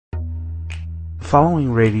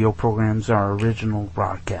following radio programs are original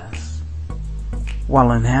broadcasts.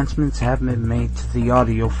 While enhancements have been made to the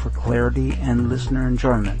audio for clarity and listener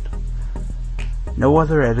enjoyment, no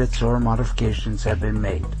other edits or modifications have been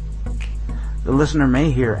made. The listener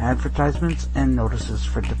may hear advertisements and notices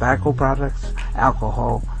for tobacco products,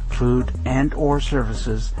 alcohol, food, and or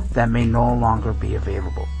services that may no longer be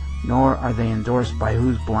available, nor are they endorsed by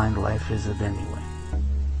Whose Blind Life Is It Anyway?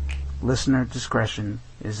 Listener discretion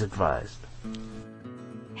is advised.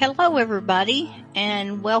 Hello, everybody,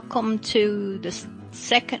 and welcome to the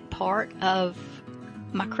second part of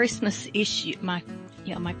my Christmas issue, my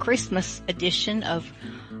Christmas edition of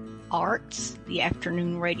Arts, the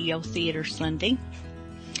Afternoon Radio Theater Sunday.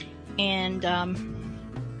 And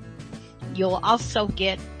you'll also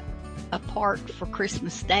get a part for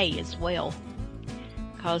Christmas Day as well,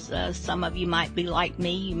 because some of you might be like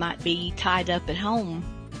me. You might be tied up at home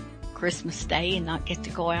Christmas Day and not get to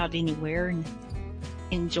go out anywhere and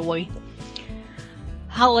enjoy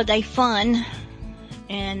holiday fun.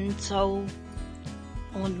 And so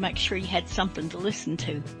I wanted to make sure you had something to listen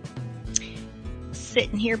to.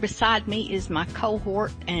 Sitting here beside me is my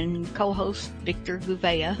cohort and co-host, Victor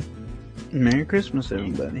Gouveia. Merry Christmas,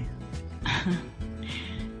 everybody.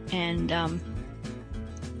 And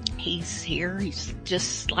he's here. He's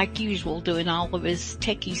just like usual doing all of his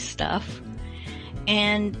techie stuff.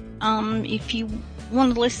 And if you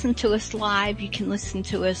want to listen to us live, you can listen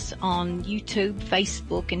to us on YouTube,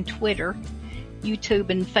 Facebook, and Twitter. YouTube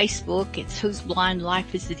and Facebook, it's Whose Blind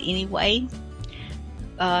Life Is It Anyway?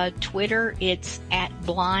 Twitter, it's at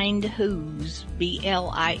Blind Whose,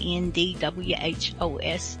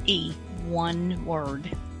 BLINDWHOSE, one word.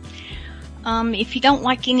 If you don't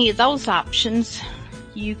like any of those options,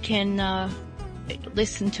 you can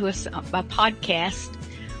listen to us by podcast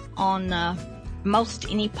on most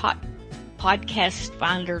any podcast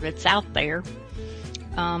finder that's out there.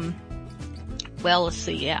 Well, let's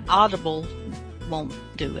see, Audible won't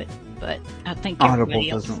do it, but I think everybody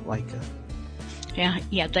Audible else doesn't like it.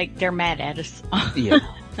 Yeah, they're mad at us. Yeah.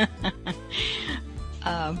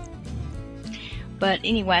 But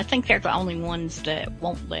anyway, I think they're the only ones that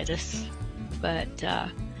won't let us. But,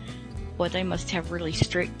 well, they must have really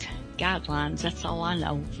strict guidelines. That's all I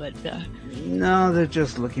know. But, No, they're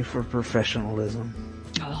just looking for professionalism.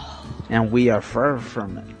 oh. And we are far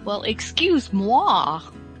from it. Well, excuse moi.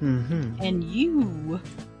 Mm-hmm. And you.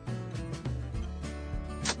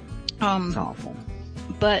 It's awful.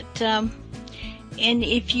 But, and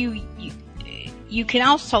if you can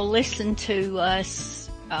also listen to us,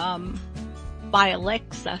 by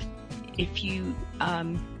Alexa, if you,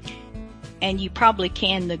 and you probably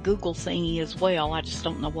can the Google thingy as well. I just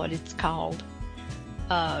don't know what it's called.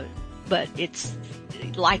 But it's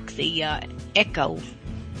like the, Echo.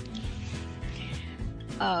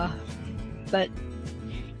 But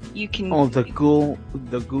you can. Oh, the Google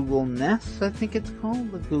Nest, I think it's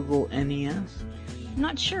called, the Google NES.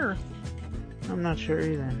 Not sure. I'm not sure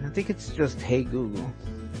either. I think it's just Hey Google.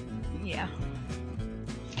 Yeah.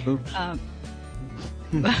 Oops.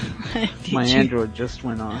 My Android just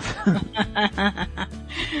went off.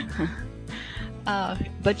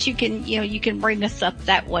 But you can bring us up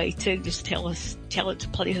that way too. Just tell it to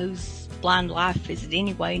play Whose Blind Life Is It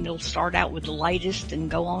Anyway, and it'll start out with the latest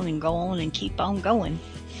and go on and keep on going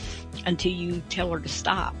until you tell her to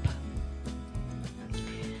stop.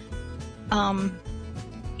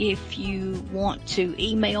 If you want to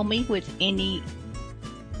email me with any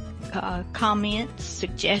comments,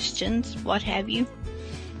 suggestions, what have you,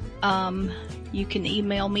 you can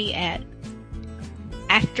email me at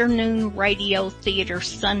Afternoon Radio Theater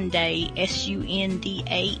Sunday,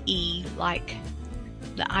 SUNDAE, like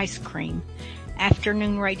the ice cream.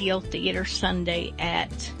 Afternoon Radio Theater Sunday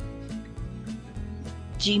at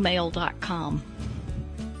gmail.com.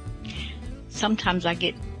 Sometimes I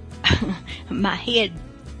get my head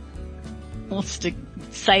wants to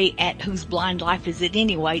say at Whose Blind Life Is It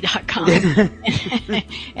Anyway.com.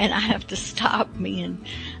 And I have to stop me and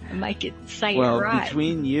make it say it right. Well,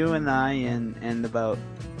 between you and I and about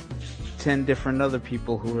 10 different other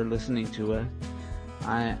people who are listening to it,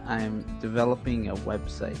 I'm developing a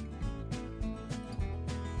website.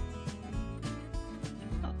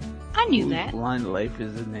 I knew that.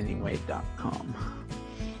 BlindLifeIsItAnyway.com.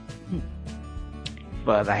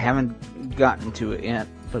 But I haven't gotten to it yet,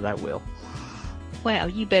 but I will. Well,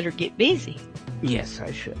 you better get busy. Yes,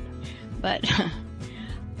 I should. But,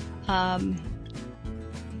 and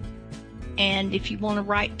if you want to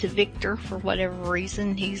write to Victor for whatever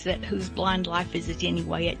reason, he's at Whose Blind Life Is It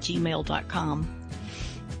Anyway at gmail.com.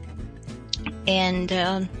 And,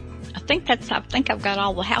 I think I've got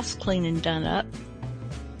all the house cleaning done up.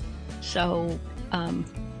 So Oh,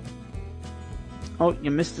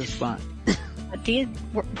 you missed a spot. I did.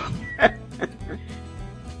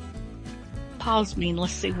 Pause me and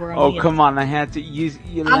let's see where I'm Oh, come on. I had to use,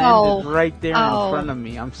 you landed right there in front of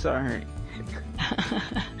me. I'm sorry.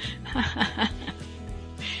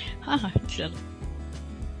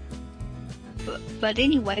 But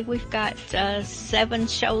anyway, we've got 7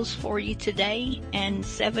 shows for you today and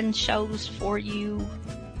 7 shows for you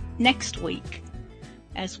next week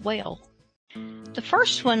as well. The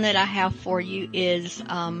first one that I have for you is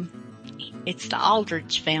it's the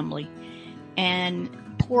Aldrich family. And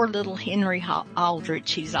poor little Henry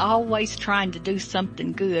Aldrich, he's always trying to do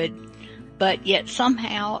something good, but yet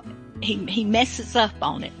somehow he messes up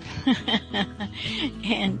on it.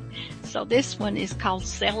 And so this one is called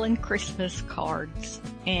Selling Christmas Cards.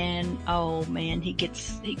 And oh man, he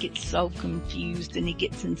gets so confused and he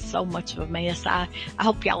gets in so much of a mess. I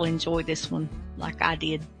hope y'all enjoy this one like I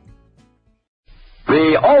did.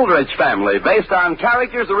 The Aldrich family, based on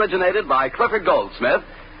characters originated by Clifford Goldsmith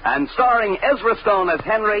and starring Ezra Stone as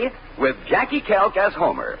Henry with Jackie Kelk as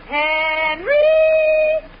Homer. Henry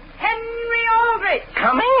Aldrich.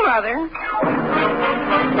 Coming, Mother.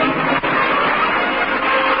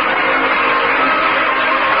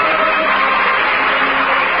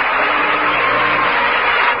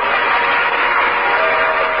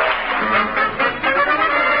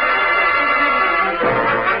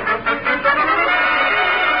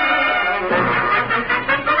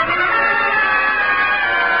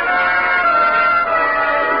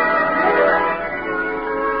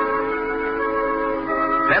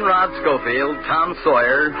 Penrod Schofield, Tom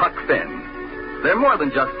Sawyer, Huck Finn. They're more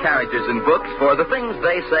than just characters in books, for the things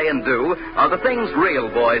they say and do are the things real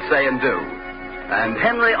boys say and do. And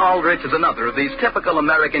Henry Aldrich is another of these typical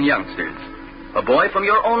American youngsters. A boy from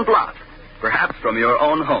your own block, perhaps from your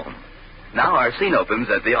own home. Now our scene opens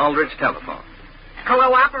at the Aldrich telephone.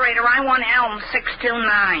 Hello, operator. I want Elm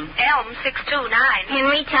 629. Elm 629?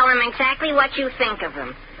 Henry, tell him exactly what you think of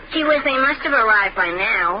them. Gee whiz, they must have arrived by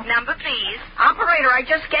now. Number, please. Operator, I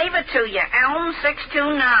just gave it to you. Elm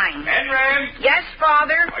 629. Henry? Yes,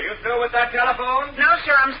 Father? Are you through with that telephone? No,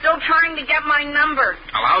 sir. I'm still trying to get my number.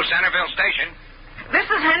 Hello, Centerville Station. This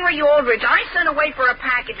is Henry Aldrich. I sent away for a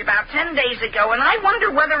package about 10 days ago, and I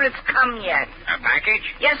wonder whether it's come yet. A package?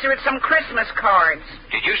 Yes, sir. It's some Christmas cards.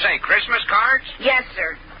 Did you say Christmas cards? Yes,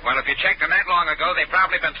 sir. Well, if you checked them that long ago, they've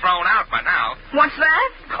probably been thrown out by now. What's that?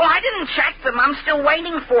 Oh, I didn't check them. I'm still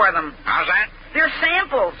waiting for them. How's that? They're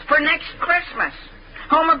samples for next Christmas.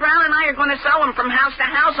 Homer Brown and I are going to sell them from house to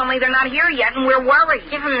house, only they're not here yet, and we're worried.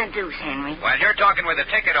 Give him the deuce, Henry. Well, you're talking with the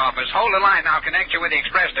ticket office. Hold the line. I'll connect you with the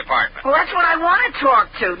express department. Well, that's what I want to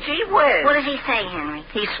talk to. Gee whiz. What does he say, Henry?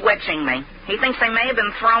 He's switching me. He thinks they may have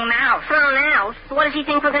been thrown out. Thrown out? What does he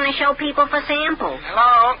think we're going to show people for samples?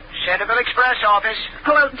 Hello, Centerville Express office.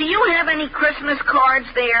 Hello, do you have any Christmas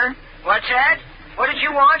cards there? What's that? What did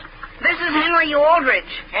you want? This is Henry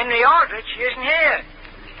Aldrich. Henry Aldrich isn't here.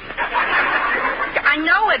 I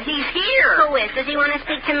know it. He's here. Who is? Does he want to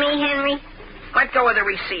speak to me, Henry? Let go of the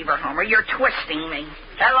receiver, Homer. You're twisting me.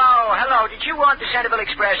 Hello. Did you want the Centerville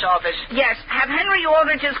Express office? Yes. Have Henry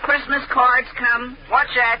Aldrich's Christmas cards come?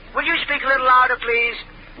 What's that? Will you speak a little louder, please?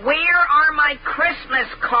 Where are my Christmas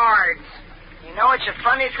cards? You know, it's a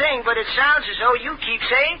funny thing, but it sounds as though you keep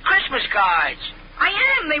saying Christmas cards. I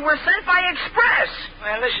am. They were sent by express.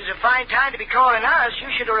 Well, this is a fine time to be calling us. You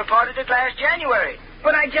should have reported it last January.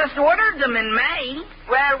 But I just ordered them in May.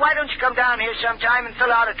 Well, why don't you come down here sometime and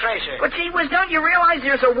fill out a tracer? But gee whiz, don't you realize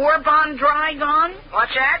there's a war bond drag on?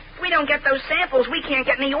 What's that? If we don't get those samples, we can't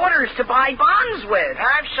get any orders to buy bonds with.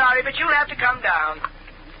 I'm sorry, but you'll have to come down.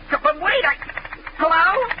 But wait,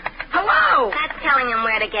 Hello? That's telling him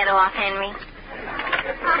where to get off, Henry.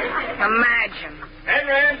 Imagine.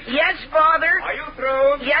 Henry? Yes, Father? Are you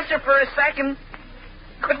through? Yes, sir, for a second.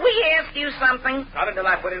 Could we ask you something? Not until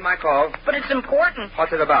I put in my call. But it's important.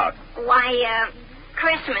 What's it about? Why,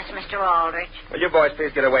 Christmas, Mr. Aldrich. Will you boys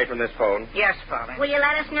please get away from this phone? Yes, Father. Will you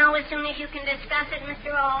let us know as soon as you can discuss it,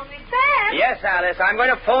 Mr. Aldrich? Sam? Yes, Alice. I'm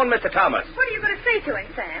going to phone Mr. Thomas. What are you going to say to him,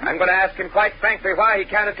 Sam? I'm going to ask him quite frankly why he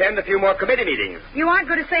can't attend a few more committee meetings. You aren't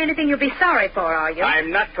going to say anything you'll be sorry for, are you?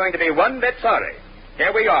 I'm not going to be one bit sorry.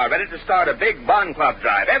 Here we are, ready to start a big bond club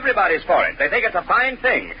drive. Everybody's for it. They think it's a fine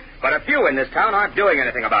thing. But a few in this town aren't doing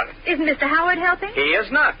anything about it. Isn't Mr. Howard helping? He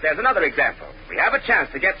is not. There's another example. We have a chance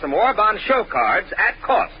to get some war bond show cards at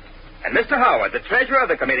cost. And Mr. Howard, the treasurer of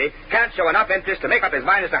the committee, can't show enough interest to make up his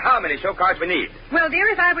mind as to how many show cards we need. Well, dear,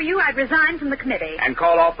 if I were you, I'd resign from the committee. And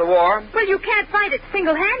call off the war? Well, you can't fight it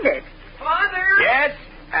single-handed. Father? Yes?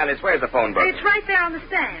 Alice, where's the phone book? It's right there on the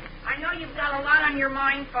stand. I know you've got a lot on your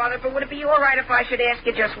mind, Father, but would it be all right if I should ask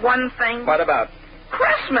you just one thing? What about?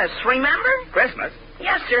 Christmas, remember? Christmas?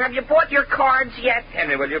 Yes, sir. Have you bought your cards yet?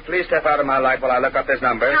 Henry, will you please step out of my life while I look up this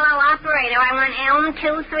number? Hello, operator. I want Elm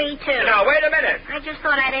 232. No, wait a minute. I just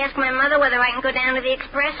thought I'd ask my mother whether I can go down to the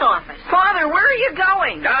express office. Father, where are you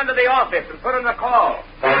going? Down to the office and put in the call.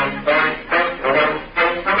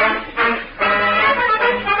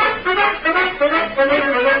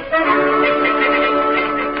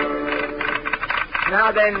 Now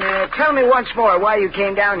then, tell me once more why you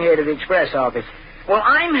came down here to the express office. Well,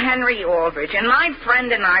 I'm Henry Aldrich, and my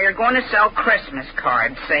friend and I are going to sell Christmas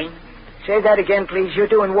cards, see? Say that again, please. You're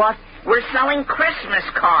doing what? We're selling Christmas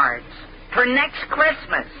cards for next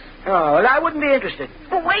Christmas. Oh, well, I wouldn't be interested.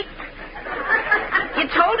 But wait. You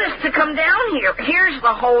told us to come down here. Here's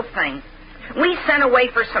the whole thing. We sent away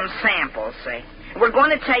for some samples, see? We're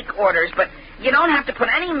going to take orders, but you don't have to put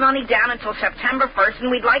any money down until September 1st,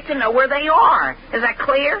 and we'd like to know where they are. Is that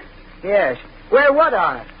clear? Yes. Where what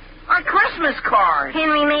are? Our Christmas cards.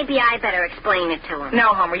 Henry, maybe I better explain it to him.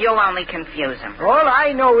 No, Homer, you'll only confuse him. All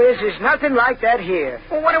I know is there's nothing like that here.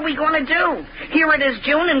 Well, what are we going to do? Here it is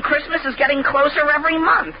June, and Christmas is getting closer every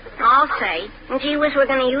month. I'll say. And gee whiz, we're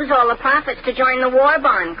going to use all the profits to join the War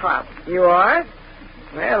Bond Club. You are?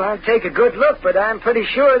 Well, I'll take a good look, but I'm pretty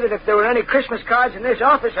sure that if there were any Christmas cards in this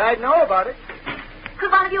office, I'd know about it.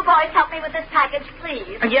 Could one of you boys help me with this package,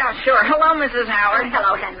 please? Yeah, sure. Hello, Mrs. Howard.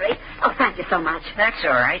 Hello, Henry. Oh, thank you so much. That's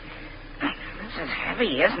all right. This is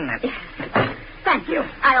heavy, isn't it? Thank you.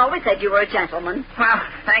 I always said you were a gentleman. Well,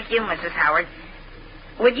 thank you, Mrs. Howard.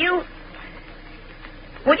 Would you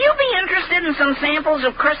be interested in some samples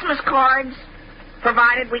of Christmas cards,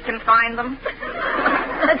 provided we can find them?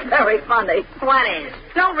 That's very funny. What is?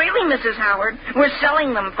 No, really, Mrs. Howard. We're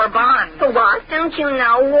selling them for bonds. For what? Don't you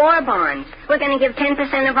know? War bonds. We're going to give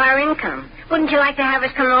 10% of our income. Wouldn't you like to have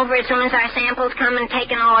us come over as soon as our samples come and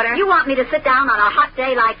take an order? You want me to sit down on a hot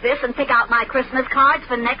day like this and pick out my Christmas cards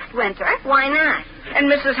for next winter? Why not?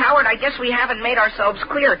 And, Mrs. Howard, I guess we haven't made ourselves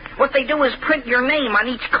clear. What they do is print your name on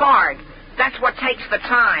each card. That's what takes the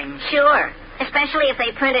time. Sure. Especially if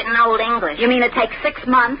they print it in Old English. You mean it takes 6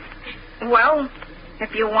 months? Well,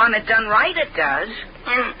 if you want it done right, it does.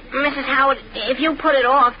 And, Mrs. Howard, if you put it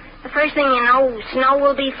off, the first thing you know, snow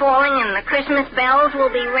will be falling and the Christmas bells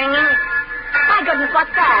will be ringing. My goodness,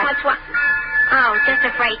 what's that? What's what? Oh, just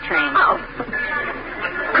a freight train. Oh.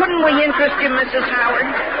 Couldn't we interest you, Mrs. Howard?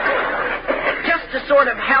 Just to sort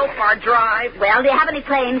of help our drive. Well, do you have any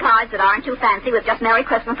playing cards that aren't too fancy with just Merry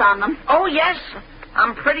Christmas on them? Oh, yes.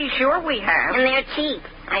 I'm pretty sure we have. And they're cheap,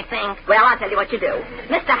 I think. Well, I'll tell you what you do.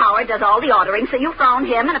 Mr. Howard does all the ordering, so you phone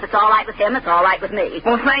him, and if it's all right with him, it's all right with me.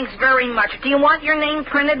 Well, thanks very much. Do you want your name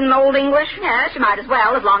printed in Old English? Yes, you might as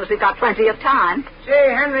well, as long as we've got plenty of time.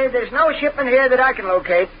 Say, Henry, there's no shipment here that I can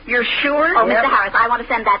locate. You're sure? Oh, Mr. Harris, I want to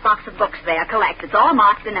send that box of books there, collect. It's all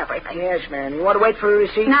marked and everything. Yes, ma'am. You want to wait for a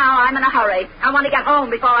receipt? No, I'm in a hurry. I want to get home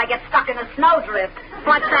before I get stuck in a snowdrift.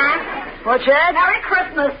 What's that? What's that? Merry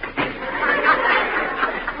Christmas.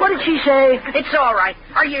 What did she say? It's all right.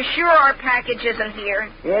 Are you sure our package isn't here?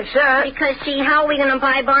 Yes, sir. Because, see, how are we going to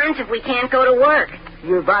buy bonds if we can't go to work?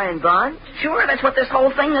 You're buying bonds? Sure, that's what this whole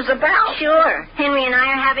thing is about. Sure. Henry and I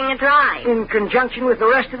are having a drive. In conjunction with the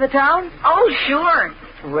rest of the town? Oh, sure.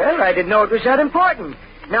 Well, I didn't know it was that important.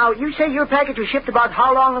 Now, you say your package was shipped about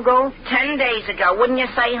how long ago? 10 days ago, wouldn't you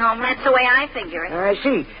say, Homer? That's the way I figure it. I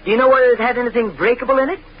see. Do you know whether it had anything breakable in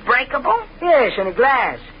it? Breakable? Yes, any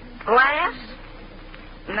glass. Glass?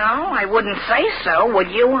 No, I wouldn't say so. Would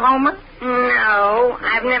you, Homer? No,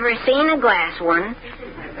 I've never seen a glass one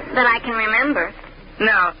that I can remember.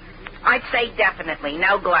 No, I'd say definitely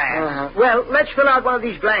no glass. Well, let's fill out one of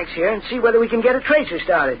these blanks here and see whether we can get a tracer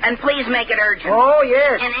started. And please make it urgent. Oh,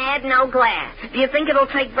 yes. And add no glass. Do you think it'll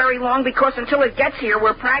take very long? Because until it gets here,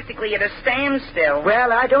 we're practically at a standstill.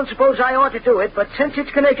 Well, I don't suppose I ought to do it, but since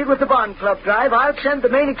it's connected with the Bond Club drive, I'll send the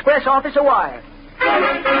main express office a wire.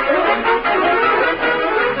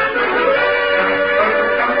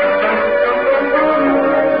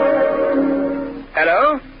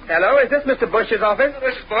 Hello, is this Mr. Bush's office?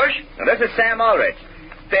 This is Bush. This is Sam Ulrich.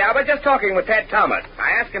 Say, I was just talking with Ted Thomas.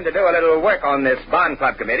 I asked him to do a little work on this Bond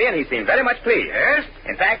Club committee, and he seemed very much pleased. Yes?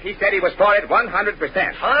 In fact, he said he was for it 100%.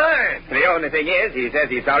 Fine. The only thing is, he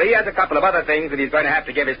says he's sorry he has a couple of other things that he's going to have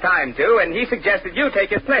to give his time to, and he suggested you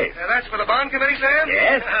take his place. That's for the bond committee, Sam?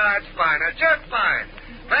 Yes. That's fine. Just fine.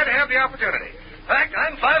 Glad to have the opportunity. In fact,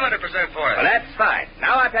 I'm 500% for it. Well, that's fine.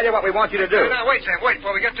 Now I'll tell you what we want you to do. Now, wait, Sam, wait.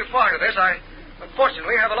 Before we get too far to this, I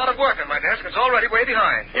unfortunately have a lot of work on my desk. It's already way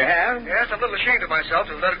behind. You have? Yes, I'm a little ashamed of myself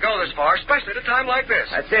to let it go this far, especially at a time like this.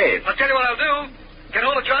 Let's see. I'll tell you what I'll do. Get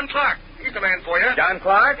hold of John Clark. He's the man for you. John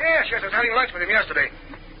Clark? Yes, I was having lunch with him yesterday.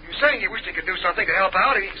 He was saying he wished he could do something to help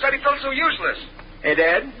out. He said he felt so useless. He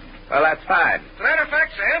did? Well, that's fine. As a matter of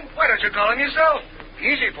fact, Sam, why don't you call him yourself?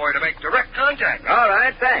 Easy for you to make direct contact. All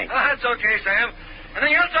right, thanks. Oh, that's okay, Sam.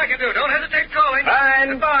 Anything else I can do? Don't hesitate calling. Fine.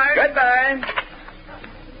 Goodbye. Goodbye.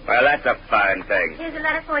 Well, that's a fine thing. Here's a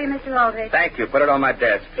letter for you, Mr. Aldrich. Thank you. Put it on my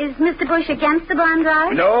desk. Is Mr. Bush against the bond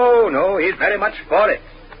drive? No, he's very much for it.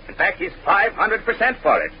 In fact, he's 500%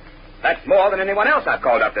 for it. That's more than anyone else I've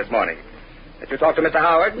called up this morning. Did you talk to Mr.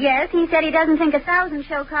 Howard? Yes, he said he doesn't think 1,000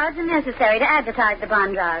 show cards are necessary to advertise the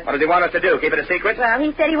bond drive. What does he want us to do? Keep it a secret? Well,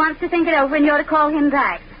 he said he wants to think it over and you're to call him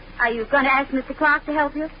back. Are you going to ask Mr. Clark to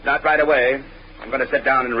help you? Not right away. I'm going to sit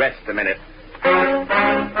down and rest a minute.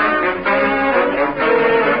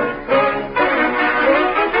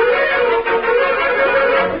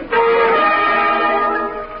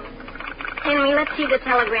 Henry, let's see the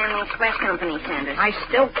telegram the express company sent us. I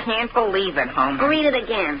still can't believe it, Homer. Read it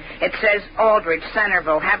again. It says, Aldrich,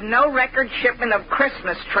 Centerville, have no record shipment of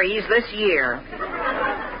Christmas trees this year.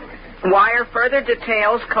 Wire further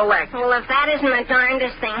details, collect. Well, if that isn't the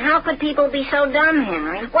darndest thing, how could people be so dumb,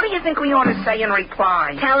 Henry? What do you think we ought to say in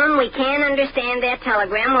reply? Tell them we can't understand their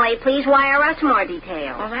telegram. Will they please wire us more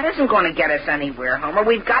details? Well, that isn't going to get us anywhere, Homer.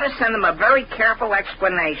 We've got to send them a very careful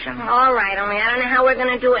explanation. All right, only I don't know how we're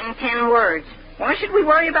going to do it in 10 words. Why should we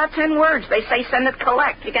worry about 10 words? They say send it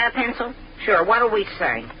collect. You got a pencil? Sure, what'll we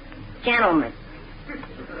say? Gentlemen.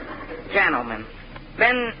 Gentlemen.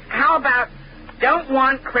 Then how about don't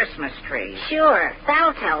want Christmas trees? Sure,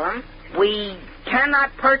 that'll tell them. We cannot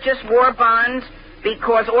purchase war bonds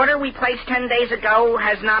because order we placed 10 days ago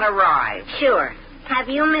has not arrived. Sure. Have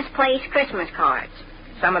you misplaced Christmas cards?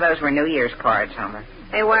 Some of those were New Year's cards, Homer.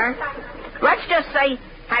 They were? Let's just say,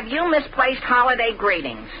 have you misplaced holiday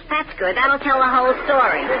greetings? That's good. That'll tell the whole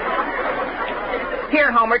story.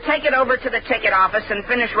 Here, Homer, take it over to the ticket office and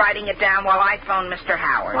finish writing it down while I phone Mr.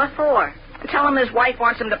 Howard. What for? Tell him his wife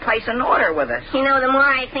wants him to place an order with us. You know, the more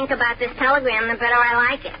I think about this telegram, the better I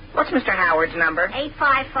like it. What's Mr. Howard's number?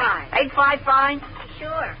 855. 855?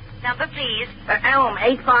 Sure. Number, please. Elm,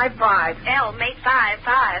 855. Elm,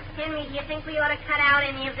 855. Henry, do you think we ought to cut out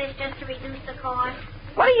any of this just to reduce the cost?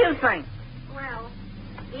 What do you think? Well,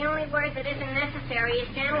 the only word that isn't necessary is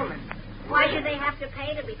gentlemen. Why should they have to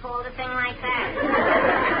pay to be called a thing like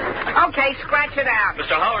that? Okay, scratch it out.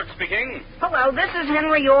 Mr. Howard speaking. Hello, this is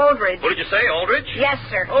Henry Aldrich. What did you say, Aldrich? Yes,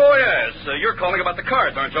 sir. Oh, yes. You're calling about the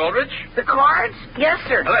cards, aren't you, Aldrich? The cards? Yes,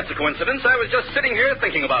 sir. Well, that's a coincidence. I was just sitting here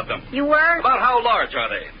thinking about them. You were? About how large are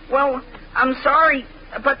they? Well, I'm sorry,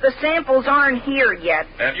 but the samples aren't here yet.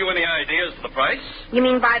 Have you any ideas of the price? You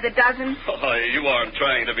mean by the dozen? Oh, you aren't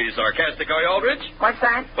trying to be sarcastic, are you, Aldrich? What's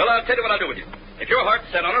that? Well, I'll tell you what I'll do with you. If your heart's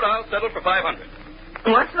set on it, I'll settle for $500.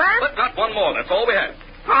 What's that? But not one more. That's all we have.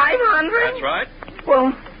 500? That's right. Well,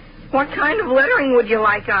 what kind of lettering would you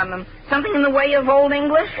like on them? Something in the way of Old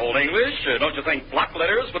English? Old English? Don't you think block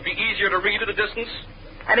letters would be easier to read at a distance?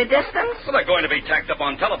 At a distance? Well, they're going to be tacked up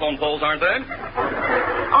on telephone poles, aren't they?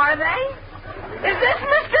 Are they? Is this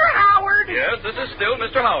Mr. Howard? Yes, this is still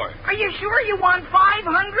Mr. Howard. Are you sure you want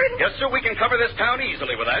 500? Yes, sir, we can cover this town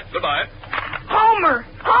easily with that. Goodbye. Homer!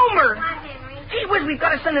 Homer! What, Henry? Gee whiz, we've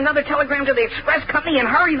got to send another telegram to the express company and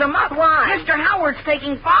hurry them up. Why? Mr. Howard's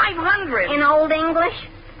taking 500. In Old English?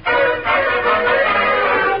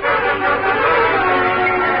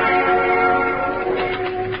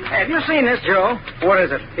 Have you seen this, Joe? What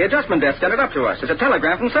is it? The adjustment desk sent it up to us. It's a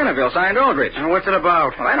telegram from Centerville, signed Aldrich. And what's it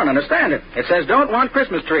about? Well, I don't understand it. It says, don't want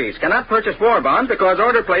Christmas trees. Cannot purchase war bonds because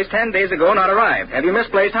order placed 10 days ago not arrived. Have you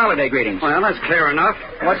misplaced holiday greetings? Well, that's clear enough.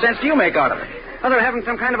 What sense do you make out of it? Well, they're having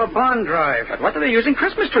some kind of a bond drive. But what are they using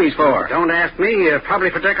Christmas trees for? Don't ask me. Probably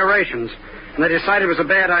for decorations. And they decided it was a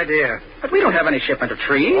bad idea. But we don't have any shipment of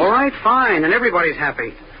trees. All right, fine. And everybody's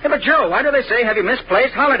happy. Yeah, but, Joe, why do they say, have you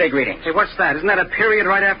misplaced holiday greetings? Hey, what's that? Isn't that a period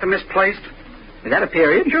right after misplaced? Is that a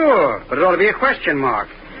period? Sure, but it ought to be a question mark.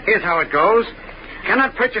 Here's how it goes.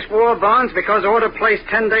 Cannot purchase war bonds because order placed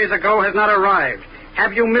 10 days ago has not arrived.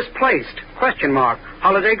 Have you misplaced? Question mark.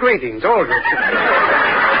 Holiday greetings. Aldrich.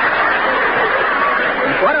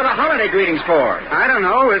 What are the holiday greetings for? I don't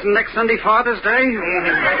know. Isn't next Sunday Father's Day?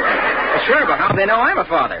 Sure, but how do they know I'm a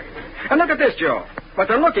father? And look at this, Joe. What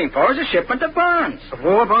they're looking for is a shipment of bonds. Of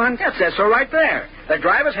war bonds? That says so right there. The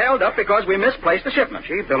driver's held up because we misplaced the shipment.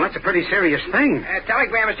 Gee, Bill, that's a pretty serious thing.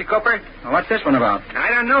 Telegram, Mr. Cooper. Well, what's this one about? I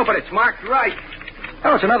don't know, but it's marked right.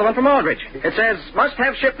 Oh, it's another one from Aldrich. It says, must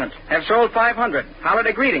have shipment. Have sold 500.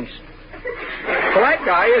 Holiday greetings. Polite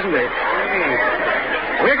guy, isn't he?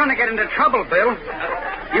 We're going to get into trouble, Bill.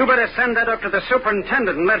 You better send that up to the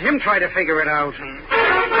superintendent and let him try to figure it out.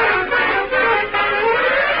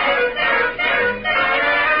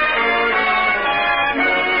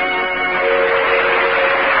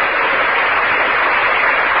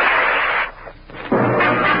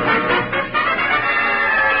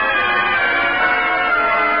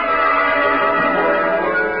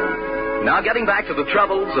 Now, getting back to the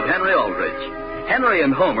troubles of Henry Aldrich. Henry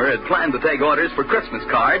and Homer had planned to take orders for Christmas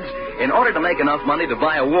cards in order to make enough money to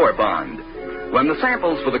buy a war bond. When the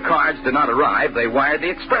samples for the cards did not arrive, they wired the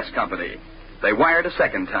express company. They wired a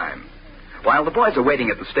second time. While the boys are waiting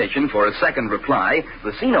at the station for a second reply,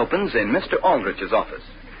 the scene opens in Mr. Aldrich's office.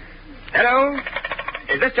 Hello?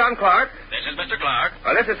 Is this John Clark? This is Mr. Clark.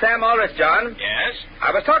 Well, this is Sam Aldrich, John. Yes?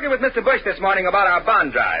 I was talking with Mr. Bush this morning about our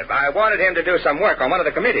bond drive. I wanted him to do some work on one of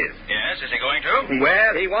the committees. Yes, is he going to?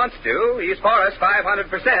 Well, he wants to. He's for us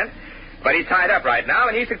 500%. But he's tied up right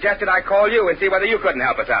now, and he suggested I call you and see whether you couldn't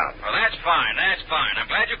help us out. Well, that's fine. I'm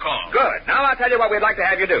glad you called. Good. Now I'll tell you what we'd like to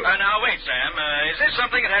have you do. Now, wait, Sam. Is this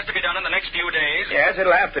something that has to be done in the next few days? Yes,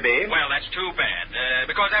 it'll have to be. Well, that's too bad.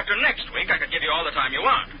 Because after next week, I could give you all the time you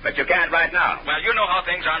want. But you can't right now. Well, you know how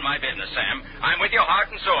things are in my business, Sam. I'm with you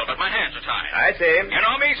heart and soul, but my hands are tied. I see. You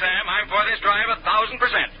know me, Sam. I'm for this drive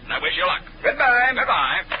 1,000%. And I wish you luck. Goodbye.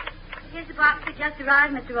 Goodbye. Here's the box that just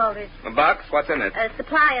arrived, Mr. Aldrich. A box? What's in it? A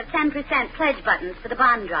supply of 10% pledge buttons for the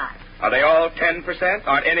bond drive. Are they all 10%?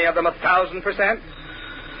 Aren't any of them 1,000%?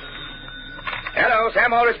 Hello,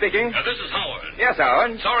 Sam Aldrich speaking. This is Howard. Yes,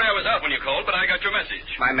 Howard. Sorry I was out when you called, but I got your message.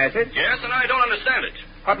 My message? Yes, and I don't understand it.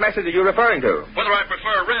 What message are you referring to? Whether I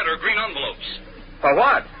prefer red or green envelopes. For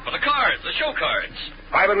what? For the cards, the show cards.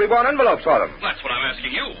 Why would we want envelopes for them? That's what I'm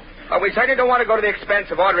asking you. We certainly don't want to go to the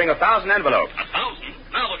expense of ordering 1,000 envelopes. 1,000?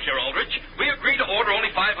 Now look here, Aldrich. We agreed to order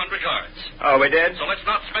only 500 cards. Oh, we did? So let's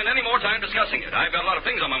not spend any more time discussing it. I've got a lot of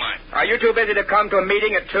things on my mind. Are you too busy to come to a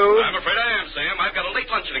meeting at 2? I'm afraid I am, Sam. I've got a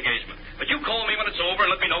late luncheon engagement. But you call me when it's over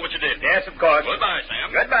and let me know what you did. Yes, of course. Goodbye, Sam.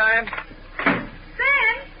 Goodbye.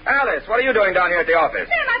 Sam? Alice, what are you doing down here at the office?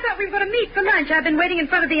 Sam, I thought we were going to meet for lunch. I've been waiting in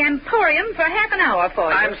front of the Emporium for half an hour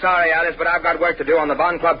for you. I'm sorry, Alice, but I've got work to do on the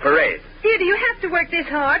Bond Club parade. Dear, do you have to work this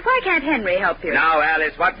hard? Why can't Henry help you? Now,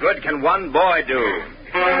 Alice, what good can one boy do?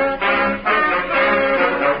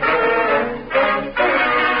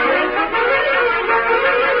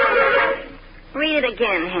 Read it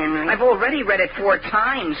again, Henry. I've already read it 4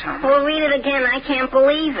 times, huh? Well, read it again. I can't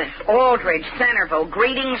believe it. Aldrich, Centerville,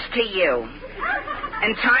 greetings to you.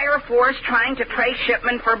 Entire force trying to trace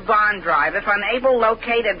shipment for bond drive. If unable,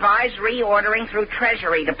 locate, advise reordering through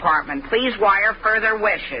Treasury Department. Please wire further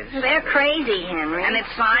wishes. They're crazy, Henry. And it's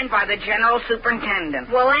signed by the General Superintendent.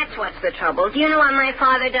 Well, that's what's the trouble. Do you know what my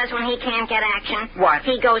father does when he can't get action? What?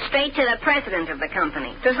 He goes straight to the president of the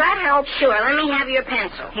company. Does that help? Sure. Let me have your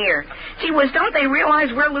pencil. Here. Gee whiz, don't they realize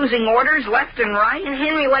we're losing orders left and right? And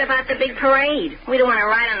Henry, what about the big parade? We don't want to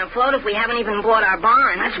ride on the float if we haven't even bought our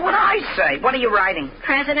barn. That's what I say. What are you writing?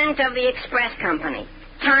 President of the Express Company.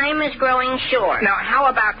 Time is growing short. Now, how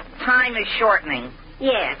about time is shortening?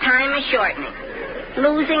 Yeah, time is shortening.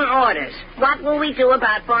 Losing orders. What will we do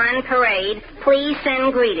about barn parade? Please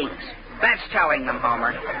send greetings. That's telling them,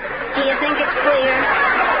 Homer. Do you think it's clear?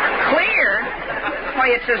 Clear?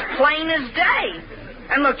 Why, it's as plain as day.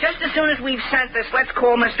 And look, just as soon as we've sent this, let's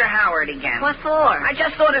call Mr. Howard again. What for? I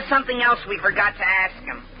just thought of something else we forgot to ask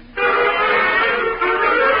him.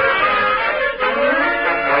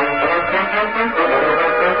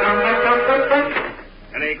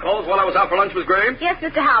 Any calls while I was out for lunch, Miss Gray? Yes,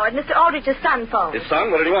 Mr. Howard. Mr. Aldrich's son phoned. His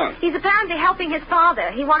son? What did he want? He's apparently helping his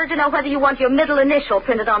father. He wanted to know whether you want your middle initial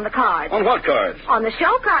printed on the card. On what cards? On the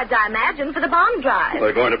show cards, I imagine, for the bond drive.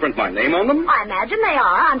 They're going to print my name on them? I imagine they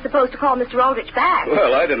are. I'm supposed to call Mr. Aldrich back.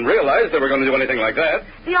 Well, I didn't realize they were going to do anything like that.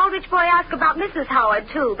 The Aldrich boy asked about Mrs. Howard,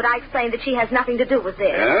 too, but I explained that she has nothing to do with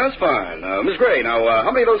this. Yeah, that's fine. Miss Gray, now,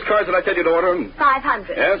 how many of those cards did I tell you to order?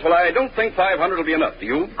 500. Yes, well, I don't think 500 will be enough. Do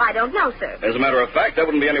you? I don't know, sir. As a matter of fact, that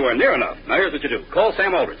wouldn't be anywhere near enough. Now, here's what you do. Call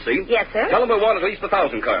Sam Aldrich, see? Yes, sir. Tell him we'll want at least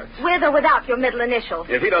 1,000 cards. With or without your middle initial?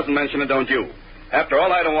 If he doesn't mention it, don't you? After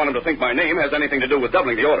all, I don't want him to think my name has anything to do with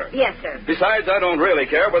doubling the order. Yes, sir. Besides, I don't really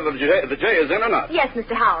care whether the J is in or not. Yes,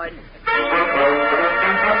 Mr. Howard.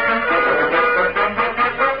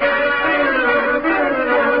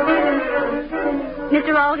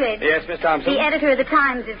 Mr. Aldrich. Yes, Miss Thompson? The editor of the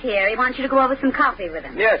Times is here. He wants you to go over some coffee with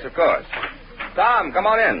him. Yes, of course. Tom, come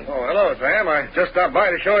on in. Oh, hello, Sam. I just stopped by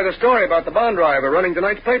to show you the story about the bond drive we're running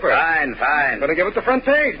tonight's paper. Fine. Gonna give it the front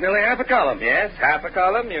page, nearly half a column. Yes, half a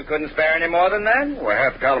column. You couldn't spare any more than that? Well,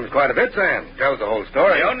 half a column's quite a bit, Sam. Tells the whole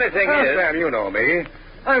story. The only thing is... Sam, you know me.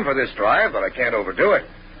 I'm for this drive, but I can't overdo it.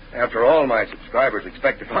 After all, my subscribers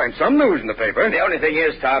expect to find some news in the paper. The only thing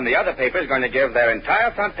is, Tom, the other paper's going to give their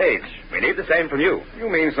entire front page. We need the same from you. You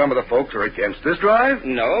mean some of the folks are against this drive?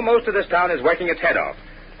 No, most of this town is working its head off.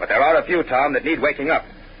 But there are a few, Tom, that need waking up.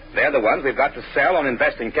 They're the ones we've got to sell on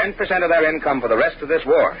investing 10% of their income for the rest of this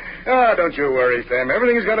war. Ah, don't you worry, Sam.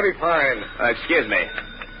 Everything's going to be fine. Excuse me.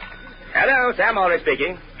 Hello, Sam Aldrich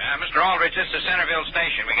speaking. Mr. Aldrich, this is Centerville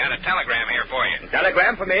Station. We got a telegram here for you.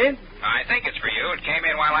 Telegram for me? I think it's for you. It came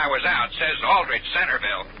in while I was out. It says Aldrich,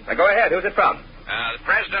 Centerville. Now, go ahead. Who's it from? The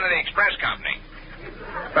president of the express company.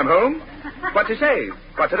 From whom? What's he say?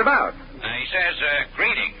 What's it about? He says,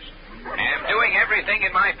 greetings. Am doing everything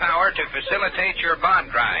in my power to facilitate your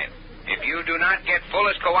bond drive. If you do not get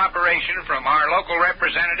fullest cooperation from our local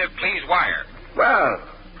representative, please wire.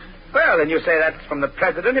 Well, then you say that's from the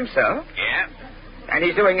president himself? Yeah. And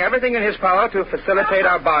he's doing everything in his power to facilitate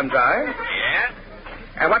our bond drive? Yeah.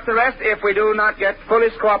 And what's the rest? If we do not get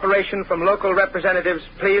fullest cooperation from local representatives,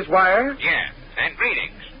 please wire? Yeah. And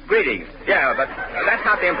greetings. Greetings. Yeah, but that's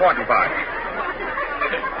not the important part.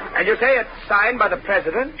 And you say it's signed by the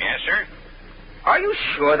president? Yes, sir. Are you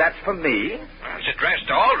sure that's for me? It's addressed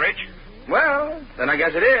to Aldrich. Well, then I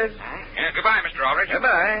guess it is. Yeah, goodbye, Mr. Aldrich.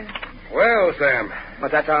 Goodbye. Well, Sam,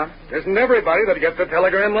 What's that, Tom? isn't everybody that gets a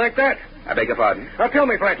telegram like that? I beg your pardon? Now, tell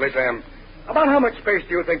me frankly, Sam, about how much space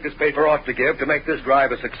do you think this paper ought to give to make this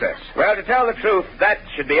drive a success? Well, to tell the truth, that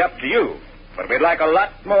should be up to you. But we'd like a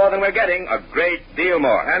lot more than we're getting, a great deal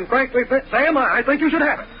more. And frankly, Sam, I think you should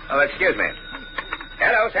have it. Oh, excuse me.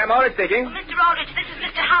 Hello, Sam Aldrich speaking. Well, Mr. Aldrich, this is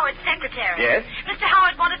Mr. Howard's secretary. Yes? Mr.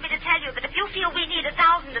 Howard wanted me to tell you that if you feel we need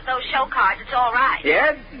 1,000 of those show cards, it's all right.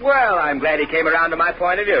 Yes? Well, I'm glad he came around to my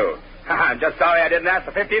point of view. I'm just sorry I didn't ask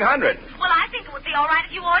for 1,500. Well, I think it would be all right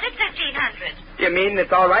if you ordered 1,500. You mean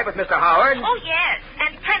it's all right with Mr. Howard? Oh, yes.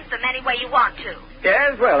 And print them any way you want to.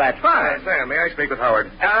 Yes, well, that's fine. Sam, may I speak with Howard?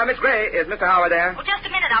 Miss Gray, is Mr. Howard there? Well, just a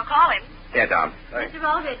minute. I'll call him. Yeah, Tom. Mr.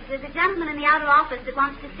 Aldrich, there's a gentleman in the outer office that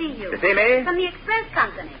wants to see you. To see me? From the express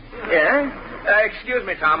company. Yeah? Excuse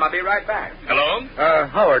me, Tom. I'll be right back. Hello?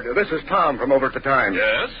 Howard, this is Tom from over at the Times.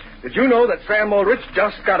 Yes? Did you know that Sam Aldrich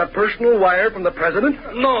just got a personal wire from the president?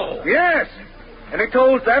 No. Yes. And he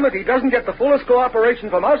told Sam if he doesn't get the fullest cooperation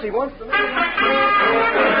from us, he wants to...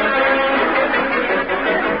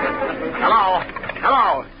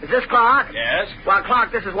 Hello. Is this Clark? Yes? Well,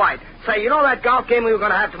 Clark, this is White. Say, you know that golf game we were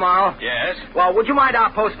going to have tomorrow? Yes? Well, would you mind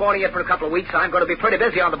our postponing it for a couple of weeks? I'm going to be pretty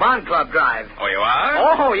busy on the Bond Club drive. Oh, you are?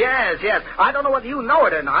 Oh, yes. I don't know whether you know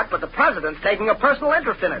it or not, but the president's taking a personal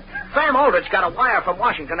interest in it. Sam Aldrich got a wire from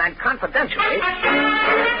Washington, and confidentially...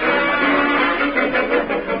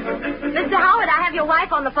 Mr. Howard, I have your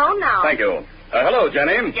wife on the phone now. Thank you. Hello,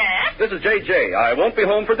 Jenny. Yes? This is J.J. I won't be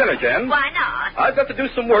home for dinner, Jen. Why not? I've got to do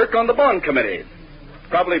some work on the bond committee.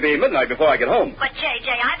 Probably be midnight before I get home. But, J.J.,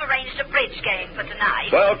 I've arranged a bridge game for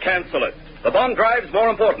tonight. Well, cancel it. The bond drive's more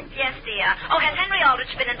important. Yes, dear. Oh, has Henry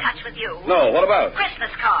Aldrich been in touch with you? No, what about?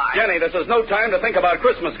 Christmas cards. Jenny, this is no time to think about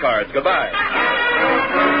Christmas cards. Goodbye.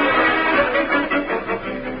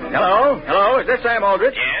 Hello? Is this Sam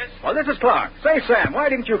Aldrich? Yes? Well, this is Clark. Say, Sam, why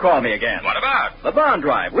didn't you call me again? What about? The bond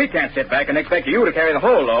drive. We can't sit back and expect you to carry the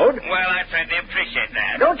whole load. Well, I certainly appreciate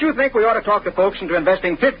that. Don't you think we ought to talk the folks into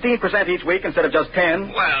investing 15% each week instead of just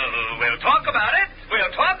 10? Well, we'll talk about it.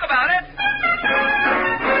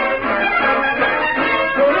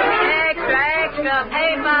 Extra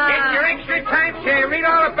paper. Get your extra timeshare. Read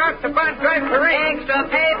all about the bond drive parade. Extra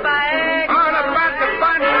paper. All about the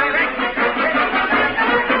bond drive.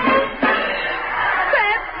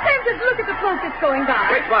 Sam, just look at the float that's going by.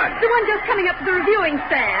 Which one? The one just coming up to the reviewing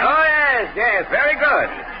stand. Oh, yes. Very good.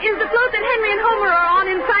 Is the float that Henry and Homer are on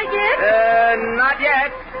in sight yet? Not yet.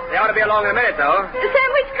 They ought to be along in a minute, though. Sam,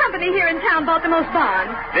 which company here in town bought the most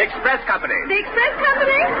bonds? The Express Company. The Express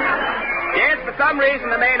Company? Yes, for some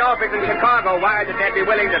reason, the main office in Chicago wired that they'd be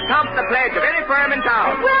willing to top the pledge of any firm in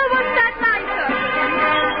town. Well, wasn't that nicer?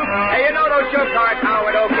 Hey, you know those show cards,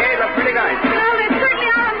 Howard, okay? Look pretty nice. Well, there certainly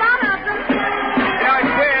are a lot of them. You know,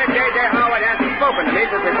 it's queer J.J. Howard hasn't spoken to me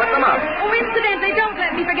since we put them up. Oh, incidentally, don't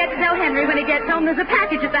let me forget to tell Henry when he gets home there's a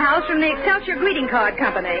package at the house from the Excelsior Greeting Card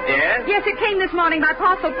Company. Yes? Yes, it came this morning by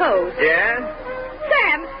parcel post. Yes?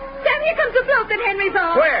 Sam, here comes the float that Henry's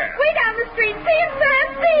on. Where? Way down the street. See it, Sam?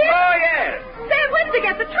 See it? Oh, yes. Sam, when did they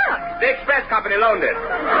get the truck? The Express Company loaned it.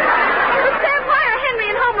 But Sam, why are Henry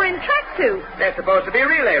and Homer in track suits? They're supposed to be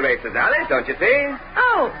relay races, Alice, don't you see?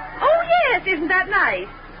 Oh, yes, isn't that nice?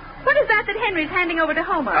 What is that Henry's handing over to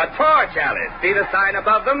Homer? A torch, Alice. See the sign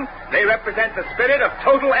above them? They represent the spirit of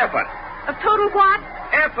total effort. Of total what?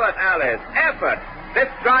 Effort, Alice. Effort. This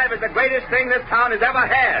drive is the greatest thing this town has ever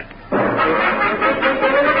had.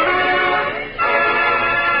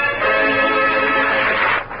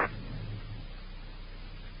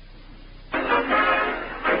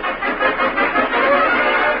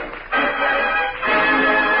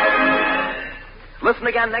 Listen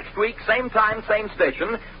again next week, same time, same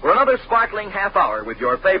station, for another sparkling half hour with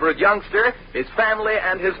your favorite youngster, his family,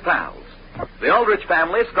 and his pals. The Aldrich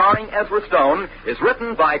Family, starring Ezra Stone, is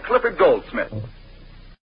written by Clifford Goldsmith.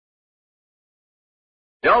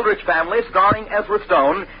 The Aldrich Family, starring Ezra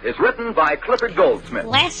Stone, is written by Clifford Goldsmith.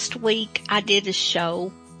 Last week I did a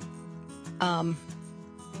show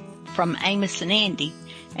from Amos and Andy,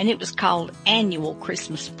 and it was called Annual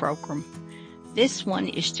Christmas Program. This one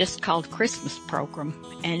is just called Christmas Program,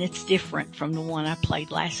 and it's different from the one I played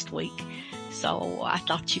last week. So I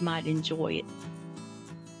thought you might enjoy it.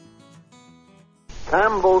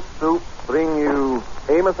 Campbell's Soup bring you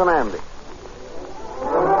Amos and Andy.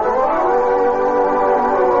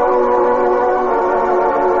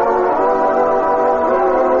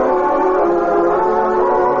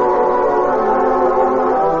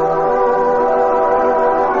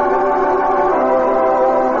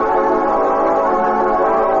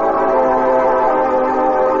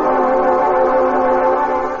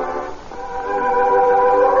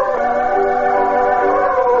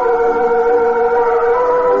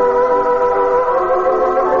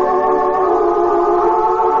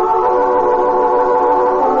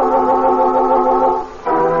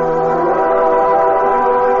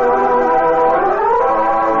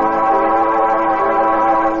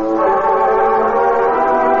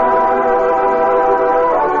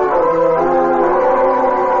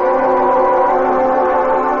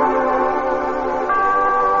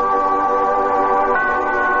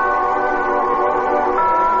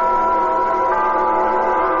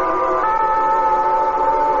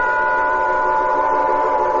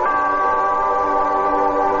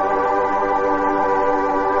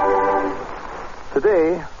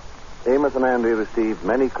 Today, Amos and Andy received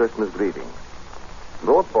many Christmas greetings.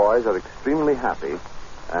 Both boys are extremely happy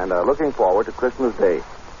and are looking forward to Christmas Day.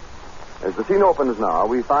 As the scene opens now,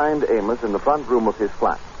 we find Amos in the front room of his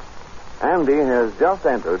flat. Andy has just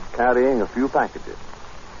entered carrying a few packages.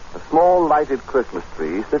 A small lighted Christmas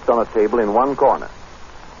tree sits on a table in one corner.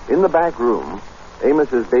 In the back room,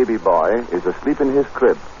 Amos's baby boy is asleep in his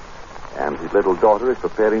crib, and his little daughter is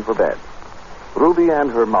preparing for bed. Ruby and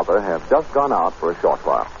her mother have just gone out for a short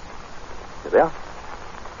while. Here they are.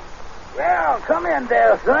 Well, come in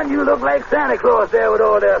there, son. You look like Santa Claus there with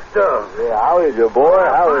all that stuff. Yeah, how is your boy?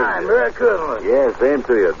 How is fine. Merry Christmas. Yeah, same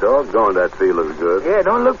to you. Doggone, that tree looks good. Yeah,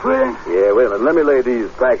 don't it look pretty? Yeah, wait a minute. Let me lay these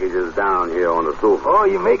packages down here on the sofa. Oh,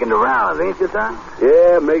 you making the rounds, ain't you, son?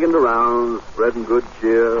 Yeah, making the rounds, spreading good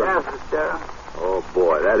cheer. Yes, sir. Oh,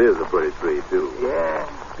 boy, that is a pretty tree, too. Yeah.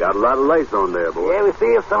 Got a lot of lights on there, boy. Yeah, we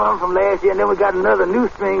saved some of them from last year, and then we got another new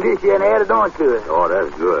string this year and added on to it. Oh,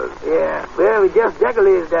 that's good. Yeah. Well, we just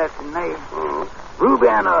decorated that tonight. Uh-huh. Ruby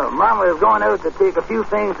and her mama is going out to take a few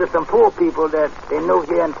things to some poor people that they know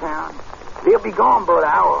here in town. They'll be gone about an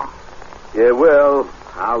hour. Yeah, well,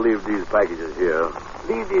 I'll leave these packages here.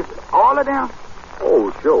 Leave these, all of them? Oh,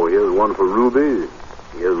 sure. Here's one for Ruby.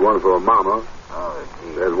 Here's one for Mama. Oh,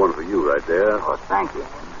 gee. There's one for you right there. Oh, thank you.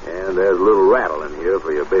 And there's a little rattle in here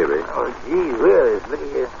for your baby. Oh, gee, really? Look at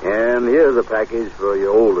here. And here's a package for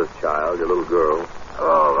your oldest child, your little girl.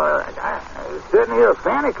 Oh, I certainly hear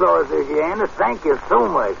Santa Claus this year, and thank you so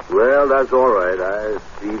much. Well, that's all right. I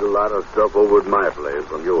see a lot of stuff over at my place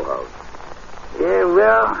from your house. Yeah,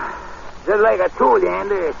 well, just like I told you,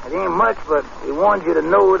 Andy, it ain't much, but we want you to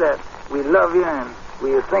know that we love you and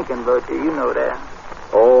we're thinking about you. You know that.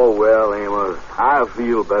 Oh, well, Amos, I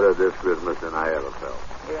feel better this Christmas than I ever felt.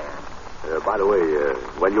 Yeah. By the way,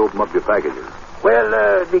 when you open up your packages?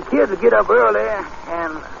 Well, the kids get up early,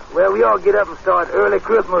 and, well, we all get up and start early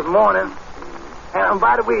Christmas morning. And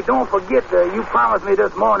by the way, don't forget, you promised me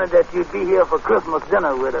this morning that you'd be here for Christmas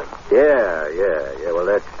dinner with us. Yeah. Well,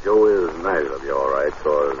 that sure is nice of you, all right,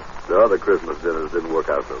 because the other Christmas dinners didn't work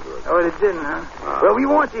out so good. Oh, it didn't, huh? Well, we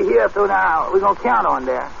want you here, so now we're going to count on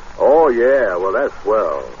that. Oh, yeah. Well, that's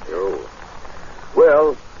swell. Yo.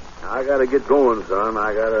 Well, I got to get going, son.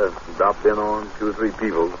 I got to drop in on 2 or 3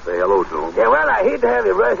 people, say hello to them. Yeah, well, I hate to have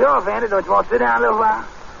you rush off, Andy. Don't you want to sit down a little while?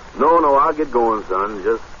 No, I'll get going, son.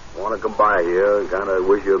 Just want to come by here and kind of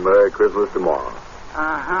wish you a Merry Christmas tomorrow.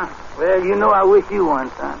 Uh-huh. Well, you know I wish you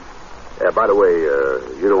one, son. Yeah, by the way,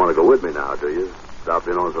 you don't want to go with me now, do you? Stop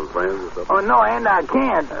in on some friends or something? Oh, no, and I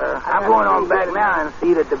can't. I'm going on back now and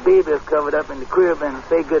see that the baby is covered up in the crib and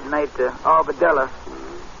say good night to Arbadella.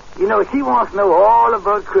 You know, she wants to know all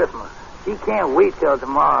about Christmas. She can't wait till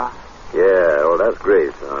tomorrow. Yeah, well, that's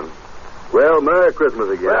great, son. Well, Merry Christmas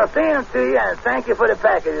again. Well, same to you, and thank you for the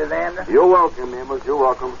packages, Andy. You're welcome, Amos. You're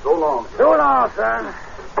welcome. So long. So long, son.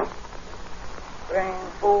 Bring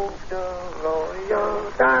forth the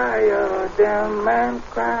royal diadem and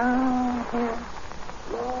crown him.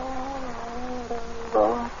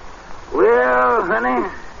 Well, honey,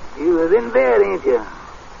 you was in bed, ain't you?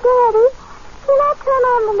 Daddy, can I turn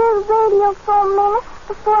on on the little radio for a minute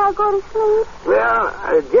before I go to sleep?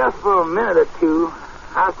 Well, just for a minute or two,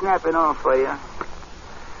 I'll snap it on for you.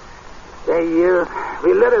 There he is.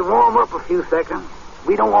 We let it warm up a few seconds.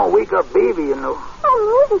 We don't want to wake up baby, you know.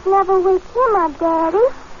 Oh, music never wakes him up, Daddy.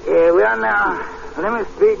 Yeah, well, now, let me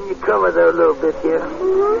straighten your covers a little bit here.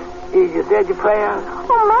 Mm-hmm. You said your prayers? Oh,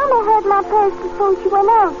 Mama heard my prayers before she went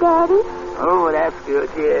out, Daddy. Oh, that's good,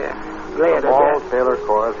 yeah. Glad the of Paul that. Taylor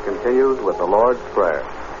Chorus continues with the Lord's Prayer.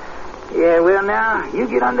 Yeah, well, now, you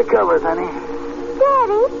get under covers, honey.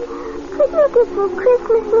 Daddy, could you get some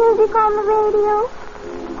Christmas music on the radio?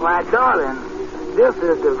 My darling, this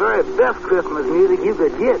is the very best Christmas music you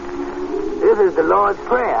could get. This is the Lord's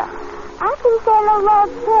Prayer. I can say the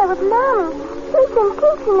Lord's Prayer with Mama. She's been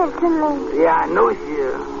teaching it to me. Yeah, I know she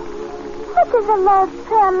is. What does the Lord's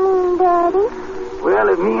Prayer mean, Daddy? Well,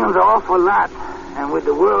 it means an awful lot. And with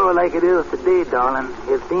the world like it is today, darling,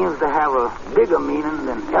 it seems to have a bigger meaning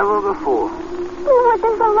than ever before. Well, what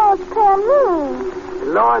does the Lord's Prayer mean? The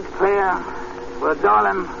Lord's Prayer, well,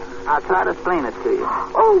 darling, I'll try to explain it to you.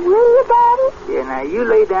 Oh, will you, Daddy? Yeah, now you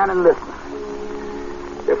lay down and listen.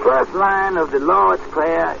 The first line of the Lord's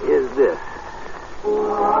Prayer is this.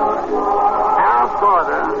 Our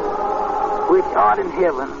Father, which art in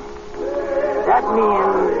heaven. That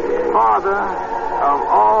means Father of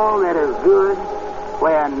all that is good,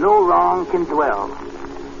 where no wrong can dwell.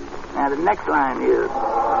 Now the next line is,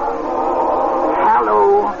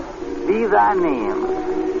 Hallowed be thy name.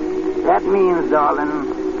 That means,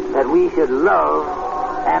 darling, that we should love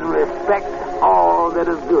and respect all that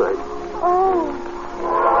is good. Oh.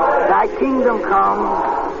 Thy kingdom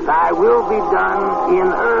come, thy will be done in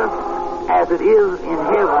earth as it is in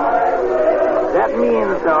heaven. That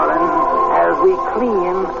means, darling, as we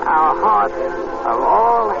clean our hearts of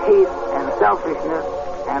all hate and selfishness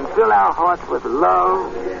and fill our hearts with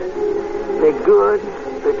love, the good,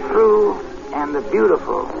 the true, and the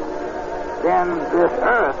beautiful, then this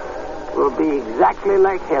earth will be exactly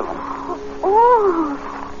like heaven. Oh,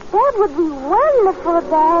 that would be wonderful,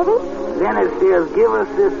 Daddy. Then it says, give us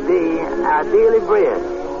this day our daily bread.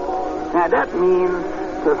 Now that means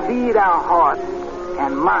to feed our hearts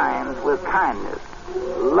and minds with kindness,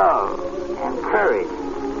 love, and courage,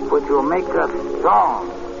 which will make us strong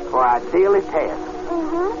for our daily task.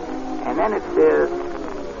 Mm-hmm. And then it says,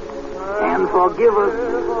 and forgive us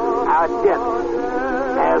our debts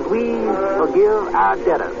as we forgive our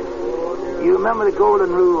debtors. You remember the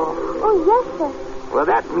golden rule? Oh, yes, sir. Well,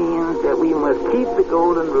 that means that we must keep the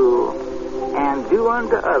golden rule and do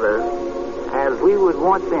unto others as we would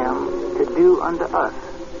want them to do unto us.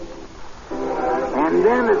 And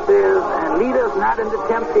then it says, and lead us not into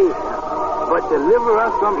temptation, but deliver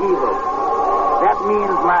us from evil. That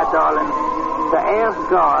means, my darling, to ask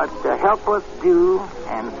God to help us do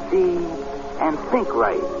and see and think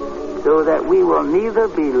right, so that we will neither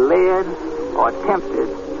be led or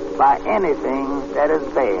tempted by anything that is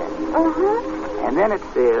bad. Mm-hmm. And then it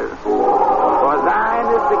says, for thine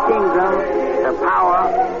is the kingdom, the power,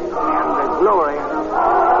 and the glory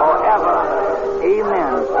forever.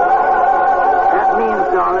 Amen. That means,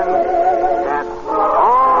 darling, that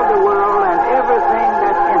all the world and everything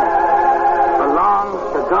that's in it belongs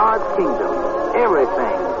to God's kingdom.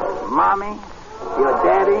 Everything. Mommy, your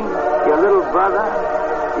daddy, your little brother,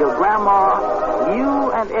 your grandma,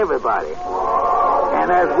 you and everybody. And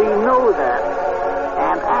as we know that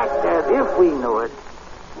and act as if we know it,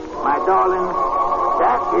 my darling,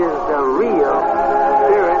 that is the real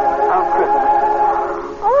spirit of Christmas.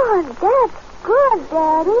 Oh, that's good,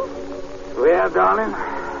 Daddy. Well, darling,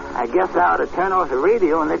 I guess I ought to turn off the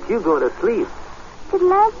radio and let you go to sleep. Good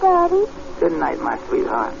night, Daddy. Good night, my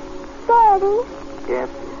sweetheart. Daddy, Yes?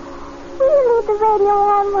 will you leave the radio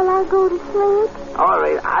on while I go to sleep? All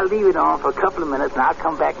right, I'll leave it on for a couple of minutes, and I'll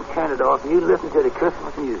come back and turn it off, and you listen to the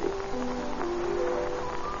Christmas music.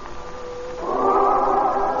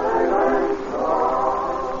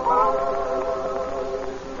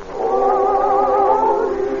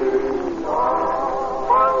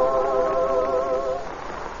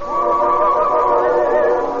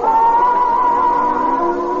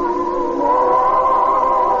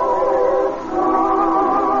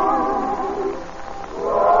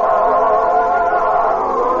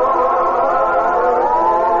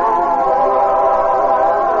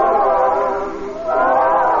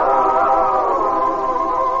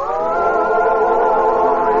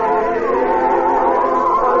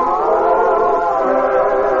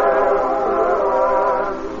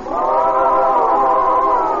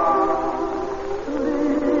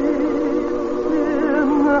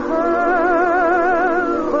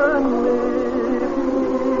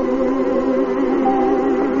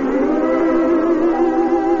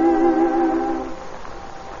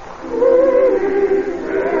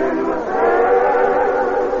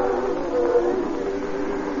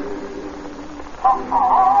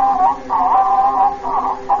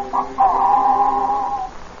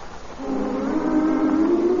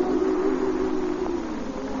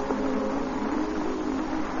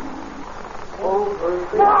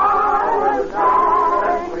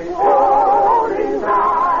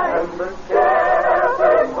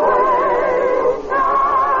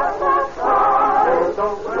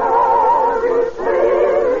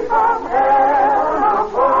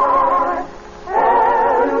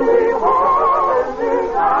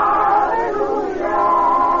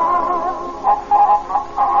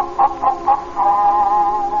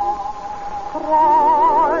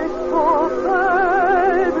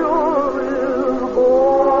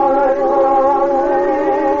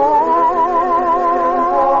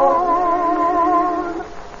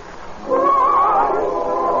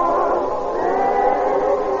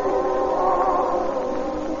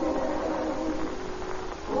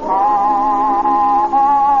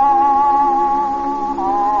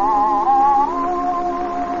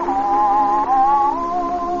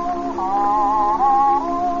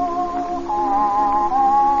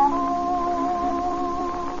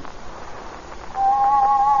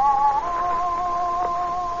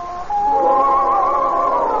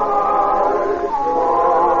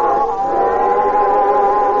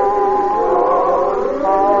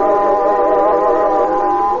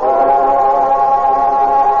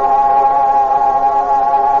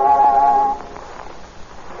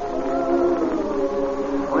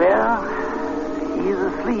 He's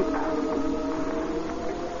asleep.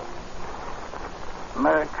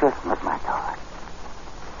 Merry Christmas, my darling.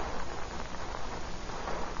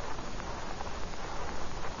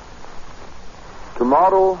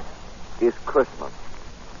 Tomorrow is Christmas,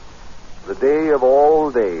 the day of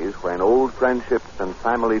all days when old friendships and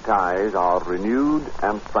family ties are renewed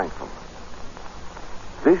and strengthened.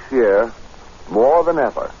 This year, more than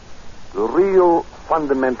ever, the real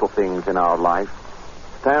fundamental things in our life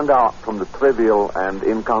stand out from the trivial and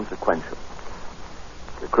inconsequential.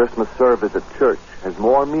 The Christmas service at church has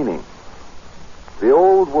more meaning. The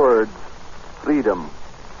old words, freedom,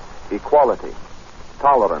 equality,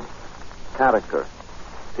 tolerance, character,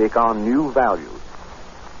 take on new values.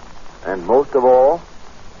 And most of all,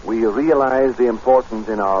 we realize the importance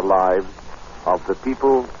in our lives of the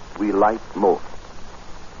people we like most.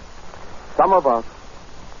 Some of us,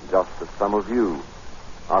 just as some of you,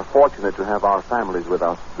 are fortunate to have our families with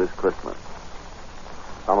us this Christmas.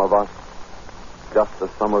 Some of us, just as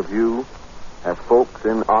some of you, have folks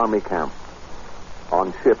in army camps,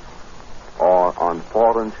 on ships, or on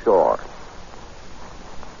foreign shores.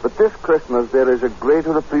 But this Christmas, there is a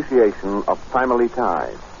greater appreciation of family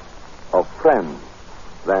ties, of friends,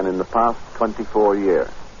 than in the past 24 years.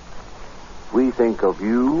 We think of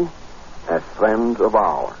you as friends of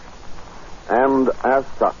ours. And as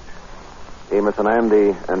such, Amos and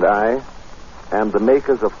Andy and I, and the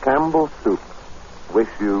makers of Campbell's Soup, wish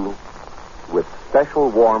you, with special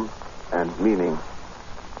warmth and meaning,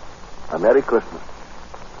 a Merry Christmas.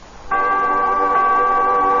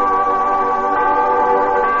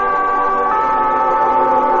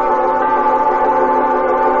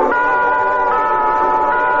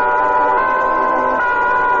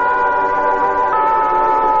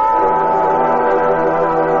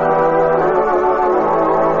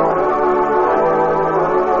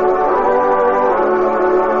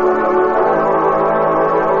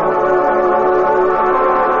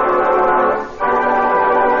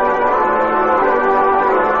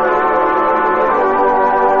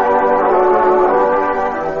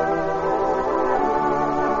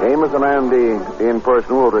 Amos and Andy in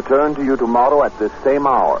person will return to you tomorrow at this same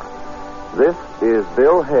hour. This is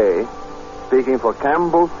Bill Hay speaking for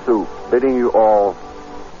Campbell's Soup, bidding you all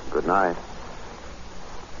good night.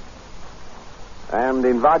 And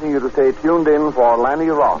inviting you to stay tuned in for Lanny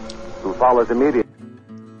Ross, who follows immediately.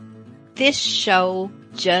 This show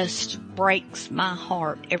just breaks my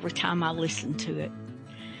heart every time I listen to it.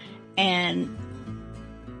 And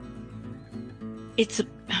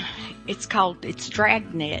it's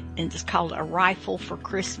Dragnet, and it's called A Rifle for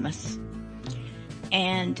Christmas.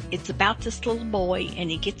 And it's about this little boy,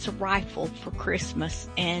 and he gets a rifle for Christmas,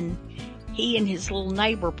 and he and his little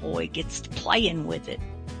neighbor boy gets to playing with it.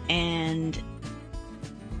 And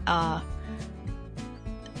I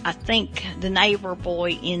think the neighbor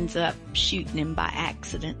boy ends up shooting him by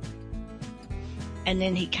accident. And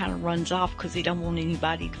then he kind of runs off because he don't want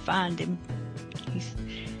anybody to find him.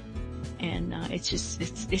 It's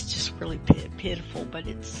just really pitiful, but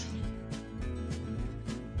it's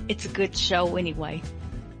a good show anyway.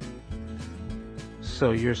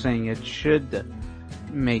 So you're saying it should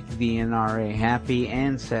make the NRA happy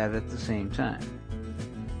and sad at the same time?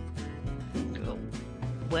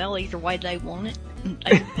 Well, either way they want it.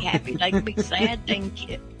 They can be happy, they can be sad, they can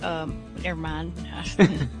never mind.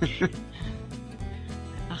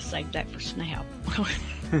 I'll save that for Snap.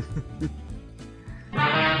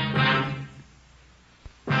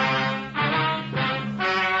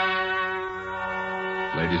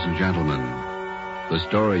 Ladies and gentlemen, the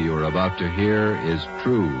story you are about to hear is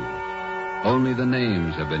true. Only the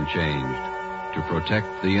names have been changed to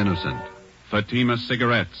protect the innocent. Fatima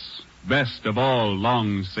Cigarettes, best of all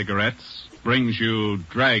long cigarettes, brings you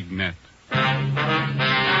Dragnet.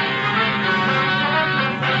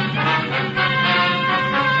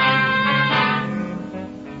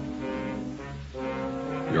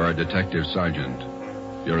 You're a detective sergeant.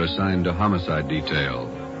 You're assigned to homicide detail.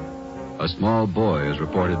 A small boy is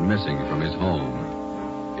reported missing from his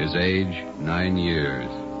home. His age, 9 years.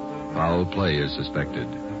 Foul play is suspected.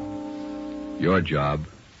 Your job,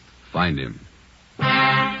 find him.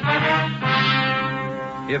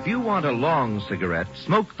 If you want a long cigarette,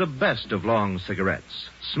 smoke the best of long cigarettes.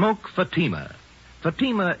 Smoke Fatima.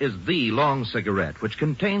 Fatima is the long cigarette which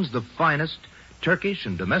contains the finest Turkish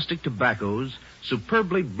and domestic tobaccos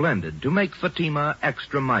superbly blended to make Fatima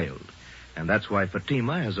extra mild. And that's why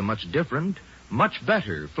Fatima has a much different, much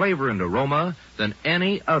better flavor and aroma than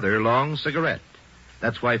any other long cigarette.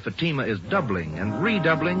 That's why Fatima is doubling and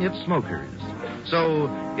redoubling its smokers. So,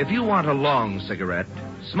 if you want a long cigarette,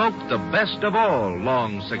 smoke the best of all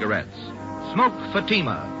long cigarettes. Smoke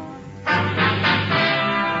Fatima.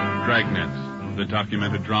 Dragnet, the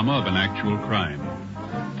documented drama of an actual crime.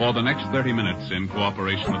 For the next 30 minutes, in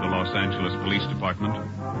cooperation with the Los Angeles Police Department,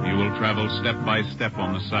 you will travel step by step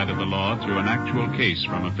on the side of the law through an actual case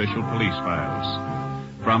from official police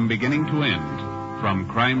files. From beginning to end, from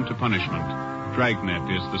crime to punishment, Dragnet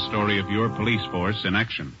is the story of your police force in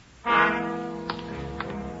action.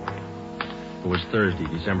 It was Thursday,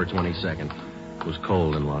 December 22nd. It was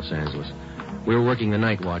cold in Los Angeles. We were working the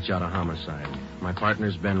night watch out of homicide. My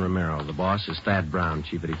partner's Ben Romero. The boss is Thad Brown,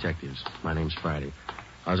 chief of detectives. My name's Friday.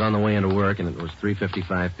 I was on the way into work, and it was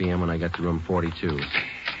 3:55 p.m. when I got to room 42.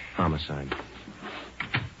 Homicide.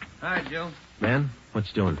 Hi, Joe. Ben, what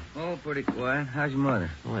you doing? Oh, pretty quiet. How's your mother?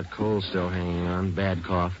 Well, that cold's still hanging on. Bad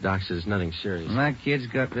cough. Doc says nothing serious. My kid's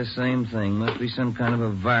got the same thing. Must be some kind of a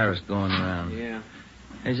virus going around. Yeah.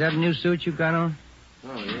 Is that a new suit you got on?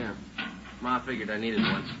 Oh, yeah. Ma figured I needed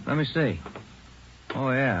one. Let me see. Oh,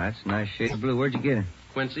 yeah, that's a nice shade of blue. Where'd you get it?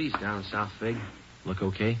 Quincy's down in South Fig. Look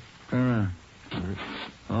okay? Turn around.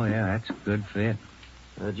 Oh, yeah, that's a good fit.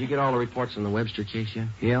 Did you get all the reports on the Webster case yet?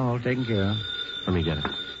 Yeah, all taken care of. Let me get it.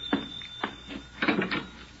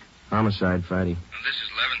 Homicide, Friday. Well, this is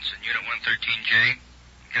Levinson, Unit 113J.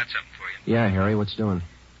 Got something for you. Yeah, Harry, what's doing?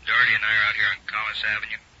 Doherty and I are out here on Collis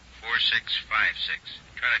Avenue, 4656.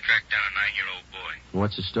 Trying to track down a 9-year-old boy.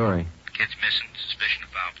 What's the story? Kid's missing, suspicion of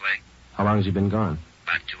foul play. How long has he been gone?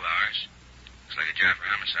 About 2 hours. Looks like a job for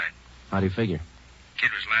homicide. How do you figure?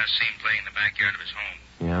 Kid was last seen playing in the backyard of his home.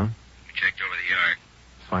 Yeah? We checked over the yard.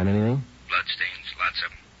 Find anything? Bloodstains, lots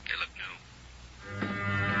of them. They look new.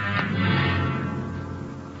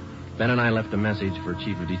 Ben and I left a message for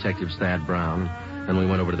Chief of Detectives Thad Brown. Then we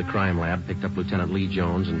went over to the crime lab, picked up Lieutenant Lee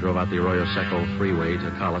Jones, and drove out the Arroyo Seco freeway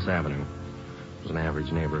to Collis Avenue. It was an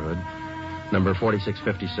average neighborhood. Number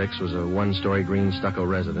 4656 was a one-story green stucco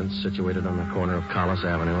residence situated on the corner of Collis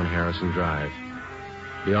Avenue and Harrison Drive.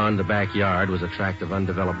 Beyond the backyard was a tract of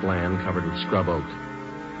undeveloped land covered with scrub oak.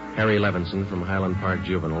 Harry Levinson from Highland Park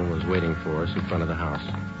Juvenile was waiting for us in front of the house.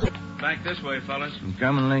 Back this way, fellas. I'm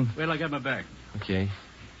coming, Lee. Wait till I get my back. Okay.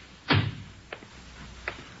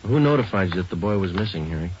 Who notified you that the boy was missing,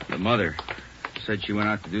 Harry? The mother. Said she went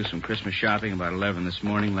out to do some Christmas shopping about 11 this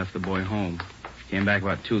morning, left the boy home. She came back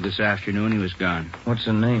about 2 this afternoon. He was gone. What's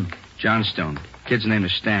the name? Johnstone. Kid's name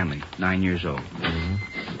is Stanley, 9 years old.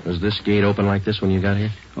 Mm-hmm. Was this gate open like this when you got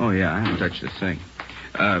here? Oh, yeah. I haven't touched a thing.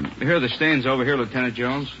 Here are the stains over here, Lieutenant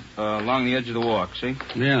Jones, along the edge of the walk, see?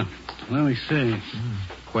 Yeah. Let me see.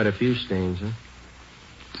 Quite a few stains, huh?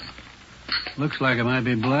 Looks like it might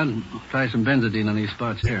be blood. Try some benzodine on these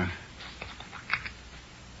spots here.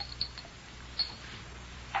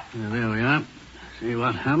 Yeah, there we are. See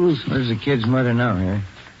what happens? Where's the kid's mother now, Harry?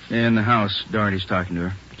 In the house. Doherty's talking to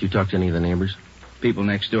her. Did you talk to any of the neighbors? People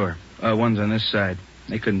next door. One's on this side.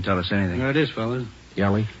 They couldn't tell us anything. There it is, fellas.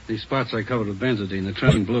 Yelly? These spots I covered with benzodine. They're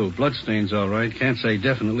turning blue. Bloodstains, all right. Can't say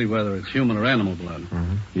definitely whether it's human or animal blood.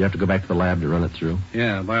 Mm-hmm. You have to go back to the lab to run it through?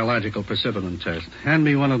 Yeah, biological precipitin test. Hand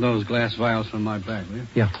me one of those glass vials from my bag, will you?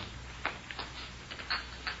 Yeah.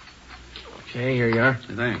 Okay, here you are.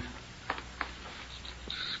 Thanks.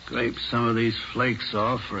 Scrape some of these flakes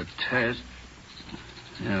off for a test.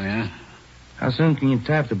 There we are. How soon can you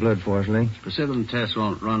tap the blood for us, Lee? Precipitin test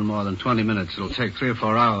won't run more than 20 minutes. It'll take 3 or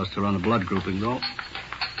 4 hours to run a blood grouping, though.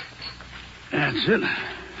 That's it.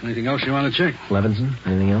 Anything else you want to check? Levinson,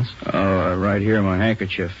 anything else? Oh, right here, my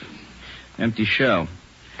handkerchief. Empty shell.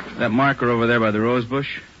 That marker over there by the rose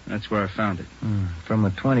bush, that's where I found it. From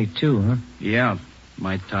a 22, huh? Yeah.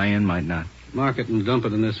 Might tie in, might not. Mark it and dump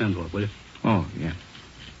it in this envelope, will you? Oh, yeah.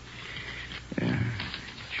 Yeah.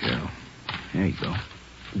 Shell. There you go.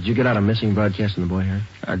 Did you get out a missing broadcast on the boy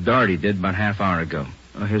here? Doherty did about half hour ago.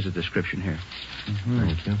 Here's the description here. Mm-hmm.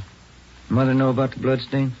 Thank you. Mother know about the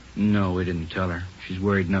bloodstain? No, we didn't tell her. She's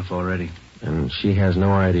worried enough already. And she has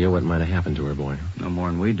no idea what might have happened to her boy? No more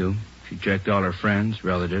than we do. She checked all her friends,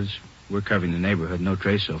 relatives. We're covering the neighborhood. No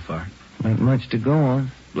trace so far. Not much to go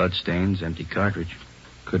on. Bloodstains, empty cartridge.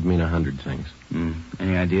 Could mean 100 things.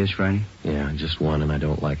 Any ideas, Franny? Yeah, just one, and I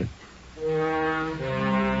don't like it.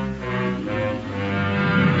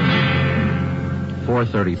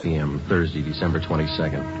 4:30 p.m., Thursday, December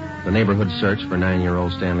 22nd. The neighborhood search for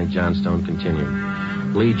 9-year-old Stanley Johnstone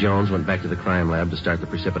continued. Lee Jones went back to the crime lab to start the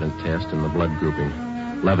precipitin test and the blood grouping.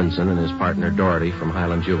 Levinson and his partner Doherty from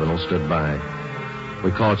Highland Juvenile stood by.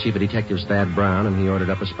 We called Chief of Detectives Thad Brown, and he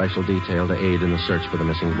ordered up a special detail to aid in the search for the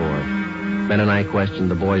missing boy. Ben and I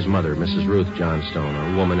questioned the boy's mother, Mrs. Ruth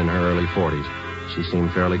Johnstone, a woman in her early 40s. She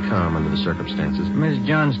seemed fairly calm under the circumstances. Miss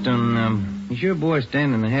Johnstone, is your boy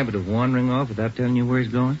Stan in the habit of wandering off without telling you where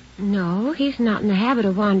he's going? No, he's not in the habit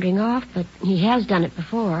of wandering off, but he has done it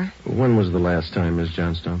before. When was the last time, Miss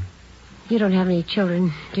Johnstone? You don't have any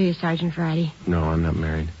children, do you, Sergeant Friday? No, I'm not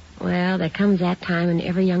married. Well, there comes that time in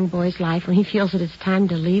every young boy's life when he feels that it's time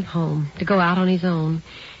to leave home, to go out on his own.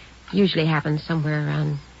 Usually happens somewhere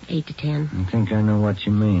around 8 to 10. I think I know what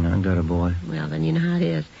you mean. I got a boy. Well, then you know how it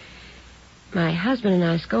is. My husband and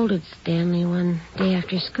I scolded Stanley one day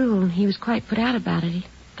after school, and he was quite put out about it. He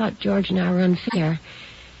thought George and I were unfair.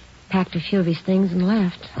 Packed a few of his things and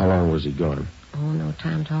left. How long was he gone? Oh, no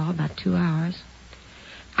time at all. About 2 hours.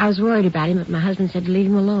 I was worried about him, but my husband said to leave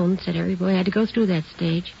him alone. Said every boy had to go through that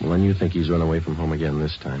stage. Well, then you think he's run away from home again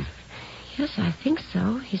this time? Yes, I think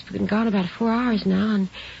so. He's been gone about 4 hours now, and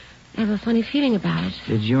I have a funny feeling about it.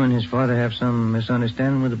 Did you and his father have some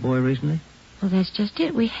misunderstanding with the boy recently? Well, that's just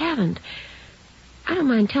it. We haven't. I don't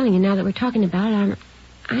mind telling you now that we're talking about it.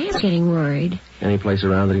 I am getting worried. Any place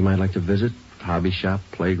around that he might like to visit? Hobby shop,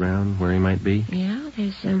 playground, where he might be? Yeah,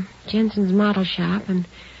 there's Jensen's model shop and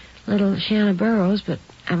little Shanna Burroughs, but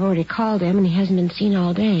I've already called him, and he hasn't been seen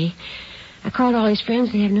all day. I called all his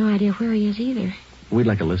friends. They have no idea where he is either. We'd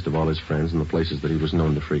like a list of all his friends and the places that he was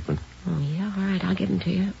known to frequent. Oh, yeah? All right, I'll give them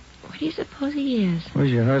to you. Where do you suppose he is?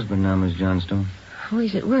 Where's your husband now, Miss Johnstone? Oh,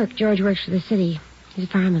 he's at work. George works for the city. He's a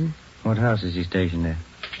fireman. What house is he stationed at?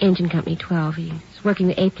 Engine Company 12. He's working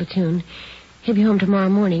the A platoon. He'll be home tomorrow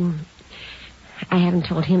morning. I haven't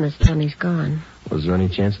told him that Sonny's gone. Was there any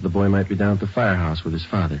chance that the boy might be down at the firehouse with his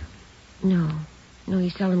father? No. No, he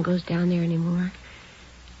seldom goes down there anymore.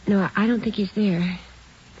 No, I don't think he's there.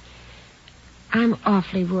 I'm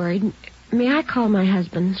awfully worried. May I call my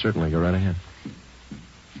husband? Certainly. Go right ahead.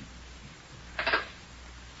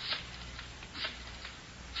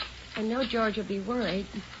 I know George will be worried.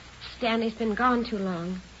 Stanley's been gone too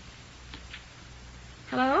long.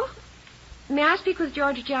 Hello? May I speak with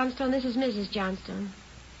George Johnstone? This is Mrs. Johnstone.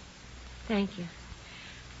 Thank you.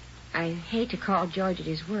 I hate to call George at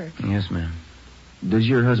his work. Yes, ma'am. Does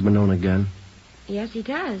your husband own a gun? Yes, he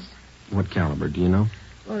does. What caliber, do you know?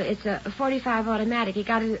 Well, it's a .45 automatic. He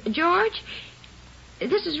got it. George?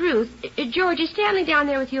 This is Ruth. George, is Stanley down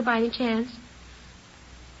there with you by any chance?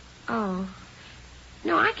 Oh.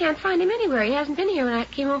 No, I can't find him anywhere. He hasn't been here when I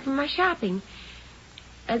came home from my shopping.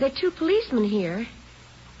 There are 2 policemen here.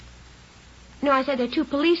 No, I said there are 2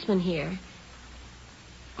 policemen here.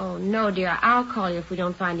 Oh, no, dear. I'll call you if we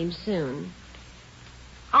don't find him soon.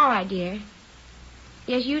 All right, dear.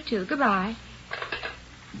 Yes, you too. Goodbye.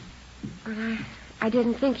 Well, I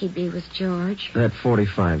didn't think he'd be with George. That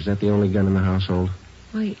 .45, is that the only gun in the household?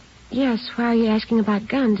 Well, yes. Why are you asking about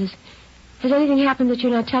guns? Has anything happened that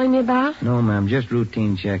you're not telling me about? No, ma'am. Just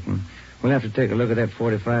routine checking. We'll have to take a look at that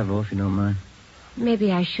 .45, though, if you don't mind.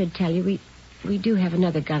 Maybe I should tell you. We do have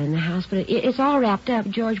another gun in the house, but it's all wrapped up.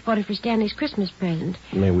 George bought it for Stanley's Christmas present.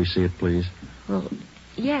 May we see it, please? Well,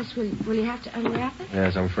 yes. Will you have to unwrap it?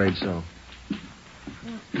 Yes, I'm afraid so.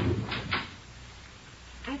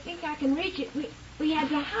 I think I can reach it. We had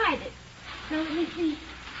to hide it. Now, let me see.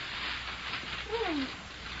 Oh,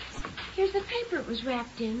 here's the paper it was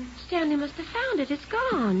wrapped in. Stanley must have found it. It's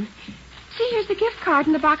gone. See, here's the gift card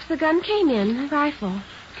and the box the gun came in, the rifle.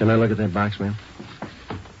 Can I look at that box, ma'am?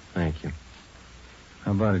 Thank you.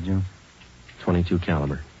 How about it, Joe? .22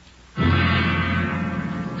 caliber.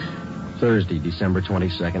 Thursday, December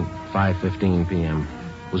 22nd, 5:15 p.m.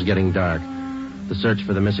 It was getting dark. The search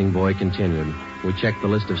for the missing boy continued. We checked the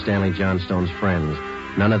list of Stanley Johnstone's friends.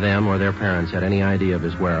 None of them or their parents had any idea of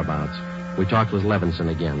his whereabouts. We talked with Levinson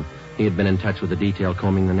again. He had been in touch with the detail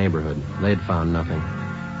combing the neighborhood. They had found nothing.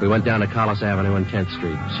 We went down to Collis Avenue and 10th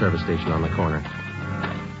Street, service station on the corner.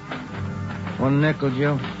 1 nickel,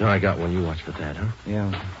 Joe? No, I got one. You watch for that, huh? Yeah.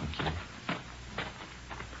 Okay.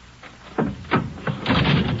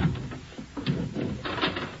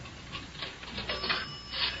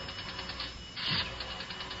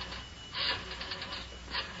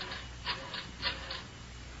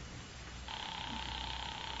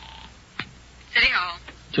 City Hall.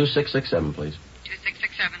 2667, please.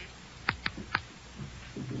 2667.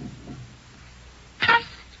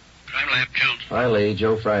 Crime Lab, Jones. Hi, Lee.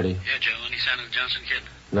 Joe Friday. Yeah, Joe. Any sign of the Johnson kid?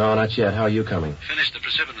 No, not yet. How are you coming? Finished the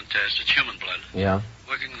precipitin test. It's human blood. Yeah?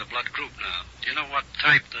 Working in the blood group now. Do you know what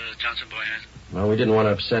type the Johnson boy has? Well, we didn't want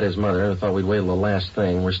to upset his mother. I thought we'd wait till the last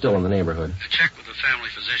thing. We're still in the neighborhood. Check with the family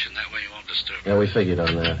physician. That way you won't disturb. Yeah, we figured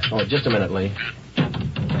on that. Oh, just a minute, Lee.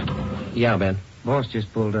 Yeah, Ben. Boss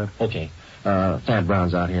just pulled up. Okay. Thad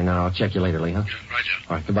Brown's out here now. I'll check you later, Lee, huh? Yeah, right, Joe.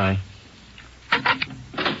 All right, goodbye.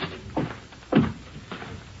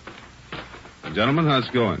 Gentlemen, how's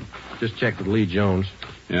it going? Just checked with Lee Jones.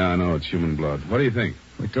 Yeah, I know. It's human blood. What do you think?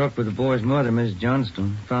 We talked with the boy's mother, Miss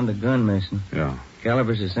Johnston. Found a gun missing. Yeah.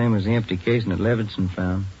 Caliber's the same as the empty casing that Levinson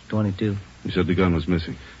found. 22. You said the gun was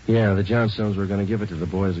missing. Yeah, the Johnstones were going to give it to the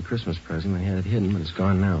boy as a Christmas present. They had it hidden, but it's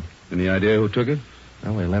gone now. Any idea who took it?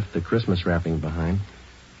 Well, they left the Christmas wrapping behind.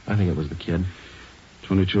 I think it was the kid.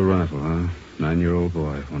 .22 rifle, huh? 9-year-old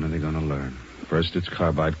boy. When are they going to learn? First, it's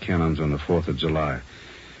carbide cannons on the 4th of July.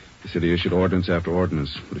 The city issued ordinance after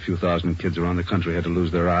ordinance, but a few thousand kids around the country had to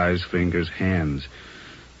lose their eyes, fingers, hands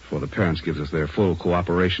before the parents gives us their full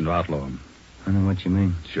cooperation to outlaw them. I know what you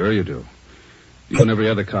mean. Sure you do. You and every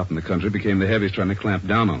other cop in the country became the heavies trying to clamp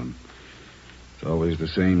down on them. It's always the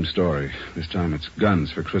same story. This time it's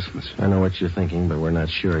guns for Christmas. I know what you're thinking, but we're not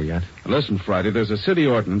sure yet. Now listen, Friday, there's a city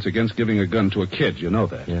ordinance against giving a gun to a kid. You know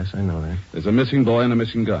that? Yes, I know that. There's a missing boy and a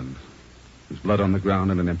missing gun. There's blood on the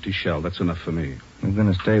ground and an empty shell. That's enough for me. We're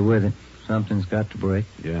going to stay with it. Something's got to break.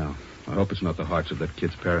 Yeah. I hope it's not the hearts of that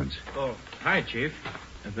kid's parents. Oh, hi, Chief.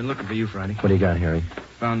 I've been looking for you, Friday. What do you got, Harry?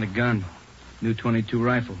 Found the gun. New .22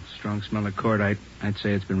 rifle. Strong smell of cordite. I'd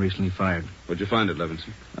say it's been recently fired. Where'd you find it,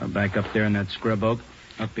 Levinson? Back up there in that scrub oak.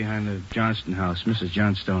 Up behind the Johnston house. Mrs.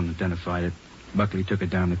 Johnstone identified it. Buckley took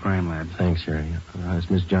it down to the crime lab. Thanks, Harry. Is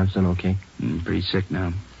Miss Johnston okay? Pretty sick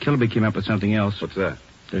now. Killaby came up with something else. What's that?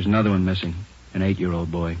 There's another one missing. An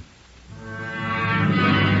 8-year-old boy.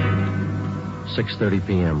 6:30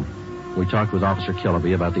 p.m. We talked with Officer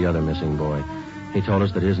Killaby about the other missing boy. He told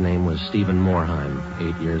us that his name was Stephen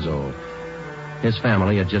Morheim, 8 years old. His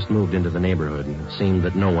family had just moved into the neighborhood, and it seemed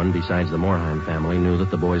that no one besides the Morheim family knew that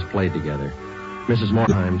the boys played together. Mrs.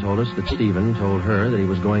 Morheim told us that Stephen told her that he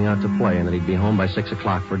was going out to play and that he'd be home by 6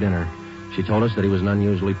 o'clock for dinner. She told us that he was an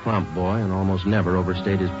unusually prompt boy and almost never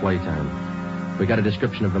overstayed his playtime. We got a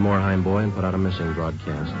description of the Morheim boy and put out a missing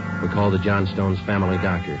broadcast. We called the Johnstones' family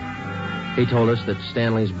doctor. He told us that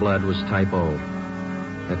Stanley's blood was type O.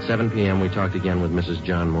 At 7 p.m., we talked again with Mrs.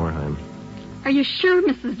 John Morheim. Are you sure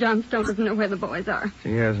Mrs. Johnstone doesn't know where the boys are?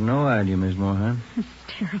 She has no idea, Miss Morheim. It's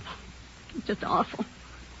terrible. It's just awful.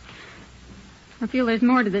 I feel there's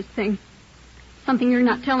more to this thing. Something you're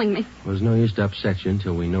not telling me. Well, there's no use to upset you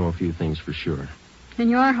until we know a few things for sure. And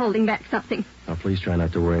you are holding back something. Now, please try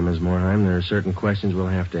not to worry, Ms. Morheim. There are certain questions we'll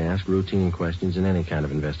have to ask, routine questions in any kind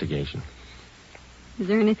of investigation. Is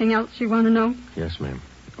there anything else you want to know? Yes, ma'am.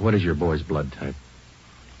 What is your boy's blood type?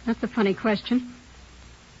 That's a funny question.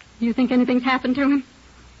 Do you think anything's happened to him?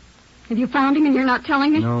 Have you found him and you're not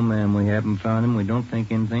telling me? No, ma'am, we haven't found him. We don't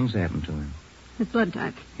think anything's happened to him. His blood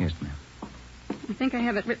type? Yes, ma'am. I think I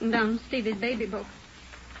have it written down in Stevie's baby book.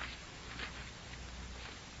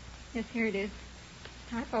 Yes, here it is.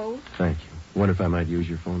 Type O. Thank you. Wonder if I might use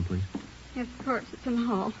your phone, please? Yes, of course. It's in the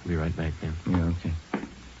hall. Be right back, then. Yeah, okay.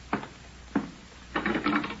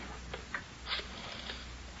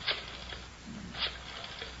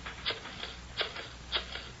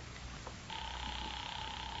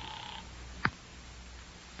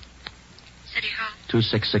 City Hall.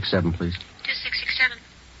 2667, please. 2667.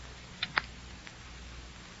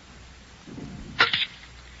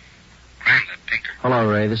 Crime Lab, Pinker.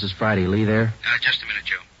 Hello, Ray. This is Friday. Lee there? Just a minute,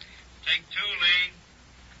 Joe. Take 2, Lee.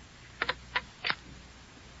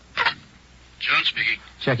 John speaking.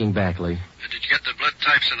 Checking back, Lee. Did you get the blood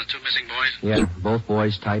types on the 2 missing boys? Yeah, both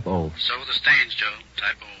boys type O. So were the stains, Joe.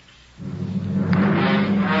 Type O.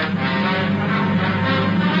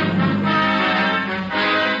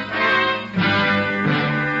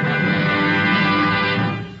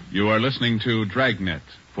 You are listening to Dragnet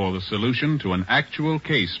for the solution to an actual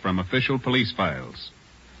case from official police files.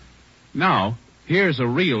 Now, here's a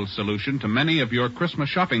real solution to many of your Christmas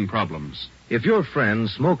shopping problems. If your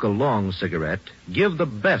friends smoke a long cigarette, give the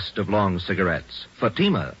best of long cigarettes,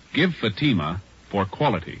 Fatima. Give Fatima for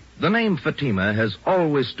quality. The name Fatima has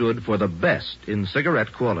always stood for the best in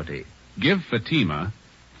cigarette quality. Give Fatima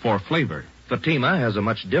for flavor. Fatima has a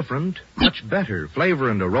much different, much better flavor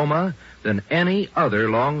and aroma than any other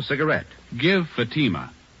long cigarette. Give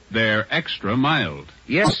Fatima. They're extra mild.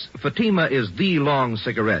 Yes, Fatima is the long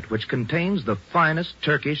cigarette which contains the finest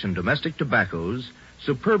Turkish and domestic tobaccos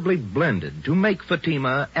superbly blended to make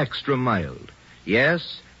Fatima extra mild.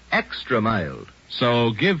 Yes, extra mild.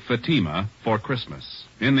 So give Fatima for Christmas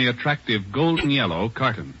in the attractive golden yellow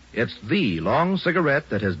carton. It's the long cigarette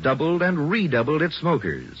that has doubled and redoubled its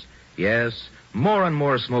smokers. Yes, more and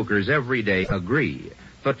more smokers every day agree.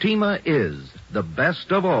 Fatima is the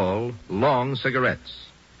best of all long cigarettes.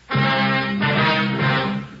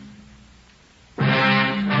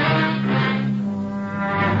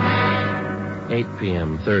 8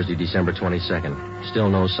 p.m., Thursday, December 22nd. Still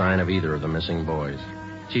no sign of either of the missing boys.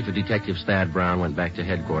 Chief of Detectives Thad Brown went back to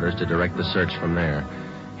headquarters to direct the search from there.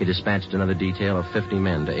 He dispatched another detail of 50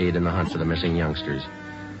 men to aid in the hunt for the missing youngsters.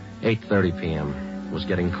 8:30 p.m. It was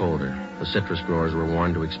getting colder. The citrus growers were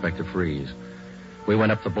warned to expect a freeze. We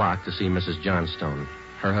went up the block to see Mrs. Johnstone.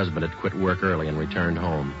 Her husband had quit work early and returned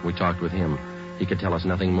home. We talked with him. He could tell us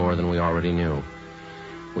nothing more than we already knew.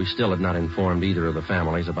 We still had not informed either of the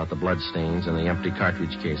families about the bloodstains and the empty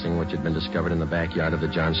cartridge casing which had been discovered in the backyard of the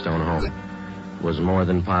Johnstone home. It was more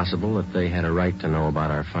than possible that they had a right to know about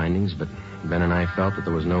our findings, but Ben and I felt that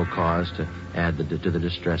there was no cause to add to the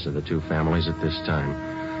distress of the two families at this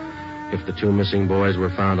time. If the two missing boys were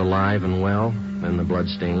found alive and well, then the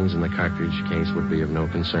bloodstains in the cartridge case would be of no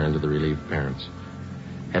concern to the relieved parents.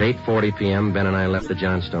 At 8:40 p.m., Ben and I left the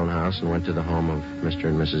Johnstone house and went to the home of Mr.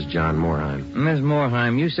 and Mrs. John Moorheim. Miss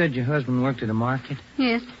Moorheim, you said your husband worked at a market?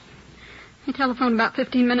 Yes. He telephoned about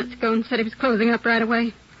 15 minutes ago and said he was closing up right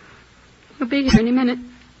away. He'll be here any minute.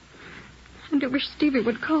 I do wish Stevie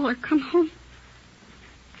would call or come home.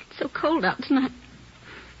 It's so cold out tonight.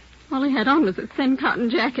 All he had on was a thin cotton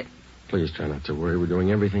jacket. Please try not to worry. We're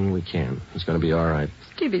doing everything we can. It's going to be all right.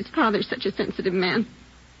 Stevie's father's such a sensitive man.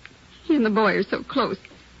 He and the boy are so close.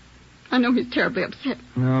 I know he's terribly upset.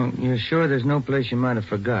 No, you're sure there's no place you might have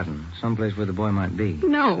forgotten? Someplace where the boy might be?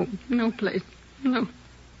 No place. No.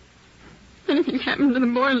 Anything happened to the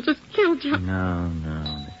boy, it'll just kill Joe.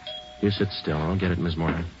 No. You sit still. I'll get it, Miss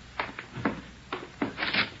Moorheim.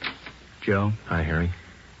 Joe? Hi, Harry.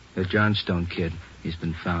 The Johnstone kid. He's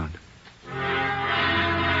been found.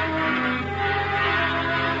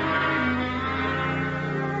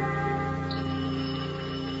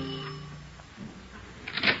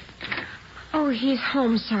 Oh, he's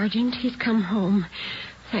home, Sergeant. He's come home.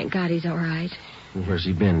 Thank God he's all right. Where's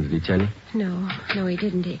he been? Did he tell you? No, he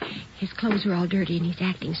didn't. His clothes were all dirty, and he's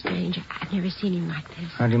acting strange. I've never seen him like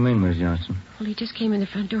this. How do you mean, Miss Johnson? Well, he just came in the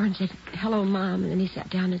front door and said, "Hello, Mom," and then he sat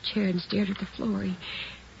down in a chair and stared at the floor. He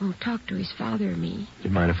won't talk to his father or me. Do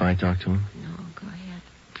you mind if I talk to him? No, go ahead.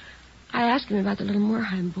 I asked him about the little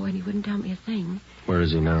Moorheim boy, and he wouldn't tell me a thing. Where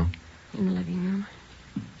is he now? In the living room.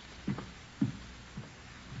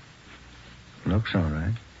 Looks all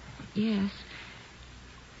right. Yes.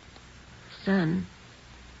 Son,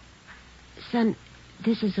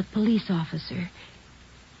 this is a police officer.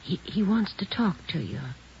 He wants to talk to you.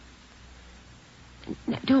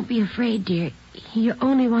 Now, don't be afraid, dear. He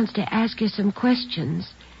only wants to ask you some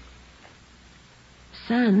questions.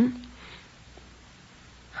 Son.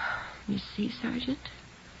 You see, Sergeant?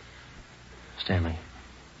 Stanley,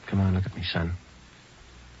 come on, look at me, son.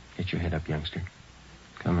 Get your head up, youngster.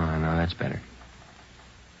 Come on, now that's better.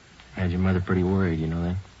 I had your mother pretty worried, you know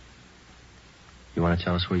that? You want to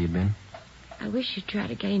tell us where you've been? I wish you'd try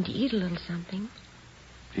to get him to eat a little something.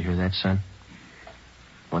 Do you hear that, son?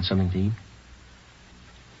 Want something to eat?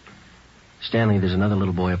 Stanley, there's another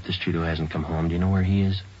little boy up the street who hasn't come home. Do you know where he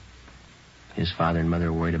is? His father and mother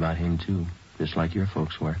are worried about him, too, just like your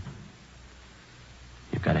folks were.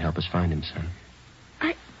 You've got to help us find him, son.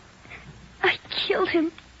 I killed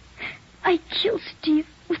him. I killed Steve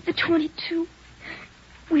with the .22.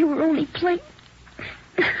 We were only playing.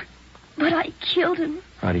 But I killed him.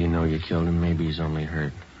 How do you know you killed him? Maybe he's only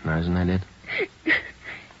hurt. Now, isn't that it?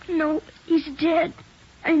 No, he's dead.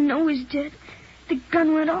 I know he's dead. The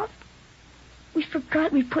gun went off. We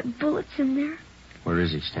forgot we put bullets in there. Where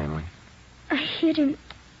is he, Stanley? I hid him.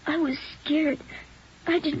 I was scared.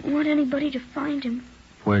 I didn't want anybody to find him.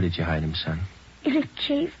 Where did you hide him, son? In a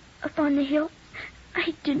cave up on the hill.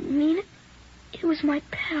 I didn't mean it. It was my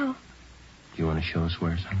pal. You want to show us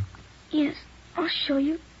where, son? Yes, I'll show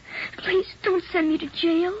you. Please don't send me to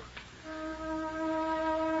jail.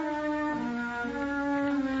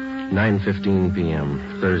 9:15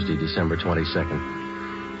 p.m., Thursday, December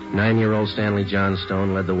 22nd. 9-year-old Stanley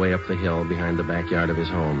Johnstone led the way up the hill behind the backyard of his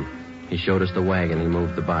home. He showed us the wagon he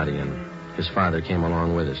moved the body in. His father came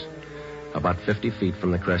along with us. About 50 feet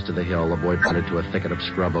from the crest of the hill, the boy pointed to a thicket of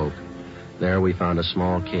scrub oak. There we found a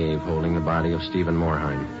small cave holding the body of Stephen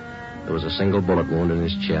Moorheim. There was a single bullet wound in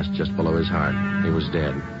his chest just below his heart. He was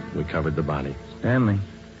dead. We covered the body. Stanley,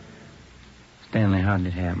 how did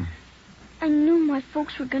it happen? I knew my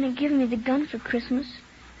folks were going to give me the gun for Christmas.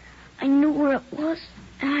 I knew where it was,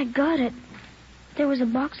 and I got it. There was a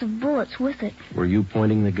box of bullets with it. Were you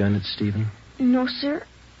pointing the gun at Stephen? No, sir.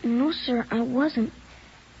 No, sir, I wasn't.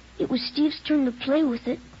 It was Steve's turn to play with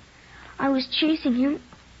it. I was chasing him.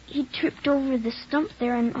 He tripped over the stump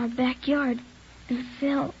there in our backyard and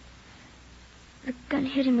fell. The gun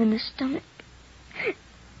hit him in the stomach,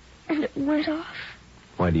 and it went off.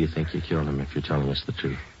 Why do you think you killed him if you're telling us the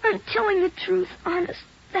truth? I'm telling the truth, honest.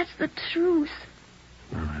 That's the truth.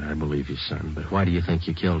 All right, I believe you, son, but why do you think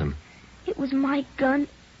you killed him? It was my gun.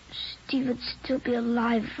 Steve would still be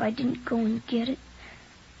alive if I didn't go and get it.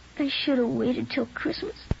 I should have waited till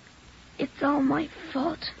Christmas. It's all my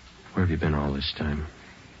fault. Where have you been all this time?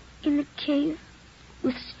 In the cave.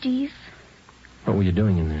 With Steve. What were you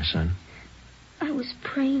doing in there, son? I was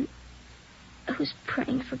praying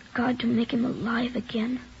for God to make him alive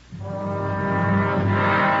again.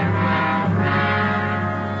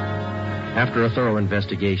 After a thorough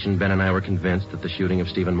investigation, Ben and I were convinced that the shooting of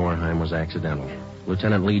Stephen Morheim was accidental.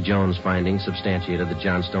 Lieutenant Lee Jones' findings substantiated the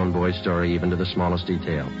Johnstone boy's story even to the smallest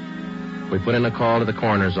detail. We put in a call to the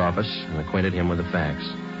coroner's office and acquainted him with the facts.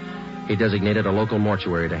 He designated a local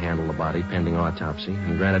mortuary to handle the body pending autopsy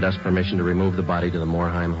and granted us permission to remove the body to the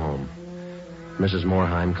Morheim home. Mrs.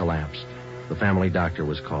 Morheim collapsed. The family doctor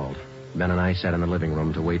was called. Ben and I sat in the living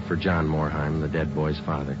room to wait for John Morheim, the dead boy's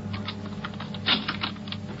father.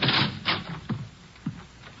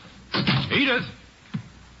 Edith!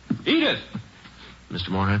 Edith! Mr.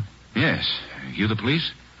 Morheim? Yes. You the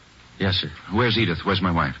police? Yes, sir. Where's Edith? Where's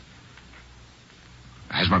my wife?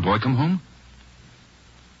 Has my boy come home?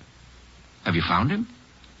 Have you found him?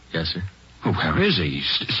 Yes, sir. Oh, where is he?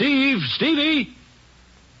 Steve! Stevie!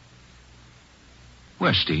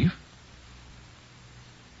 Where's Steve?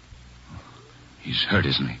 He's hurt,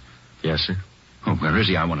 isn't he? Yes, sir. Oh, where is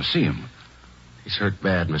he? I want to see him. He's hurt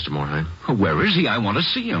bad, Mr. Morheim. Oh, where is he? I want to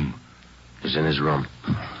see him. He's in his room.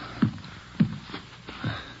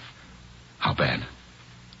 How bad?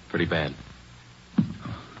 Pretty bad.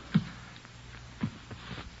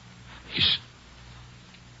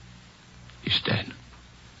 He's dead.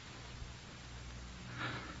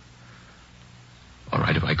 All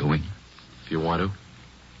right, if I go in. If you want to.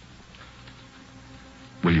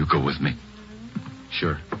 Will you go with me?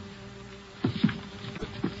 Sure.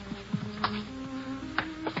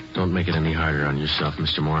 Don't make it any harder on yourself,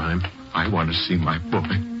 Mr. Morheim. I want to see my boy.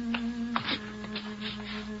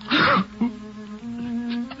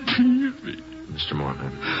 Mr.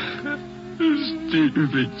 Morheim.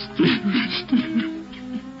 Stevie.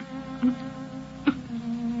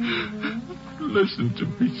 Listen to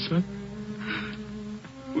me, son.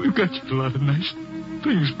 We've got you a lot of nice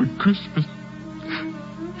things for Christmas.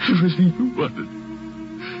 Everything you wanted.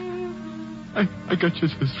 I got you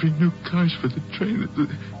the 3 new cars for the train.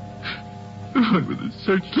 The one with the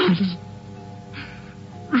searchlight is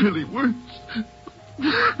really works.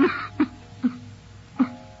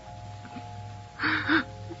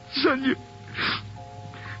 Son, you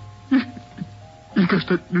got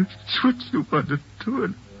that new switch you wanted to,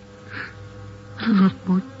 and a lot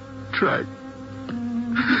more track.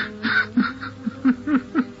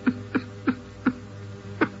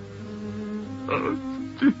 Oh,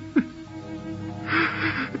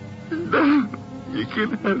 no, you can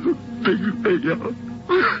have a big layout.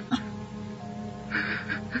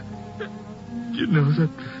 You know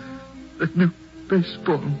that new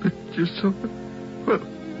baseball mitt you saw? Well,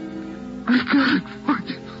 I got it for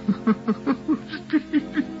you.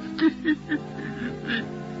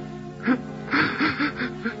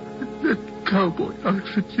 That cowboy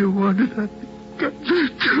outfit you wanted, I got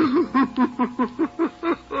that too.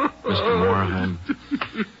 Mr. Morheim.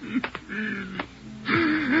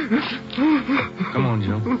 Come on,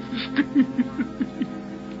 Joe.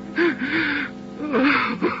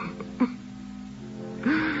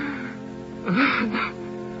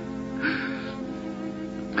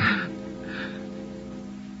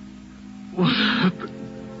 What happened?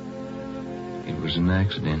 It was an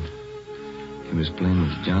accident. He was playing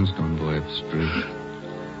with the Johnstone boy up the street.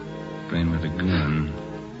 Playing with a gun.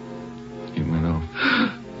 It went off.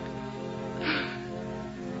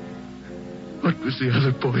 What was the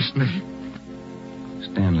other boy's name?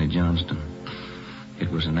 Stanley Johnston. It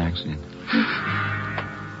was an accident.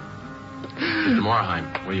 Mr. Morheim,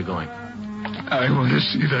 where are you going? I want to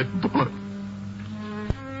see that boy.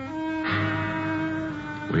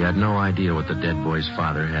 We had no idea what the dead boy's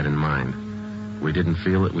father had in mind. We didn't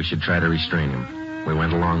feel that we should try to restrain him. We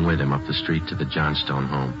went along with him up the street to the Johnstone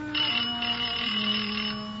home.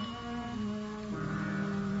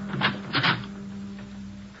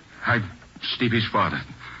 I'm Stevie's father.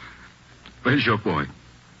 Where's your boy?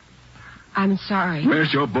 I'm sorry.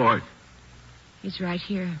 Where's your boy? He's right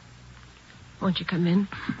here. Won't you come in?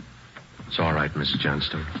 It's all right, Mrs.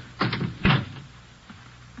 Johnstone.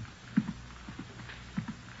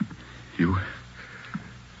 You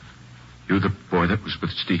the boy that was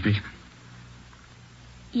with Stevie?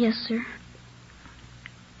 Yes, sir.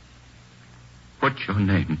 What's your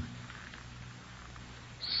name?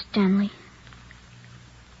 Stanley.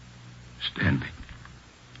 Stanley.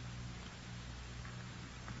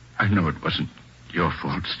 I know it wasn't your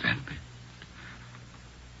fault, Stanley.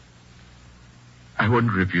 I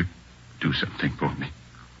wonder if you'd do something for me.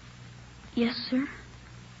 Yes, sir.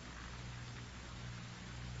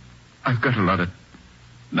 I've got a lot of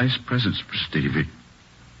nice presents for Stevie.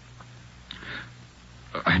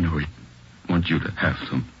 I know he'd want you to have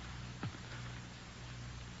them.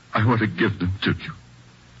 I want to give them to you.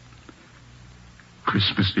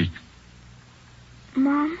 Christmas Eve.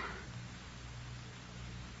 Mom?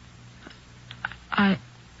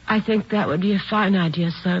 I think that would be a fine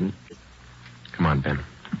idea, son. Come on, Ben.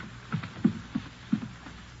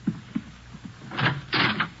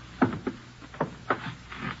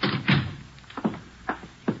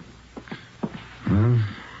 Well,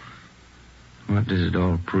 what does it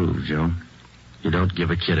all prove, Joe? You don't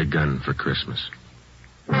give a kid a gun for Christmas.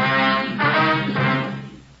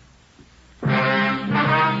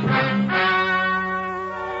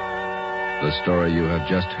 The story you have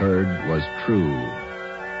just heard was true.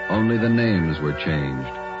 Only the names were changed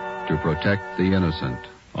to protect the innocent.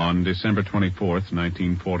 On December 24th,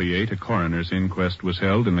 1948, a coroner's inquest was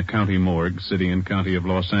held in the county morgue, city and county of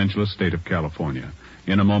Los Angeles, state of California.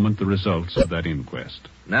 In a moment, the results of that inquest.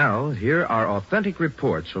 Now, here are authentic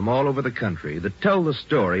reports from all over the country that tell the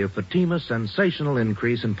story of Fatima's sensational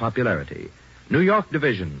increase in popularity. New York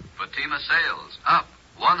Division. Fatima sales up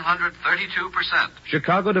 132%.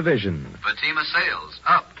 Chicago Division. Fatima sales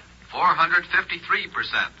up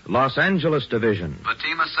 453%. Los Angeles Division.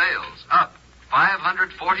 Fatima sales up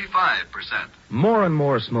 545%. More and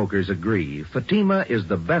more smokers agree Fatima is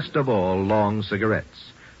the best of all long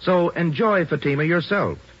cigarettes. So enjoy Fatima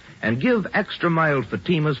yourself and give extra mild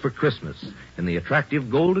Fatimas for Christmas in the attractive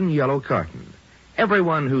golden yellow carton.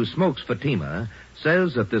 Everyone who smokes Fatima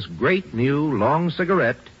says that this great new long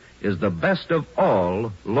cigarette is the best of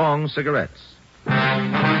all long cigarettes.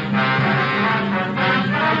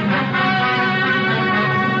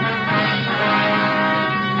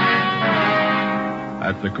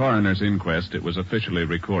 At the coroner's inquest, it was officially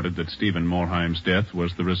recorded that Stephen Morheim's death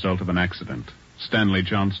was the result of an accident. Stanley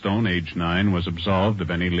Johnstone, age 9, was absolved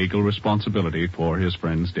of any legal responsibility for his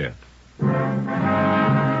friend's death.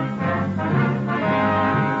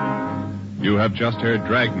 You have just heard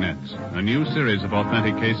Dragnet, a new series of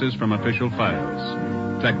authentic cases from official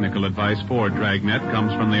files. Technical advice for Dragnet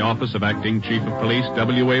comes from the Office of Acting Chief of Police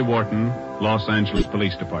W.A. Wharton, Los Angeles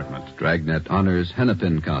Police Department. Dragnet honors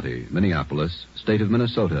Hennepin County, Minneapolis, state of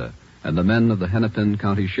Minnesota, and the men of the Hennepin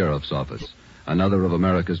County Sheriff's Office, another of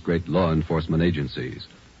America's great law enforcement agencies.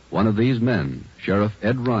 One of these men, Sheriff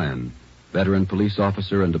Ed Ryan, veteran police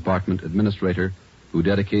officer and department administrator, who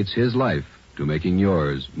dedicates his life to making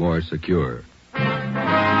yours more secure.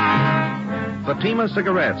 Fatima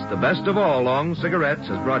Cigarettes, the best of all long cigarettes,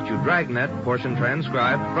 has brought you Dragnet, portion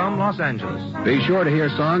transcribed from Los Angeles. Be sure to hear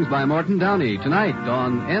songs by Morton Downey tonight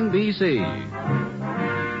on NBC.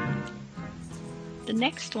 The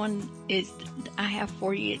next one is I have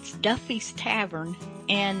for you. It's Duffy's Tavern,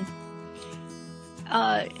 and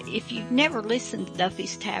if you've never listened to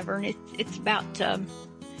Duffy's Tavern, it's about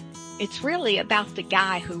it's really about the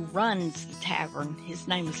guy who runs the tavern. His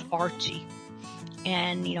name is Archie.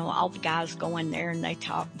 And, you know, all the guys go in there and they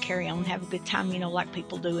talk and carry on, have a good time, you know, like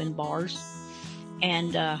people do in bars.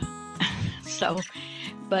 And,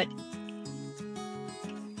 but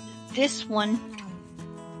this one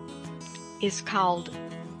is called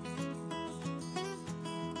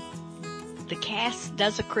The Cast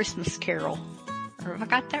Does a Christmas Carol. Or have I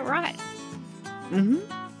got that right? Mm-hmm.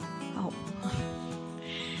 Oh.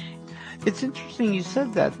 It's interesting you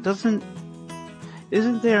said that.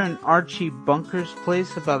 Isn't there an Archie Bunker's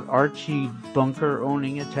place about Archie Bunker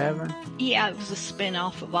owning a tavern? Yeah, it was a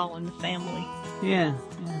spin-off of All in the Family. Yeah.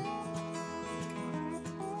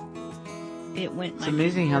 It went. It's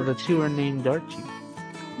amazing how the two are named Archie.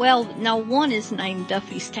 Well, no, one is named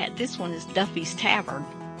Duffy's This one is Duffy's Tavern.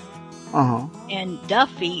 Uh-huh. And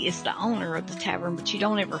Duffy is the owner of the tavern, but you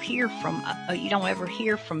don't ever hear from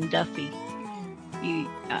Duffy.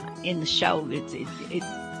 In the show, it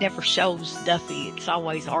never shows Duffy. It's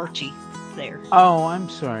always Archie there. Oh, I'm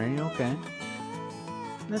sorry. Okay,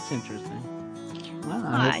 that's interesting. Well,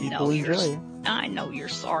 I hope people enjoy it. I know you're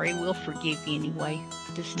sorry. We'll forgive you anyway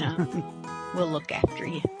this time. We'll look after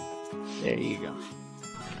you. There you go.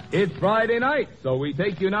 It's Friday night, so we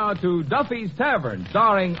take you now to Duffy's Tavern,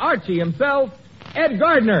 starring Archie himself, Ed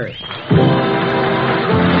Gardner.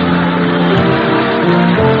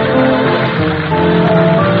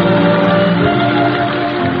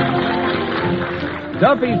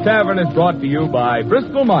 Duffy's Tavern is brought to you by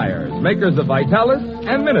Bristol Myers, makers of Vitalis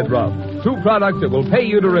and Minute Rub, two products that will pay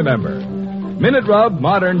you to remember. Minute Rub,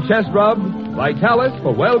 modern chest rub, Vitalis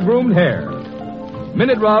for well-groomed hair.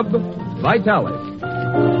 Minute Rub, Vitalis.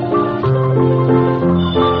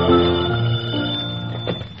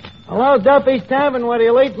 Hello, Duffy's Tavern. What do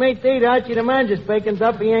you eat? Meat to eat. Archie the manager speaking.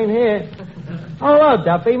 Duffy ain't here. Hello,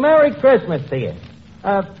 Duffy. Merry Christmas to you.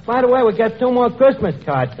 By the way, we got 2 more Christmas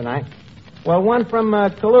cards tonight. Well, one from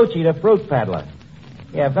Colucci, the fruit peddler.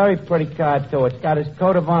 Yeah, very pretty card, too. It's got his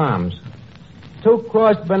coat of arms. 2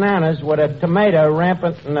 crossed bananas with a tomato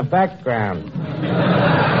rampant in the background.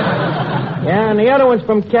 Yeah, and the other one's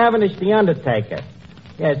from Cavendish, the undertaker.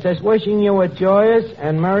 Yeah, it says, wishing you a joyous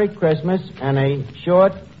and Merry Christmas and a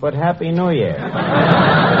short but Happy New Year.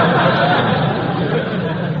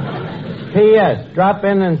 P.S. Drop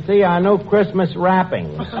in and see our new Christmas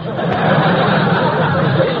wrappings.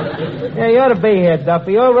 Yeah, you ought to be here,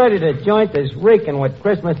 Duffy. Already the joint is reeking with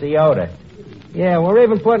Christmassy odor. Yeah, we're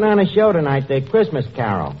even putting on a show tonight, the Christmas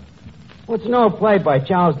Carol. What's an old play by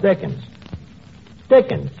Charles Dickens?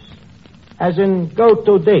 Dickens. As in, go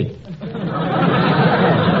too deep.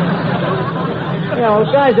 Yeah, well,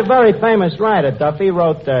 the guy's a very famous writer, Duffy. He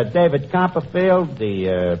wrote David Copperfield,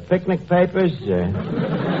 the Picnic Papers.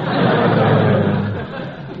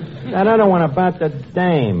 That other one about the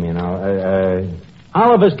dame, you know,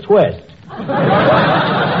 Oliver's Twist.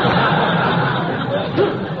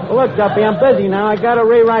 Well, look, Duffy, I'm busy now. I got to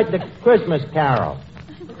rewrite the Christmas Carol.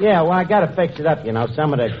 Yeah, well, I got to fix it up, you know.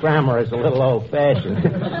 Some of the grammar is a little old-fashioned.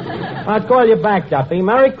 I'll call you back, Duffy.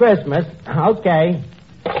 Merry Christmas. Okay.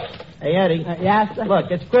 Hey, Eddie. Yes? Look,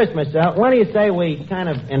 it's Christmas. Why do you say we kind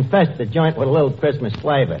of infest the joint with a little Christmas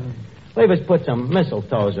flavor? Leave us put some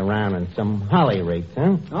mistletoes around and some holly wreaths,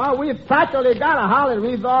 huh? Oh, we've practically got a holly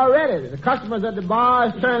wreath already. The customers at the bar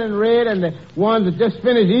is turning red, and the ones that just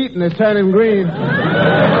finished eating is turning green.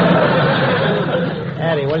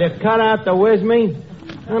 Eddie, will you cut out the whiz me?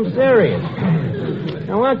 I'm serious.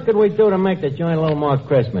 Now, what could we do to make the joint a little more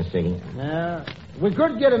Christmassy? We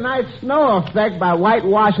could get a nice snow effect by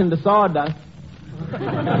whitewashing the sawdust.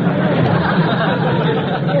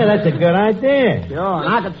 Yeah, that's a good idea. Sure,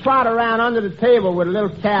 and I could trot around under the table with a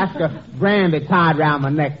little cask of brandy tied around my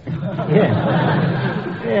neck.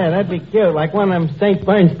 Yeah, that'd be cute, like one of them St.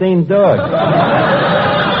 Bernstein dogs.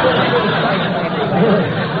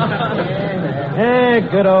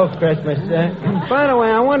 Good old Christmas. By the way,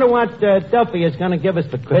 I wonder what Duffy is going to give us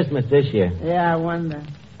for Christmas this year. Yeah, I wonder.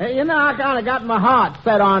 Hey, you know, I kind of got my heart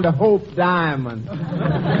set on the Hope Diamond.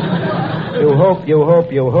 You hope.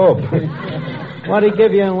 What did he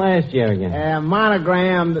give you in last year again?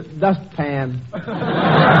 Monogrammed dustpan.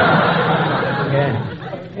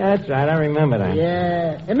 Yeah, that's right. I remember that.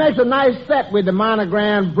 Yeah. It makes a nice set with the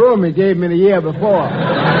monogrammed broom he gave me the year before.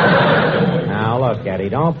 Now, look, Eddie,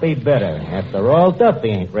 don't be bitter. After all, Duffy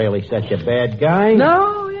ain't really such a bad guy.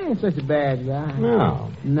 No, he ain't such a bad guy. No.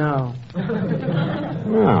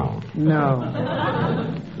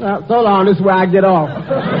 Well, so long, this is where I get off.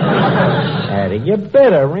 Eddie, you're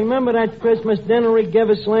bitter. Remember that Christmas dinner he gave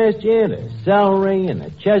us last year? The celery and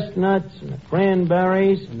the chestnuts and the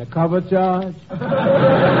cranberries. And the cover charge?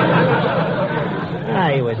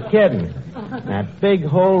 He was kidding. That big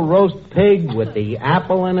whole roast pig with the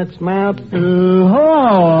apple in its mouth.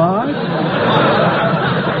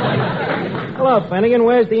 Hello, Finnegan.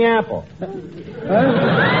 Where's the apple?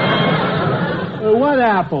 What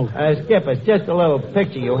apple? Skip, it's just a little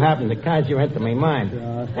picture you happened to conjure into my mind.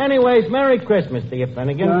 Anyways, Merry Christmas to you,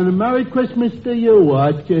 Finnegan. And Merry Christmas to you,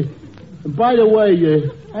 Arch. By the way,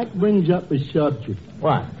 that brings up a subject.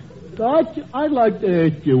 What? Arch, I'd like to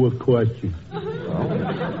ask you a question.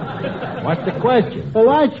 What's the question? Oh,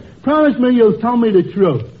 Arch, promise me you'll tell me the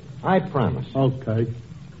truth. I promise. Okay.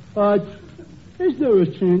 Arch, is there a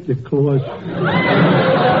Santa Claus?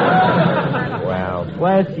 Well,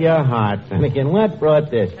 bless your heart, Finnegan. What brought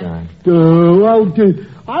this on?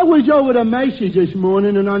 I was over to Macy's this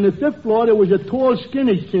morning, and on the 5th floor there was a tall,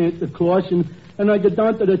 skinny Santa Claus, and I got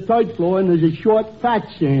down to the 3rd floor, and there's a short, fat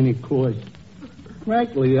Santa Claus.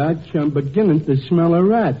 Frankly, Arch, I'm beginning to smell a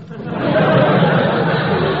rat.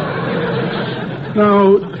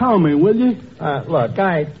 Now, tell me, will you? Look,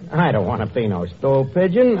 I don't want to be no stool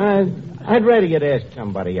pigeon. I'd rather you'd ask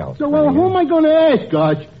somebody else. So, well, who am I going to ask,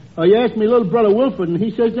 Arch? You asked me little brother Wilford, and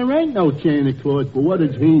he says there ain't no Santa Claus, but what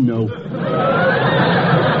does he know?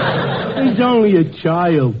 He's only a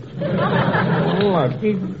child. Look,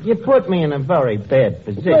 you put me in a very bad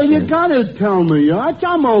position. Well, you gotta tell me, Arch.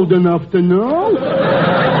 I'm old enough to know.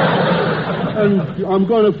 And I'm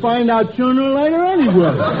going to find out sooner or later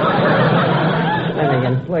anyway.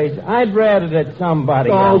 Finnegan, please, I'd rather that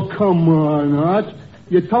somebody else... Oh, come on, Arch.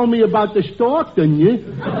 You told me about the stork, didn't you?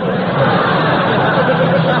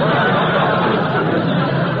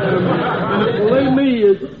 Believe me,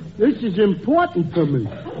 this is important for me.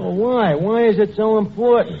 Well, why? Why is it so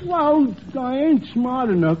important? Well, I ain't smart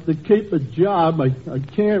enough to keep a job. I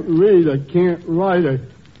can't read. I can't write. I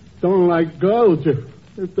don't like girls.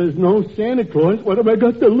 If there's no Santa Claus, what have I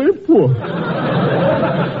got to live for?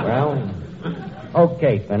 Well,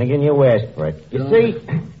 okay, Finnegan, you asked for it. You see,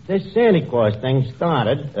 this Santa Claus thing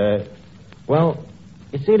started,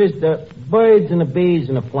 you see, there's the birds and the bees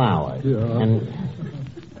and the flowers. Yeah. And,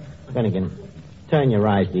 Finnegan, turn your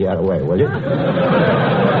eyes the other way, will you?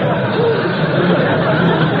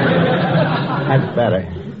 That's better.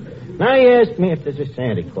 Now you asked me if there's a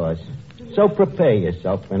Santa Claus. So prepare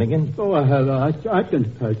yourself, Finnegan. Go ahead, Arch. I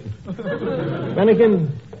can take it. Finnegan,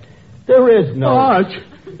 there is no... Arch!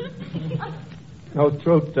 No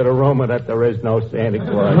truth to the rumor that there is no Santa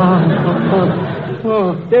Claus.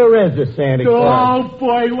 There is a Santa Claus. Oh,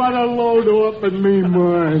 boy, what a load off in me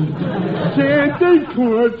mind. Santa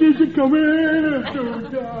Claus is coming to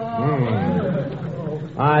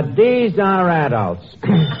town. These are adults.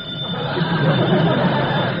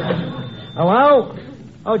 Hello?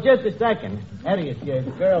 Oh, just a second. Eddie, it's your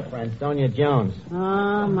girlfriend, Sonia Jones.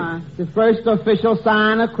 Oh, my. The first official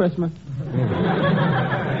sign of Christmas.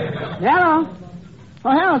 Hello.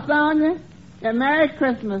 Oh, hello, Sonia. Yeah, Merry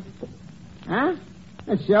Christmas. Huh?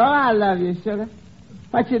 Sure, I love you, sugar.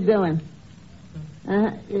 What you doing?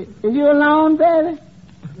 Is you alone, baby?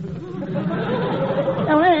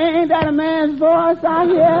 Oh, ain't that a man's voice out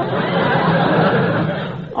here?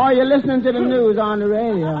 Oh, you're listening to the news on the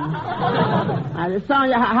radio.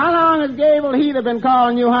 Sonia, how long has Gable Heater been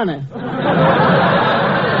calling you honey?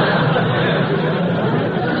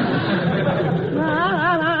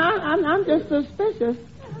 I'm just suspicious.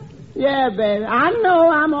 Yeah, baby. I know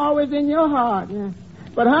I'm always in your heart. Yeah.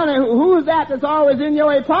 But, honey, who's that that's always in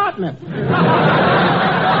your apartment?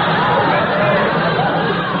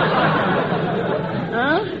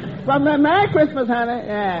 Huh? Well, Merry Christmas, honey.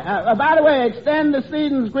 Yeah. By the way, extend the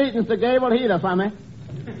season's greetings to Gable Heater for me.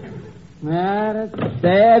 Yeah, that's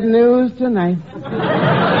sad news tonight.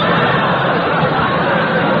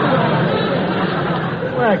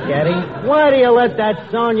 Look, Eddie, why do you let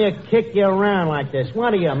that Sonia kick you around like this?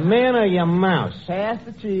 What are you, man or you mouse? Pass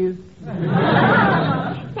the cheese.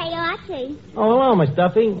 Say, Archie. Oh, hello, Miss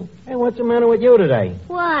Duffy. Hey, what's the matter with you today?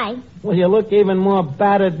 Why? Well, you look even more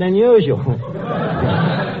battered than usual.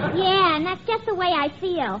 Yeah, and that's just the way I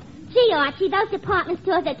feel. Gee, Archie, those department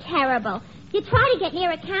stores are terrible. You try to get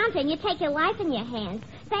near a counter and you take your life in your hands.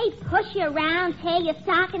 They push you around, tear your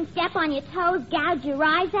stockings, step on your toes, gouge your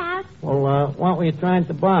eyes out. Well, what were you trying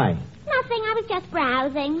to buy? Nothing, I was just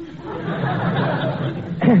browsing.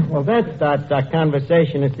 Well, that starts our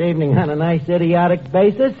conversation this evening on a nice idiotic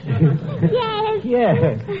basis. Yes.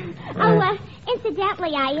 Yeah.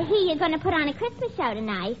 Incidentally, I hear you're going to put on a Christmas show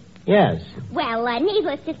tonight. Yes. Well,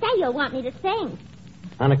 needless to say, you'll want me to sing.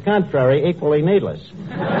 On the contrary, equally needless.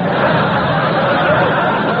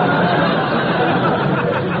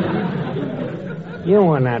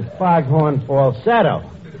 You and that foghorn falsetto.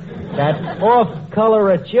 That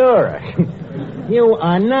off-coloratura. You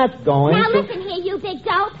are not going Now, to... listen here, you big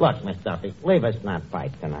dope. Look, Miss Duffy, leave us not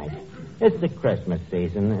fight tonight. It's the Christmas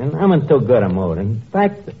season, and I'm in too good a mood. In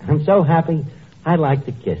fact, I'm so happy, I'd like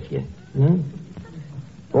to kiss you.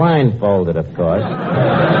 Blindfolded, of course.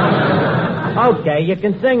 Okay, you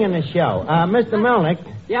can sing in the show. Mr. Melnick.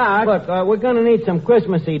 Yeah? Look, we're going to need some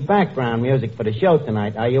Christmassy background music for the show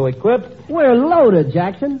tonight. Are you equipped? We're loaded,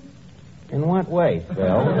 Jackson. In what way,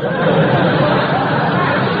 Phil?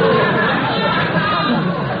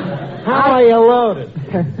 How are you loaded?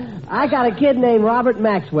 I got a kid named Robert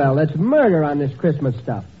Maxwell that's murder on this Christmas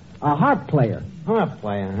stuff. A harp player. Harp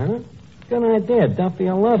player, huh? Good idea, Duffy.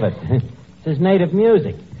 I love it. It's his native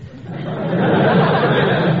music.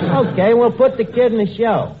 Okay, we'll put the kid in the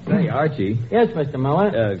show. Say, Archie. Yes, Mr.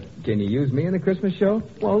 Miller? Can you use me in the Christmas show?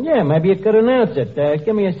 Well, yeah, maybe you could announce it.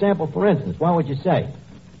 Give me a sample, for instance. What would you say?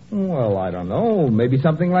 Well, I don't know. Maybe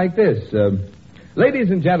something like this. Ladies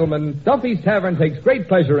and gentlemen, Duffy's Tavern takes great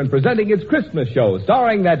pleasure in presenting its Christmas show,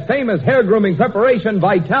 starring that famous hair grooming preparation,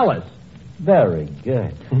 Vitalis. Very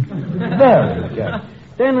good. Very good.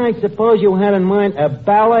 Then I suppose you had in mind a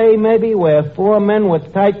ballet, maybe, where four men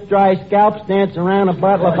with tight, dry scalps dance around a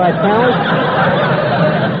bottle of Vitalis?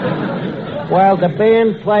 While the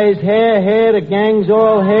band plays Hair, the gang's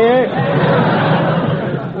all hair?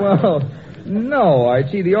 Well, no,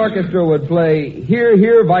 Archie. The orchestra would play Here,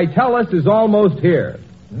 Here, Vitalis is Almost Here.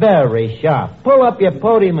 Very sharp. Pull up your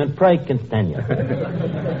podium and pray continue.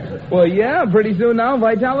 Well, yeah, pretty soon now,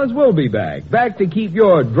 Vitalis will be back. Back to keep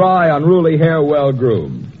your dry, unruly hair well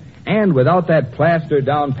groomed. And without that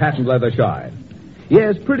plastered-down patent leather shine.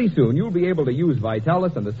 Yes, pretty soon you'll be able to use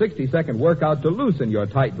Vitalis and the 60-second workout to loosen your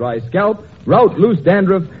tight, dry scalp, rout loose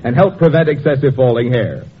dandruff, and help prevent excessive falling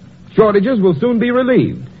hair. Shortages will soon be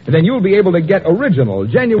relieved, and then you'll be able to get original,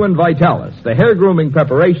 genuine Vitalis, the hair grooming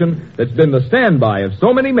preparation that's been the standby of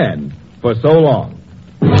so many men for so long.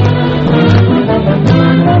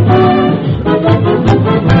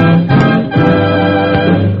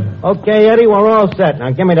 Okay, Eddie, we're all set.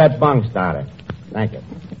 Now give me that bung starter. Thank you.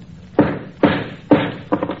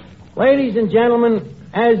 Ladies and gentlemen,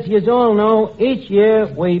 as you all know, each year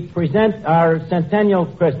we present our Centennial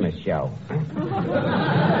Christmas show.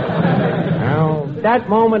 Now, that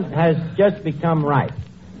moment has just become ripe.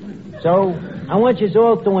 So, I want you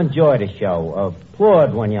all to enjoy the show.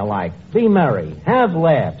 Applaud when you like. Be merry. Have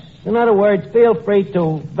laughs. In other words, feel free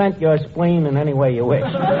to vent your spleen in any way you wish.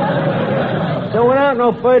 So, without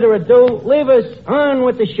no further ado, leave us on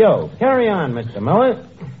with the show. Carry on, Mr. Miller.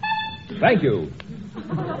 Thank you.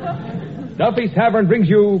 Duffy's Tavern brings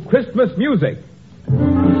you Christmas music.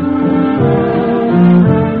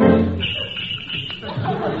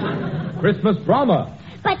 Christmas drama.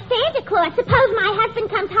 But Santa Claus, suppose my husband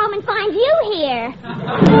comes home and finds you here.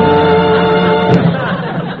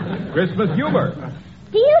 Christmas humor.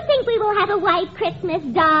 Do you think we will have a white Christmas,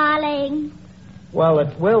 darling? Well,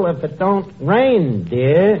 it will if it don't rain,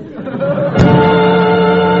 dear.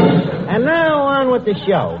 And now on with the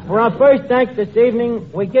show. For our first act this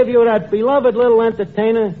evening, we give you that beloved little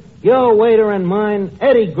entertainer, your waiter and mine,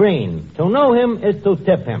 Eddie Green. To know him is to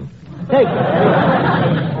tip him. Take it,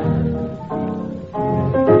 Eddie.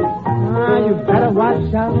 You better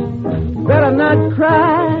watch out. Better not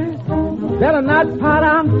cry. Better not pout.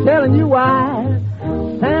 I'm telling you why.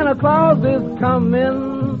 Santa Claus is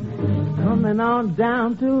coming on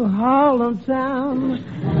down to Harlem Town.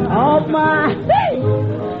 Oh, my.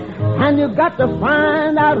 And you got to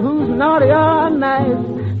find out who's naughty or nice.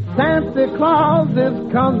 Santa Claus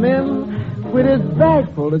is coming with his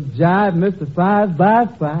bag full of jive, Mr.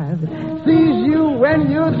 5x5. Sees you when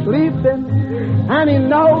you're sleeping, and he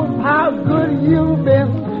knows how good you've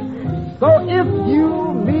been. So if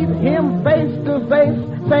you meet him face to face,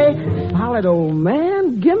 say, solid old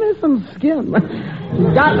man, give me some skin.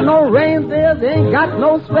 He's got no reindeer, they ain't got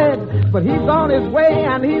no sled, but he's on his way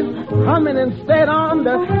and he's coming instead on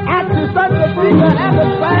the act to such a figure and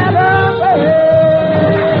the Santa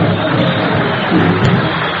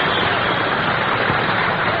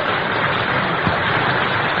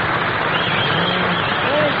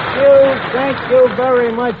Thank you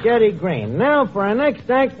very much, Eddie Green. Now, for our next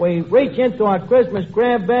act, we reach into our Christmas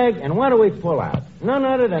grab bag, and what do we pull out? None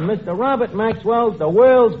other than Mr. Robert Maxwell's The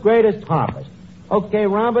World's Greatest Harpist. Okay,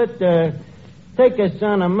 Robert, take us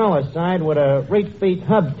on a Miller side with a reach feet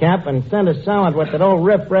hubcap and send us solid with that old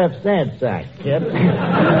riff-raff sad sack, kid.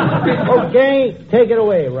 Okay, take it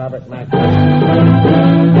away, Robert Maxwell.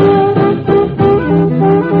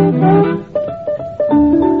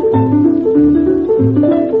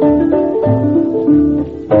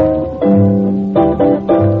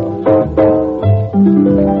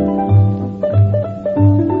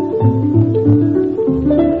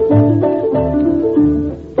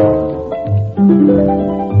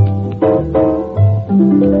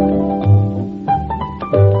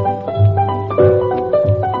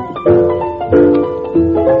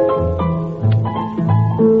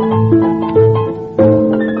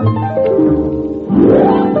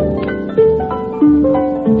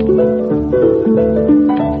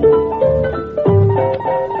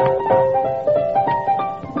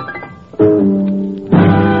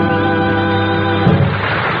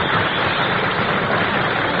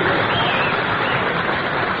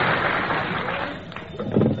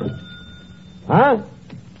 Huh?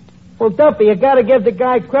 Well, Duffy, you gotta give the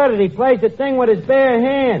guy credit. He plays the thing with his bare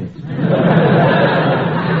hands.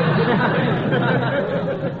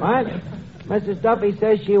 What? Mrs. Duffy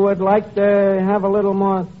says she would like to have a little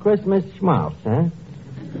more Christmas schmaltz, huh?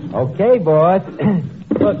 Okay, boss.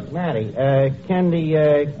 Look, Matty, can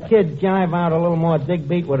the kid jive out a little more dig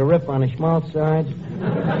beat with a rip on the schmaltz side?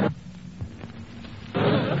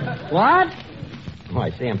 What? Oh,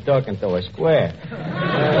 I see I'm talking to a square.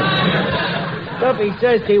 Duffy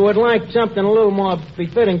says he would like something a little more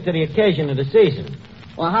befitting to the occasion of the season.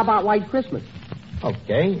 Well, how about White Christmas?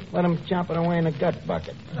 Okay, let him chop it away in a gut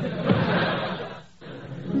bucket.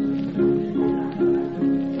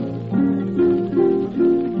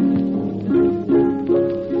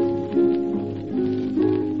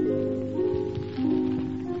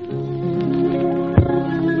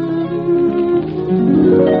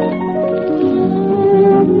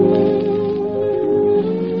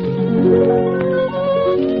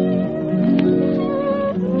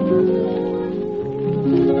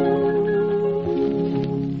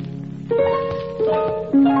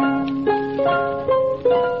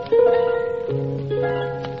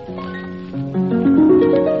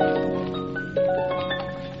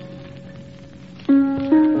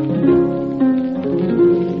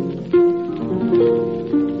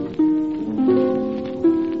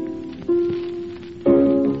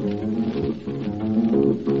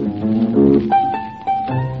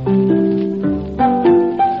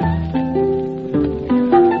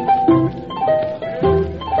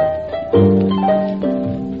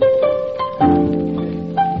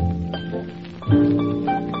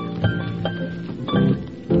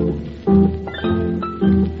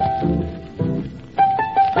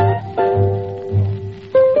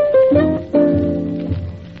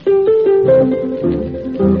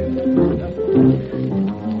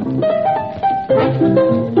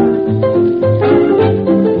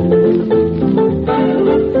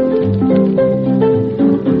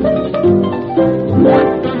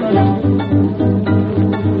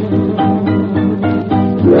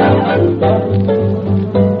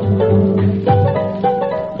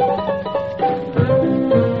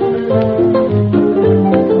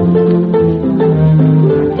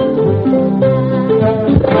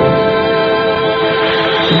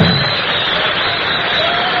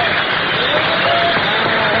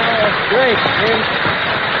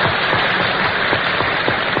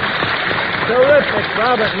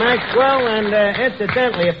 Robert Maxwell, and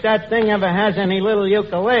incidentally, if that thing ever has any little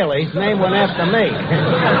ukuleles, name one after me.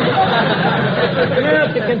 Now,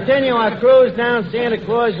 to continue our cruise down Santa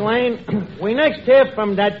Claus Lane, we next hear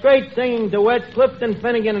from that great singing duet, Clifton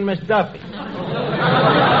Finnegan and Miss Duffy.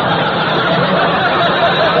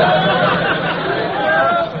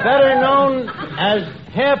 Better known as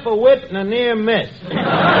Half a Wit and a Near Miss.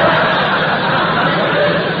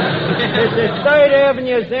 This is 3rd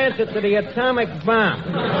Avenue's answer to the atomic bomb.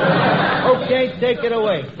 Okay, take it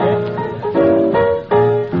away. Sleigh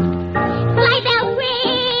bells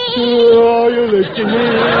ring. Are you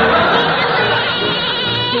listening?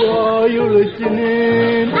 Are you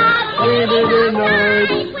listening? Late in the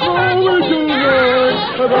night, over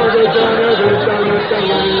tonight, about the dawn of the Are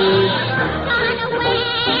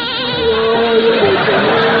you listening?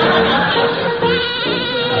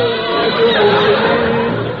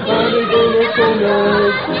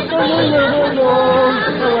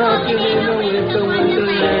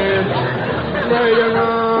 Later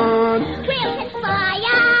on, we'll catch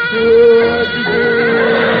fire.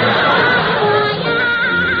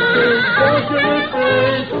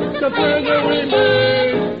 The further we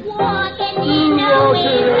made, walking in the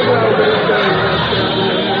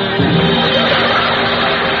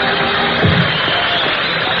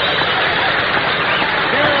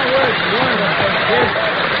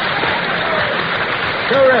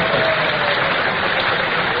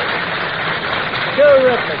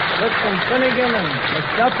Terrific. Clifton Finnegan and Miss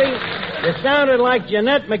Duffy. You sounded like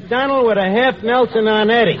Jeanette MacDonald with a half Nelson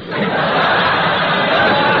on Eddie.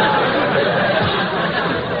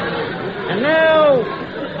 And now,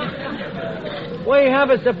 we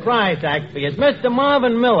have a surprise act for you. Mr.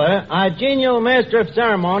 Marvin Miller, our genial master of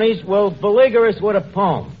ceremonies, will beleaguer us with a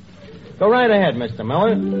poem. Go right ahead, Mr.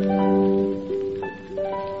 Miller.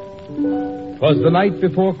 'Twas the night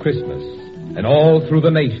before Christmas, and all through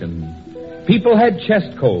the nation, people had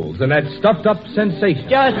chest colds and that stuffed-up sensation.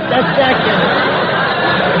 Just a second.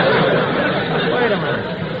 Wait a minute.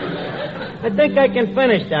 I think I can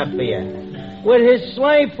finish that for you. With his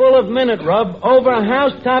sleigh full of minute rub over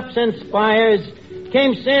housetops and spires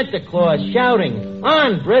came Santa Claus shouting,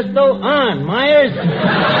 "On, Bristol, on, Myers."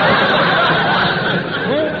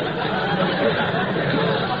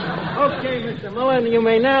 Okay, Mr. Miller, you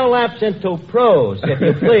may now lapse into prose, if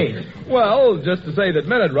you please. Well, just to say that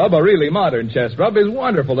Minute Rub, a really modern chest rub, is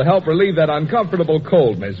wonderful to help relieve that uncomfortable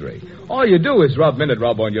cold misery. All you do is rub Minute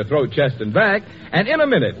Rub on your throat, chest, and back, and in a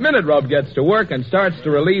minute, Minute Rub gets to work and starts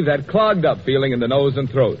to relieve that clogged-up feeling in the nose and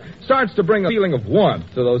throat. Starts to bring a feeling of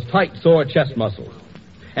warmth to those tight, sore chest muscles.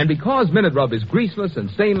 And because Minute Rub is greaseless and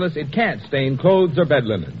stainless, it can't stain clothes or bed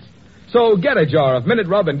linens. So get a jar of Minute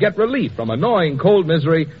Rub and get relief from annoying cold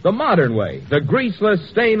misery the modern way, the greaseless,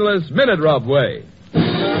 stainless Minute Rub way.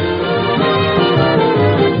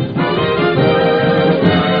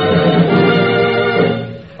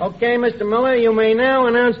 Okay, Mr. Miller, you may now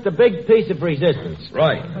announce the big piece of resistance.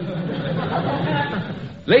 Right.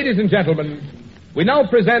 Ladies and gentlemen, we now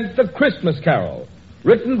present The Christmas Carol,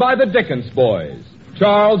 written by the Dickens boys,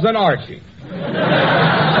 Charles and Archie.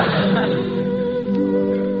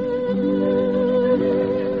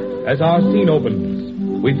 As our scene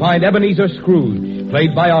opens, we find Ebenezer Scrooge,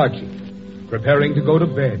 played by Archie, preparing to go to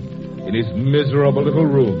bed in his miserable little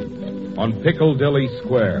room on Piccadilly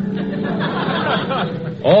Square.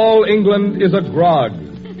 All England is agog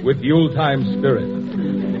with Yuletime spirit.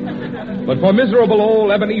 But for miserable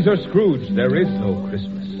old Ebenezer Scrooge, there is no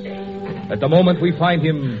Christmas. At the moment, we find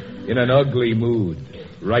him in an ugly mood,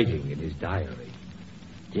 writing in his diary.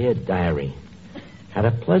 Dear diary, had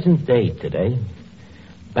a pleasant day today.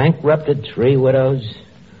 Bankrupted 3 widows,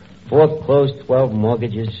 foreclosed 12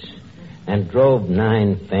 mortgages, and drove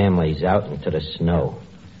 9 families out into the snow.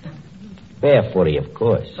 Barefooty, of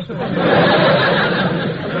course.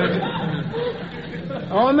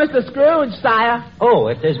 Oh, Mr. Scrooge, sire. Oh,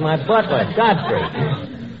 it is my butler, Godfrey.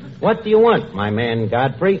 What do you want, my man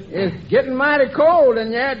Godfrey? It's getting mighty cold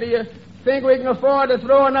in there. Do you think we can afford to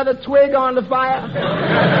throw another twig on the fire?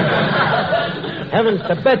 Heavens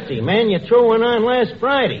to Betsy, man, you threw one on last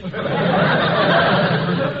Friday.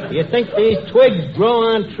 Do you think these twigs grow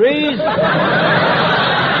on trees?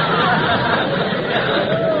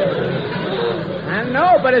 I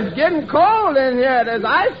know, but it's getting cold in here. There's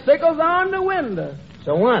icicles on the window.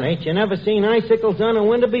 So what? Ain't you never seen icicles on a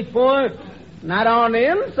window before? Not on the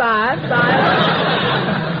inside,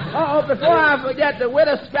 sire. Oh, before I forget, the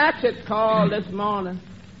widow Scratchit called this morning.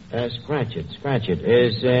 Scratchit.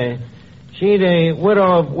 Is, she the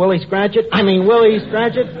widow of Willie Scratchit? I mean, Willie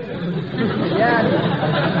Scratchit? Yeah.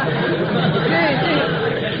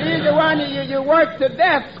 She's the one you work to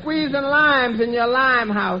death squeezing limes in your lime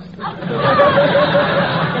house.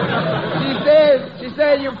 She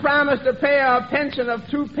said you promised to pay her a pension of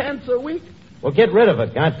 2 pence a week. Well, get rid of her,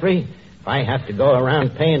 Godfrey. If I have to go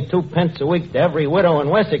around paying 2 pence a week to every widow in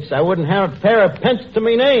Wessex, I wouldn't have a pair of pence to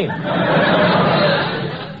me name.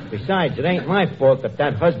 Besides, it ain't my fault that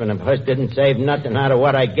husband of hers didn't save nothing out of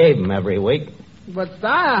what I gave him every week. But,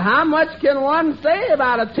 sire, how much can one save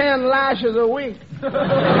out of 10 lashes a week?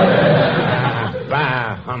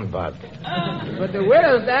 Bah, humbug. But the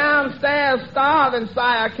widow's downstairs starving,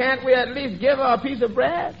 sire. Can't we at least give her a piece of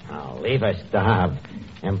bread? Oh, leave her starve.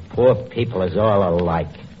 Them poor people is all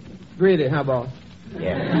alike. Greedy, huh, boss?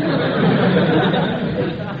 Yeah.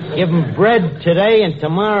 Give them bread today, and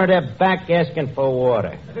tomorrow they're back asking for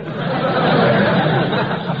water.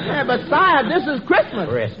 Yeah, but, sire, this is Christmas.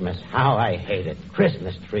 Christmas. How I hate it.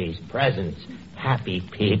 Christmas trees, presents, happy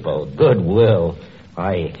people, goodwill.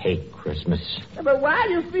 I hate Christmas. Yeah, but why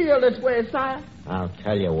do you feel this way, sire? I'll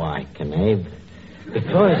tell you why, Knave.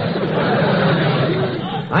 Because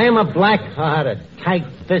I am a black-hearted,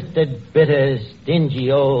 tight-fisted, bitter,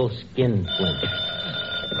 stingy old skinflint.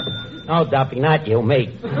 Oh, Duffy, not you, me.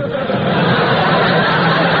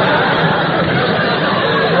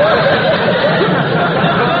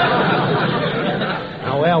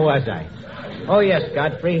 Now, where was I? Oh, yes,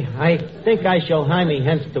 Godfrey. I think I shall hie me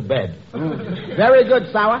hence to bed. Very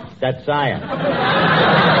good, sire. That's sire.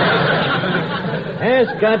 Yes,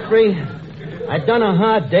 Godfrey. I've done a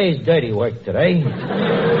hard day's dirty work today.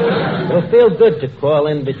 It'll feel good to crawl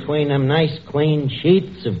in between them nice, clean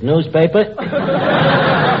sheets of newspaper.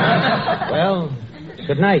 Well,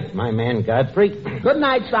 good night, my man Godfrey. Good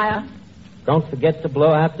night, sire. Don't forget to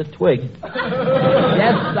blow out the twig.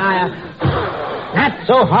 Yes, sire. Not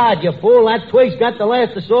so hard, you fool. That twig's got to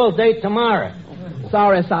last us all day tomorrow.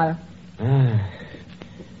 Sorry, sire.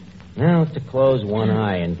 Now to close one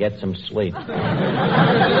eye and get some sleep.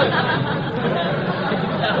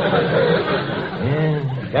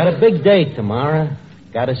 Yeah, got a big day tomorrow.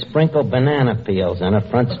 Got to sprinkle banana peels on the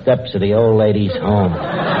front steps of the old lady's home.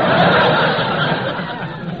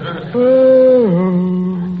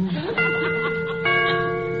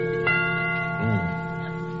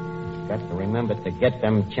 Got to remember to get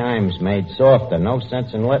them chimes made softer. No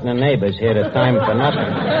sense in letting the neighbors hear the time for nothing.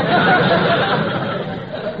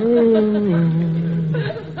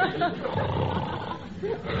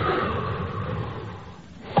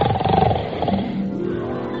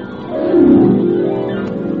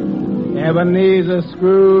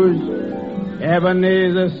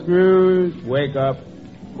 Ebenezer Scrooge, wake up.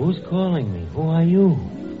 Who's calling me? Who are you?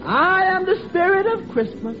 I am the spirit of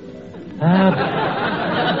Christmas.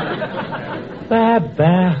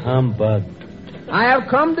 Bah, humbug. I have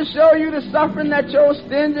come to show you the suffering that your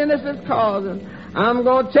stinginess is causing. I'm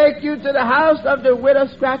going to take you to the house of the widow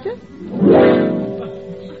Scratchit.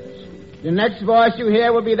 The next voice you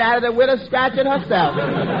hear will be that of the widow Scratchit herself.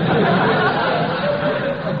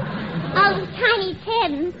 Oh, Tiny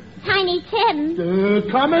Tim. Tiny Tim.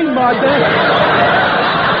 Coming, Mother.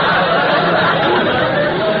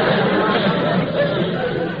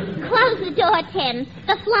 Close the door, Tim.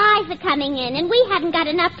 The flies are coming in, and we haven't got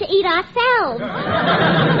enough to eat ourselves.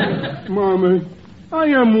 Mama, I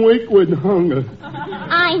am weak with hunger.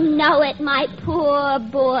 I know it, my poor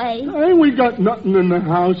boy. Ain't we got nothing in the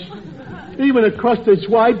house? Even a crusted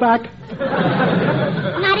zwieback?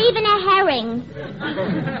 Not even a herring.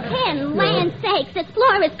 Tim, land's sakes, this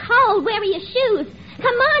floor is cold. Where are your shoes?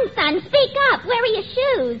 Come on, son, speak up. Where are your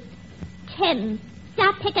shoes? Tim,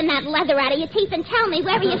 stop picking that leather out of your teeth and tell me,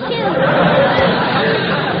 where are your shoes?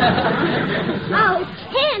 Oh,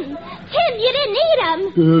 Tim, you didn't eat them.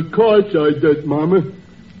 Of course I did, Mama.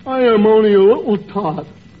 I am only a little tot.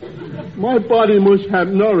 My body must have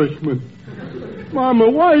nourishment. Mama,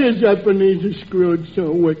 why is Ebenezer Scrooge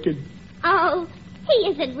so wicked? Oh, he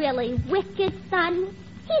isn't really wicked, son.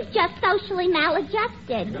 He's just socially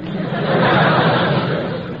maladjusted.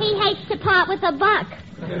 He hates to part with a buck.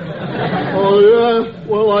 Oh, yeah?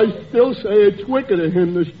 Well, I still say it's wicked of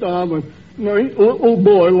him to starve a nice little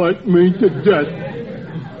boy like me to death.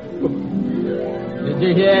 Did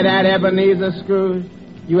you hear that, Ebenezer Scrooge?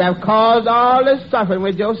 You have caused all this suffering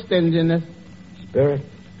with your stinginess. Spirit,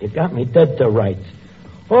 you got me dead to rights.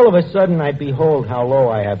 All of a sudden, I behold how low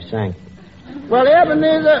I have sank. Well,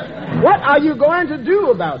 Ebenezer, what are you going to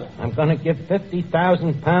do about it? I'm going to give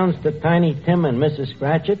 50,000 pounds to Tiny Tim and Mrs.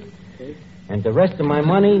 Scratchit. And the rest of my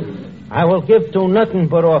money, I will give to nothing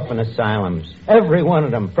but orphan asylums. Every one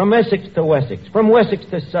of them, from Essex to Wessex, from Wessex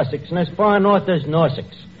to Sussex, and as far north as Norsex.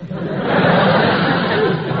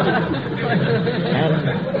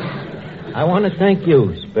 And I want to thank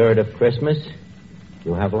you, Spirit of Christmas.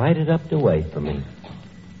 You have lighted up the way for me.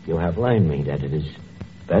 You have learned me that it is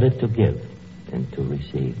better to give than to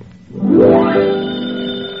receive.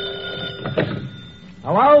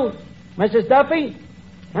 Hello? Mrs. Duffy?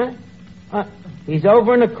 Huh? He's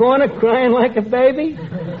over in the corner crying like a baby?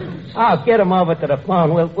 I'll get him over to the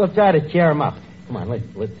phone. We'll try to cheer him up. Come on,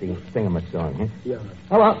 let's see. Sing him a song, huh? Yeah.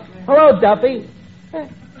 Hello, Duffy.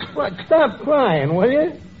 What? Stop crying, will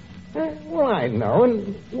you? Well, I know,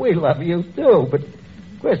 and we love you, too, but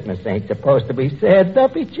Christmas ain't supposed to be sad.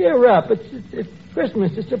 Duffy, cheer up. It's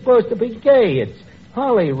Christmas is supposed to be gay. It's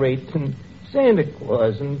holly wreaths and Santa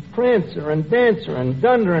Claus and Prancer and Dancer and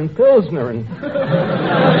Dunder and Pilsner and...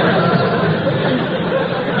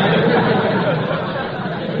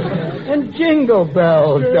 and Jingle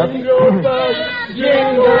Bells, Duffy. Jingle bells,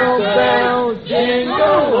 jingle bells, jingle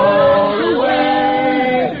all the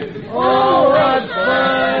way. Oh, what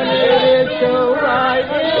fun it is to ride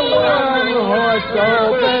in one horse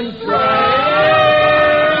open sleigh.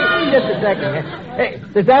 Just a second. Hey,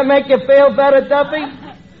 does that make you feel better, Duffy?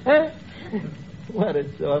 Huh? What a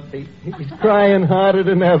softy. He's crying harder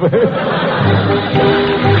than ever.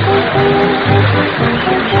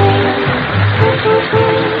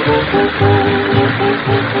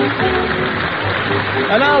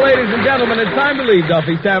 And now, ladies and gentlemen, it's time to leave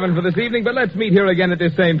Duffy's Tavern for this evening, but let's meet here again at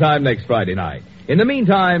this same time next Friday night. In the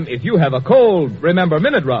meantime, if you have a cold, remember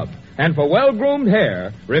Minute Rub. And for well-groomed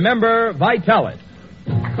hair, remember Vitalis.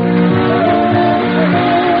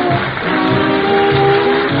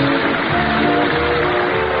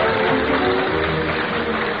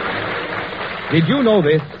 Did you know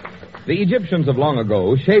this? The Egyptians of long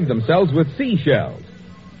ago shaved themselves with seashells.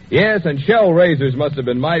 Yes, and shell razors must have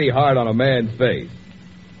been mighty hard on a man's face.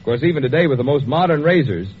 Of course, even today with the most modern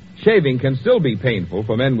razors, shaving can still be painful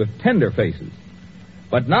for men with tender faces.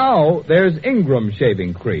 But now there's Ingram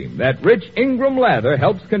shaving cream. That rich Ingram lather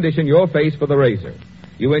helps condition your face for the razor.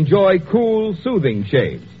 You enjoy cool, soothing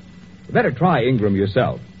shaves. You better try Ingram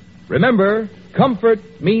yourself. Remember, comfort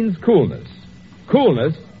means coolness.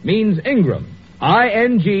 Coolness means Ingram.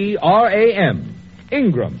 I-N-G-R-A-M.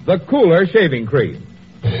 Ingram, the cooler shaving cream.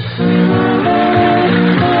 The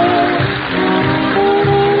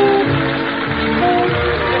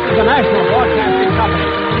National Broadcasting Company.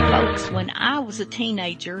 Folks, when I was a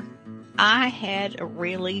teenager, I had a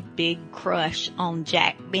really big crush on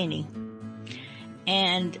Jack Benny.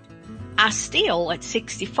 And I still, at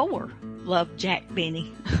 64, love Jack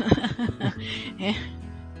Benny.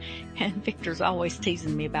 And Victor's always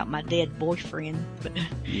teasing me about my dead boyfriend. But,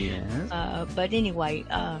 yes. But anyway,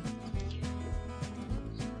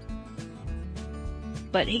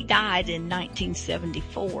 but he died in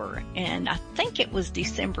 1974, and I think it was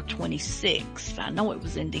December 26th. I know it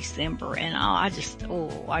was in December, and I just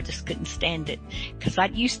couldn't stand it. Cause I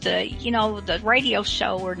used to, the radio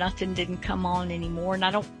show or nothing didn't come on anymore, and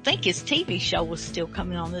I don't think his TV show was still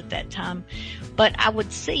coming on at that time. But I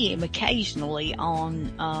would see him occasionally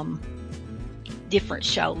on, different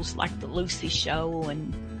shows like the Lucy Show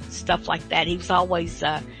and stuff like that. He was always,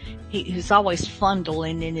 he was always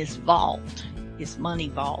fondling in his vault. His money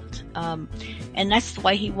vault. And that's the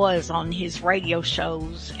way he was on his radio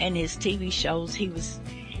shows and his TV shows. He was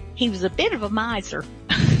a bit of a miser.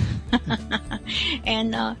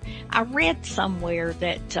 And, I read somewhere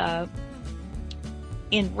that,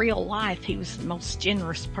 in real life, he was the most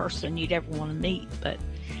generous person you'd ever want to meet, but,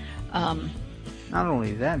 not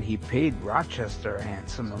only that, he paid Rochester a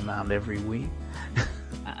handsome amount every week.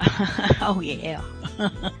 Oh yeah.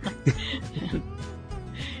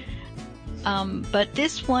 But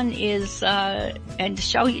this one is, and to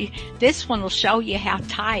show you, this one will show you how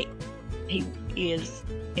tight he is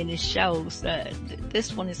in his shows.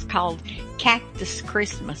 This one is called Cactus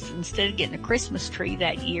Christmas. Instead of getting a Christmas tree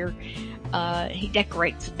that year, he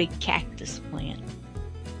decorates a big cactus plant.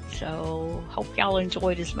 So, hope y'all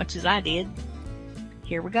enjoyed as much as I did.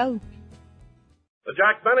 Here we go. The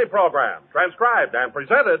Jack Benny Program, transcribed and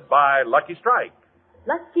presented by Lucky Strike.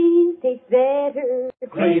 Lucky's tastes better,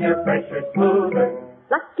 cleaner, fresher, smoother.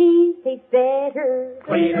 Lucky's tastes better.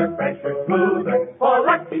 Cleaner, fresher, smoother. For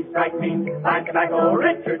Lucky Strike means fine tobacco,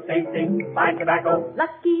 richer tasting, fine tobacco.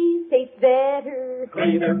 Lucky's tastes better.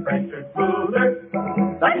 Cleaner, fresher, smoother.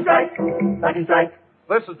 Lucky Strike, Lucky Strike.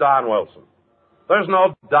 This is Don Wilson. There's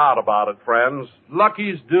no doubt about it, friends.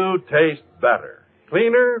 Lucky's do taste better.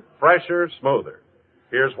 Cleaner, fresher, smoother.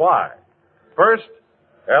 Here's why. First,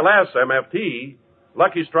 LSMFT,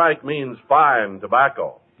 Lucky Strike means fine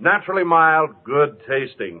tobacco. Naturally mild,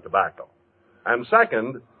 good-tasting tobacco. And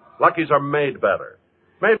second, Lucky's are made better.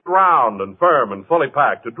 Made round and firm and fully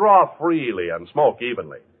packed to draw freely and smoke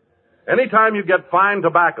evenly. Anytime you get fine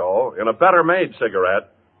tobacco in a better-made cigarette,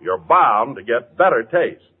 you're bound to get better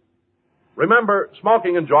taste. Remember,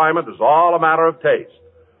 smoking enjoyment is all a matter of taste.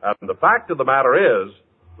 And the fact of the matter is,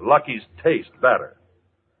 Lucky's taste better.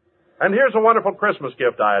 And here's a wonderful Christmas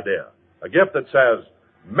gift idea. A gift that says,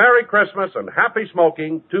 Merry Christmas and happy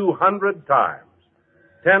smoking 200 times.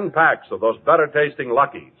 10 packs of those better-tasting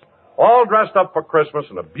Luckies, all dressed up for Christmas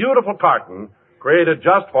in a beautiful carton created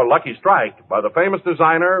just for Lucky Strike by the famous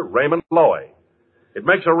designer Raymond Loewy. It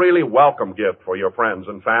makes a really welcome gift for your friends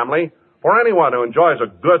and family, for anyone who enjoys a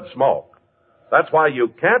good smoke. That's why you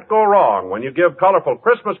can't go wrong when you give colorful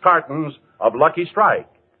Christmas cartons of Lucky Strike.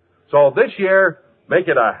 So this year, make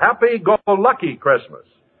it a happy-go-lucky Christmas.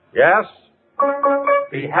 Yes?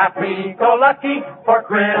 Be happy-go-lucky for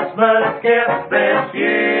Christmas gifts this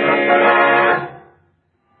year.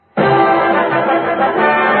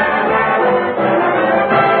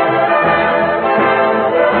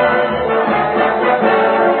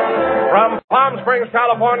 From Palm Springs,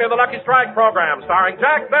 California, the Lucky Strike program, starring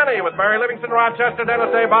Jack Benny with Mary Livingston, Rochester,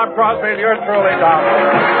 Dennis A. Bob Crosby, and yours truly, Don.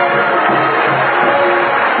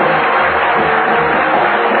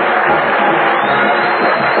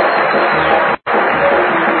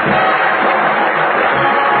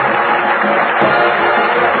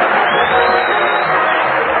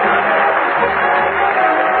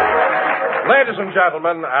 Ladies and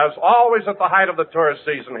gentlemen, as always at the height of the tourist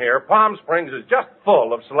season here, Palm Springs is just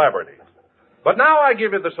full of celebrities. But now I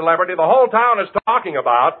give you the celebrity the whole town is talking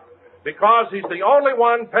about because he's the only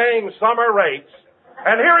one paying summer rates.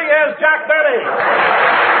 And here he is, Jack Benny.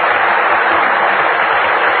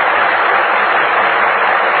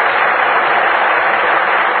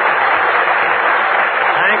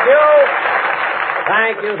 Thank you.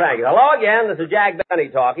 Hello again, this is Jack Benny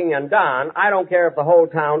talking, and Don, I don't care if the whole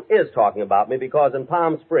town is talking about me, because in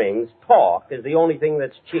Palm Springs, talk is the only thing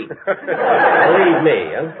that's cheap. Believe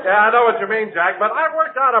me. Huh? Yeah, I know what you mean, Jack, but I've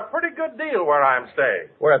worked out a pretty good deal where I'm staying.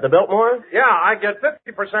 Where, at the Biltmore? Yeah, I get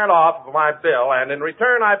 50% off of my bill, and in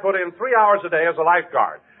return I put in 3 hours a day as a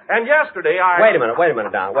lifeguard. And yesterday Wait a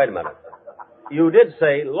minute, Don, wait a minute. You did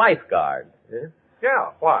say lifeguard. Yeah?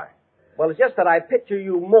 Yeah, why? Well, it's just that I picture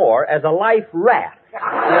you more as a life raft. With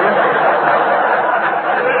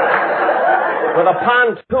a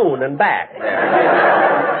pontoon and back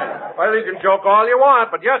there. Well, you can joke all you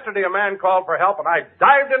want, but yesterday a man called for help, and I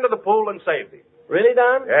dived into the pool and saved him. Really,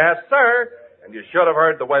 Don? Yes, sir. And you should have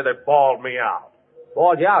heard the way they bawled me out.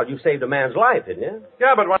 Bawled you out? You saved a man's life, didn't you?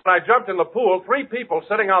 Yeah, but when I jumped in the pool, 3 people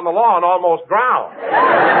sitting on the lawn almost drowned.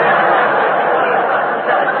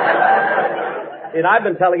 And I've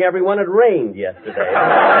been telling everyone it rained yesterday.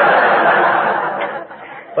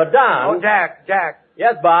 But, Don... Oh, Jack.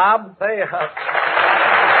 Yes, Bob? Say,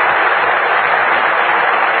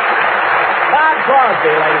 Bob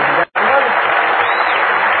Crosby, ladies and gentlemen.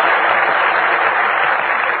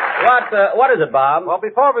 What is it, Bob? Well,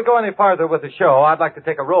 before we go any farther with the show, I'd like to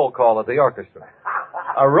take a roll call of the orchestra.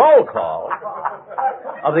 A roll call?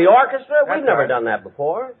 Of the orchestra? We've never right. done that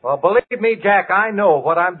before. Well, believe me, Jack, I know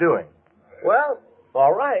what I'm doing. Well,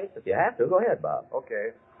 all right. If you have to, go ahead, Bob.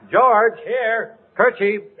 Okay. George. Here.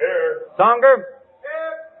 Kirchie. Here. Songer.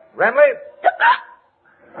 Here. Renly.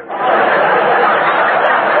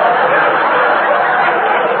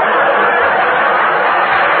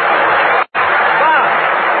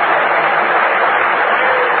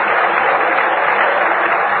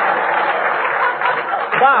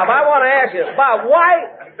 Bob, I want to ask you, Bob, why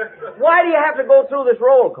do you have to go through this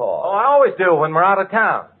roll call? Oh, I always do when we're out of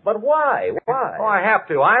town. But why? Why? Oh, I have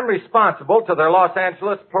to. I'm responsible to their Los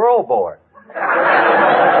Angeles parole board.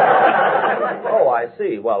 Oh, I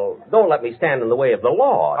see. Well, don't let me stand in the way of the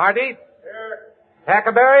law. Hardy? Here.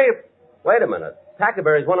 Tackleberry? Wait a minute.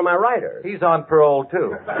 Tackleberry's one of my writers. He's on parole,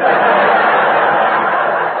 too.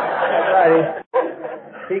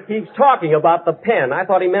 He keeps talking about the pen. I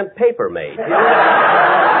thought he meant paper made.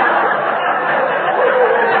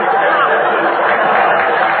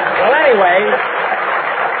 Well, anyway,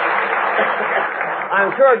 I'm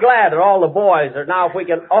I'm sure glad that all the boys are now if we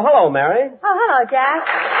can... Oh, hello, Mary. Oh, hello, Jack.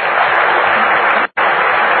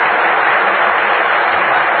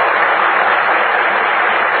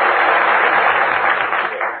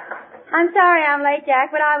 I'm sorry I'm late,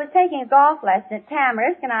 Jack, but I was taking a golf lesson at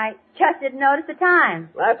Tamarisk, and I just didn't notice the time.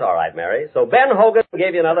 That's all right, Mary. So Ben Hogan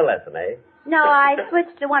gave you another lesson, eh? No, I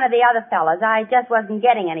switched to one of the other fellas. I just wasn't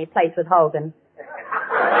getting any place with Hogan.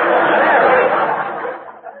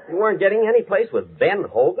 You weren't getting any place with Ben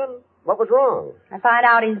Hogan? What was wrong? I find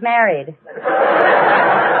out he's married.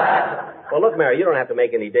 Well, look, Mary, you don't have to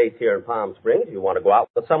make any dates here in Palm Springs. If you want to go out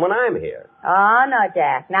with someone, I'm here. Oh, no,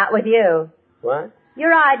 Jack, not with you. What?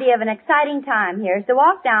 Your idea of an exciting time here is to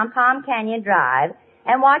walk down Palm Canyon Drive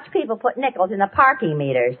and watch people put nickels in the parking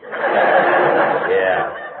meters.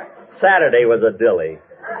 Yeah. Saturday was a dilly.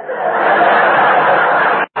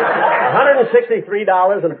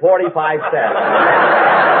 $163.45.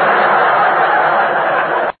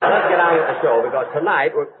 Let's get on with the show, because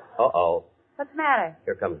tonight we're... Uh-oh. What's the matter?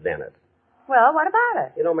 Here comes Dennis. Well, what about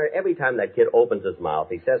it? You know, Mary, every time that kid opens his mouth,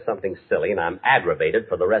 he says something silly, and I'm aggravated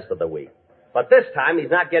for the rest of the week. But this time, he's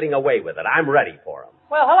not getting away with it. I'm ready for him.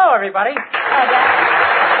 Well, hello, everybody. Hello, Jack.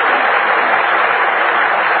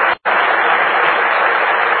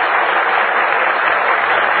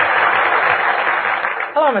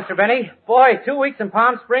 Hello, Mr. Benny. Boy, 2 weeks in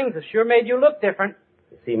Palm Springs has sure made you look different.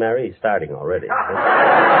 You see, Mary, he's starting already.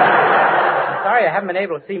 I'm sorry I haven't been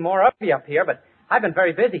able to see more of you up here, but I've been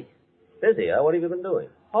very busy. Busy, huh? What have you been doing?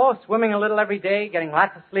 Oh, swimming a little every day, getting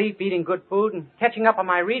lots of sleep, eating good food, and catching up on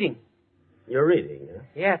my reading. You're reading, huh?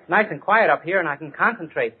 Yeah, it's nice and quiet up here, and I can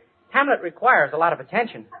concentrate. Hamlet requires a lot of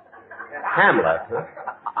attention. Hamlet, huh?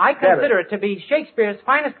 I consider it to be Shakespeare's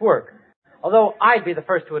finest work, although I'd be the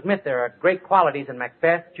first to admit there are great qualities in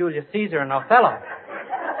Macbeth, Julius Caesar, and Othello.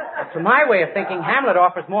 But to my way of thinking, Hamlet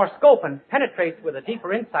offers more scope and penetrates with a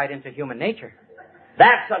deeper insight into human nature.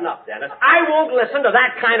 That's enough, Dennis. I won't listen to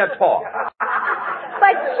that kind of talk.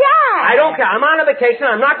 But, Jack! I don't care. I'm on a vacation.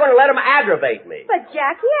 I'm not going to let him aggravate me. But,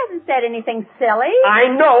 Jack, he hasn't said anything silly. I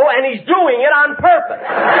know, and he's doing it on purpose.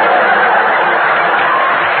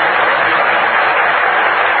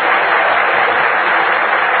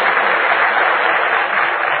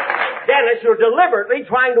 Dennis, you're deliberately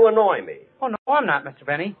trying to annoy me. Oh, no, I'm not, Mr.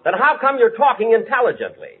 Benny. Then how come you're talking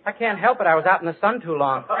intelligently? I can't help it. I was out in the sun too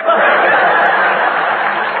long.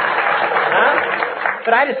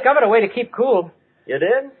 But I discovered a way to keep cool. You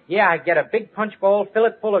did? Yeah, I get a big punch bowl, fill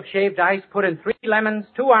it full of shaved ice, put in 3 lemons,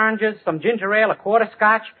 2 oranges, some ginger ale, a quart of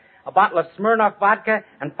scotch, a bottle of Smirnoff vodka,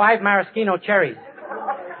 and 5 maraschino cherries.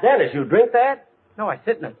 Dennis, you drink that? No, I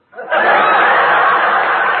sit in it.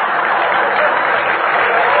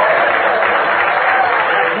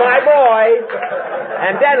 My boy.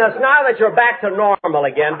 And Dennis, now that you're back to normal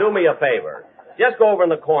again, do me a favor. Just go over in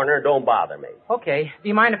the corner and don't bother me. Okay. Do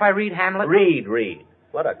you mind if I read Hamlet? Read.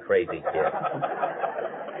 What a crazy kid.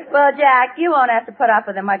 Well, Jack, you won't have to put up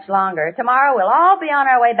with him much longer. Tomorrow we'll all be on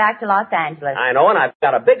our way back to Los Angeles. I know, and I've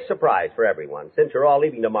got a big surprise for everyone. Since you're all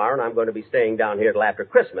leaving tomorrow and I'm going to be staying down here till after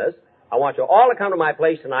Christmas, I want you all to come to my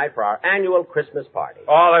place tonight for our annual Christmas party.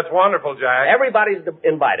 Oh, that's wonderful, Jack. Everybody's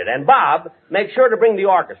invited. And Bob, make sure to bring the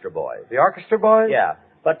orchestra boys. The orchestra boys? Yeah.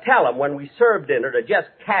 But tell them when we serve dinner to just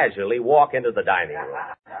casually walk into the dining room.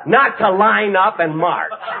 Not to line up and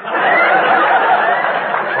march.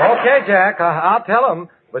 Okay, Jack, I'll tell them.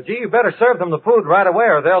 But, gee, you better serve them the food right away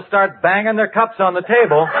or they'll start banging their cups on the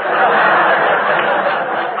table.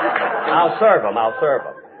 I'll serve them.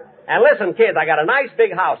 And listen, kids, I got a nice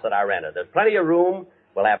big house that I rented. There's plenty of room.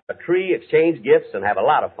 We'll have a tree, exchange gifts, and have a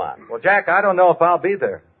lot of fun. Well, Jack, I don't know if I'll be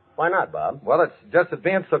there. Why not, Bob? Well, it's just that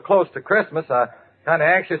being so close to Christmas, I'm kind of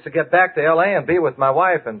anxious to get back to L.A. and be with my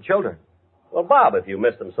wife and children. Well, Bob, if you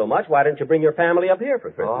missed them so much, why didn't you bring your family up here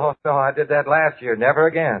for Christmas? Oh, no, I did that last year. Never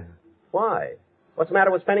again. Why? What's the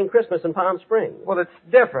matter with spending Christmas in Palm Springs? Well, it's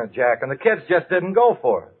different, Jack, and the kids just didn't go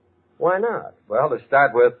for it. Why not? Well, to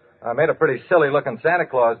start with, I made a pretty silly-looking Santa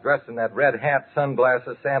Claus dressed in that red hat,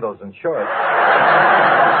 sunglasses, sandals, and shorts.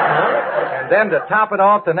 And then to top it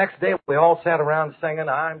off, the next day we all sat around singing,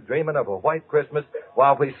 I'm Dreaming of a White Christmas,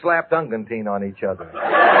 while we slapped Ungantine on each other.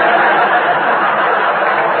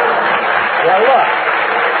 Well, look.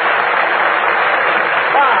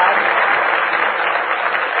 Bob,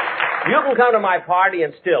 you can come to my party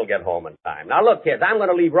and still get home in time. Now, look, kids, I'm going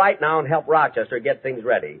to leave right now and help Rochester get things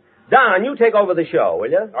ready. Don, you take over the show, will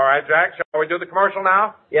you? All right, Jack. Shall we do the commercial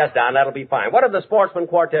now? Yes, Don, that'll be fine. What have the Sportsman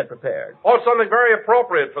Quartet prepared? Oh, something very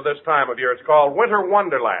appropriate for this time of year. It's called Winter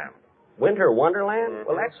Wonderland. Winter Wonderland?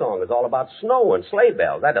 Well, that song is all about snow and sleigh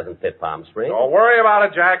bells. That doesn't fit Palm Springs. Don't worry about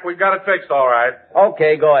it, Jack. We've got it fixed all right.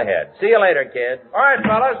 Okay, go ahead. See you later, kid. All right,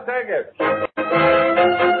 fellas, take it.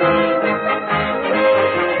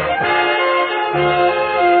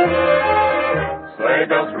 Sleigh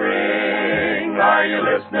bells ring, are you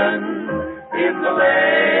listening? In the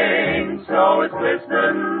lane, snow is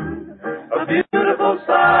glistening. A beautiful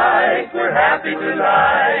sight, we're happy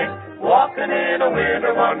tonight, walking in a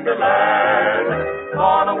winter wonderland.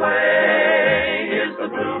 Gone away is the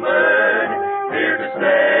bluebird, here to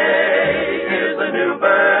stay is a new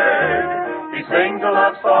bird. He sings a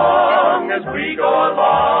love song as we go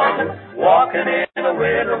along, walking in a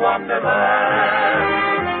winter wonderland.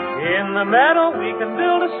 In the meadow we can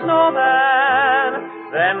build a snowman,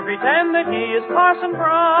 then pretend that he is Parson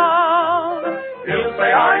Brown. He'll say,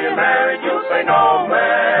 are you married? You'll say, no,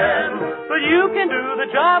 man. But you can do the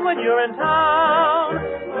job when you're in town.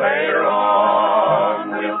 Later on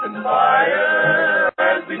we'll conspire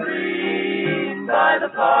as we dream by the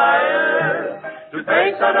fire to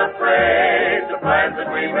face unafraid the plans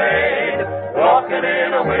that we made, walking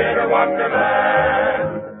in a winter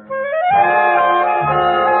wonderland.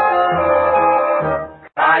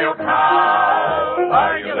 Cow, cow,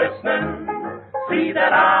 are you listening? See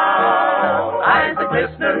that owl, eyes are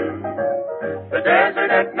glistening. The desert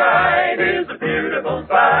at night is a beautiful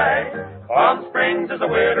sight. Palm Springs is a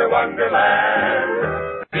winter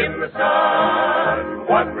wonderland. In the sun,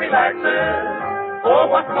 one relaxes. Oh,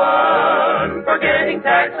 what fun, forgetting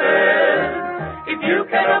taxes. If you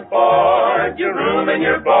can afford your room and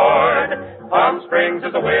your board, Palm Springs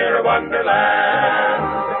is a winter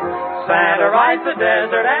wonderland. Santa rides the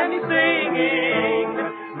desert and he's singing,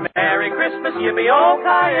 Merry Christmas,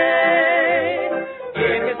 yippee-oh-ki-yay.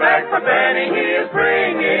 In his bag for Benny he is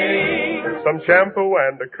bringing some shampoo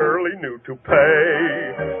and a curly new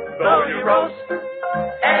toupee. Though you roast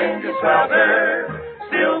and you swelter,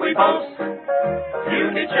 still we boast you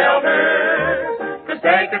need shelter. 'Cause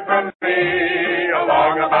take it from me,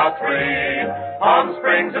 along about 3, Palm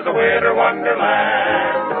Springs is a winter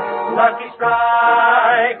wonderland. Lucky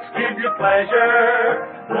strikes give you pleasure.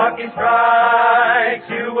 Lucky strikes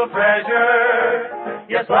you will treasure.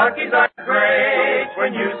 Yes, luckies are great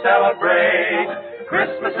when you celebrate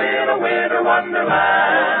Christmas in a winter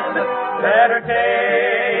wonderland. Better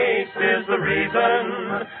taste is the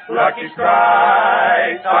reason Lucky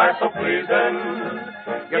strikes are so pleasing.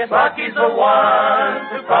 Yes, lucky's the one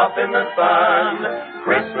to puff in the sun.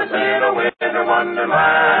 Christmas in a winter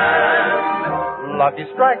wonderland. Lucky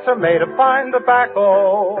Strikes are made of fine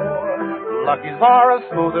tobacco. Lucky's are a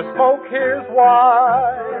smoother smoke, here's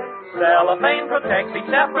why. Cellophane protects each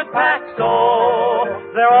separate pack, so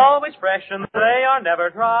they're always fresh and they are never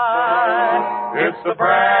dry. It's the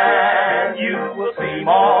brand you will see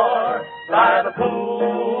more by the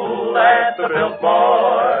pool at the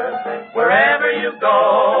Biltmore. Wherever you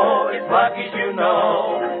go, it's Lucky's you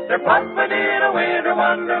know. They're puffing in a winter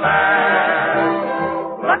wonderland.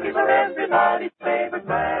 Lucky's are everybody's favorite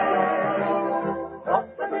brand.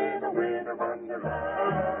 Puffing in a winter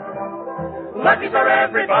wonderland. Lucky's are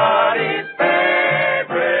everybody's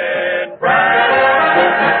favorite brand.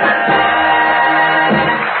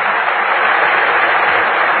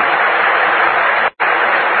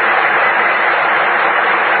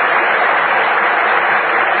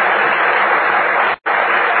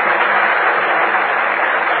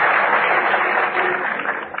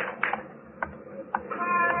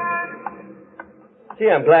 Gee,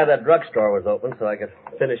 I'm glad that drugstore was open so I could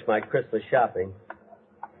finish my Christmas shopping.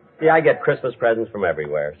 See, I get Christmas presents from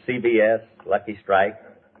everywhere. CBS, Lucky Strike,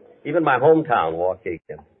 even my hometown,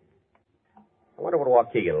 Waukegan. I wonder what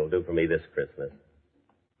Waukegan will do for me this Christmas.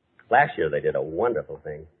 Last year they did a wonderful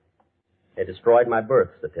thing. They destroyed my birth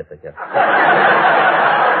certificate.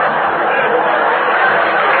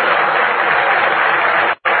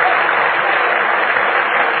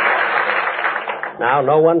 Now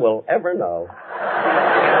no one will ever know.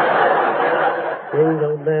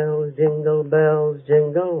 Jingle bells,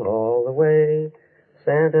 jingle all the way.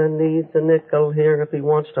 Santa needs a nickel here if he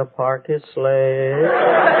wants to park his sleigh.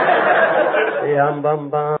 Yum bum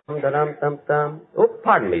bum da dum dum dum. Oh,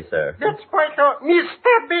 pardon me, sir. That's quite all.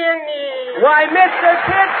 Mr. Benny! Why, Mr.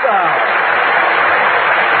 Kitzel!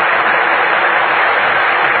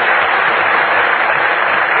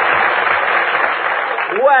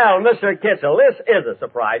 Well, Mr. Kitzel, this is a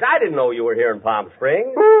surprise. I didn't know you were here in Palm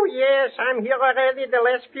Springs. Oh, yes, I'm here already the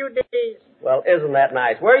last few days. Well, isn't that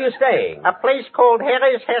nice? Where are you staying? A place called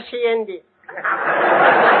Harry's Hacienda.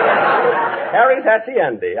 Harry's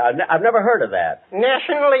Hacienda. I've never heard of that.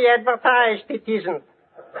 Nationally advertised, it isn't.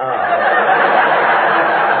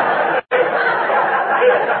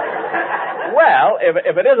 Well,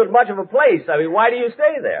 if it isn't much of a place, I mean, why do you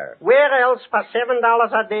stay there? Where else for $7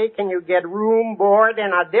 a day can you get room, board,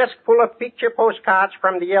 and a desk full of picture postcards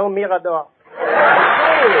from the El Mirador?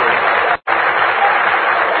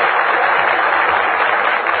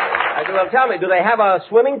 Well, tell me, do they have a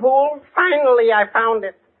swimming pool? Finally, I found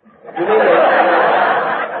it.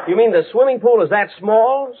 You mean the swimming pool is that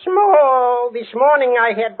small? Small. This morning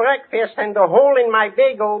I had breakfast and the hole in my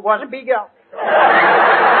bagel was bigger.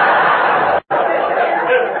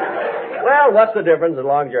 Well, what's the difference as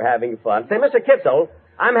long as you're having fun? Say, Mr. Kitzel,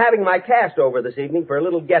 I'm having my cast over this evening for a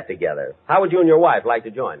little get-together. How would you and your wife like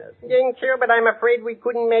to join us? Thank you, but I'm afraid we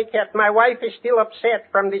couldn't make it. My wife is still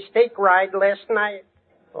upset from the steak ride last night.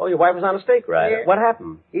 Oh, your wife was on a steak ride. Yeah. What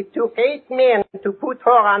happened? It took 8 men to put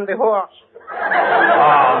her on the horse. Oh,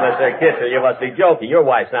 Mr. Kitzel, you must be joking. Your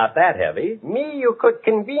wife's not that heavy. Me you could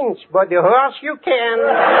convince, but the horse you can.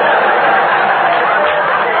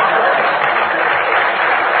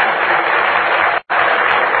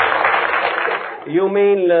 You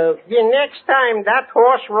mean, The next time that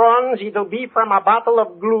horse runs, it'll be from a bottle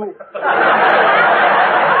of glue.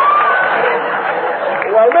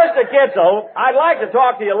 Well, Mr. Kitzel, I'd like to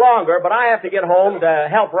talk to you longer, but I have to get home to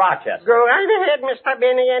help Rochester. Go right ahead, Mr.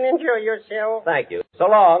 Benny, and enjoy yourself. Thank you. So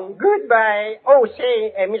long. Goodbye. Oh,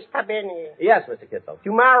 say, Mr. Benny. Yes, Mr. Kitzel.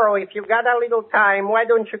 Tomorrow, if you've got a little time, why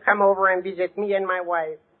don't you come over and visit me and my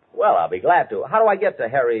wife? Well, I'll be glad to. How do I get to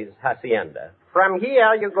Harry's Hacienda? From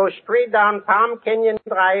here, you go straight down Palm Canyon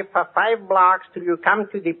Drive for 5 blocks till you come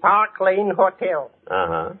to the Park Lane Hotel.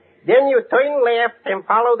 Uh-huh. Then you turn left and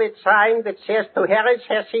follow that sign that says to Harry's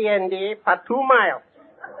Hacienda for 2 miles.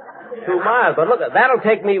 2 miles, but look, that'll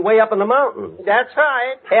take me way up in the mountains. That's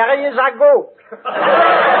right. Harry is a goat.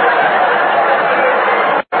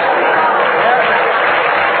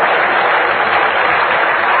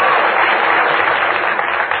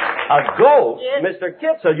 A goat? Yes. Mr.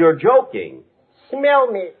 Kitzel, you're joking. Smell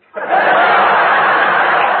me. What?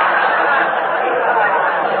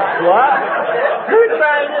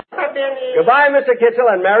 Goodbye, Mr. Benny. Goodbye, Mr. Kitzel,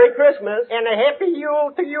 and Merry Christmas. And a happy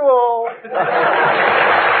Yule to you all.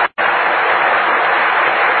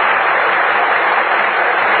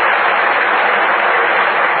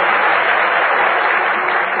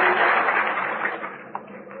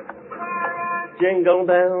 Jingle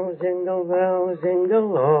bells,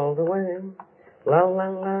 jingle all the way. La la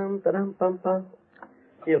la, da-dum bum bum.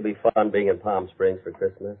 It'll be fun being in Palm Springs for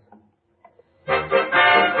Christmas.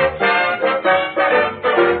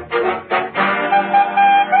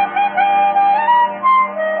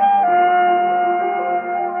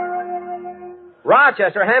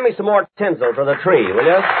 Rochester, hand me some more tinsel for the tree, will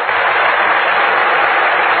you?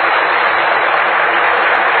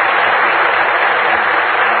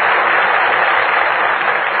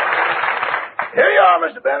 Here you are,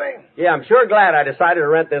 Mr. Benny. Yeah, I'm sure glad I decided to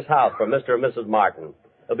rent this house from Mr. and Mrs. Martin.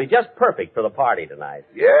 It'll be just perfect for the party tonight.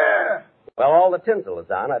 Yeah. Well, all the tinsel is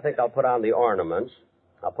on. I think I'll put on the ornaments.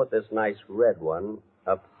 I'll put this nice red one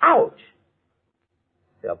up. Ouch!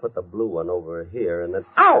 See, I'll put the blue one over here, and then,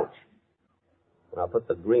 ouch! And I'll put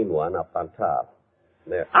the green one up on top.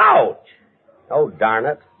 There. Ouch! Oh, darn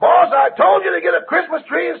it. Boss, I told you to get a Christmas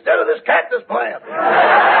tree instead of this cactus plant.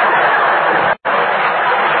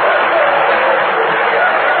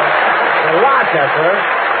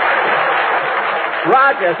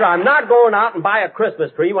 Rochester, I'm not going out and buy a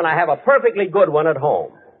Christmas tree when I have a perfectly good one at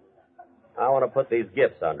home. I want to put these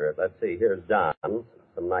gifts under it. Let's see, here's Don,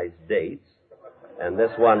 some nice dates. And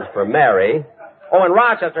this one's for Mary. Oh, and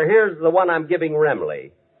Rochester, here's the one I'm giving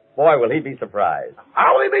Remley. Boy, will he be surprised.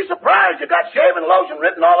 How will he be surprised? You got shaving lotion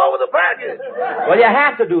written all over the package. Well, you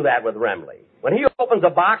have to do that with Remley. When he opens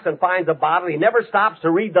a box and finds a bottle, he never stops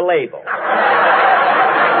to read the label.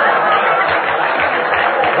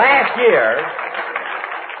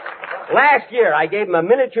 Last year, I gave him a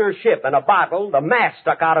miniature ship and a bottle. The mask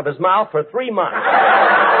stuck out of his mouth for 3 months.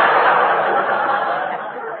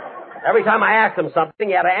 Every time I asked him something,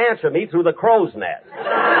 he had to answer me through the crow's nest.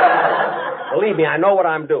 Believe me, I know what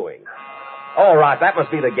I'm doing. All right, that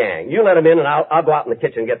must be the gang. You let him in, and I'll go out in the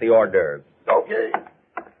kitchen and get the hors d'oeuvres. Okay.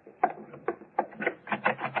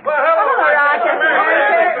 Well, hello, Rochester.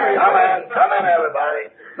 Come in, everybody.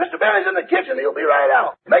 Mr. Benny's in the kitchen. He'll be right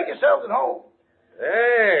out. Make yourselves at home.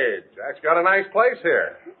 Hey, Jack's got a nice place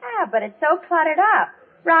here. Yeah, but it's so cluttered up.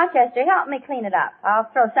 Rochester, help me clean it up. I'll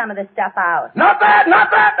throw some of this stuff out. Not that.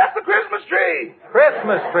 That's the Christmas tree.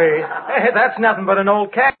 Christmas tree? Hey, that's nothing but an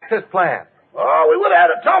old cactus plant. Oh, we would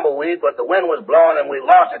have had a tumbleweed, but the wind was blowing and we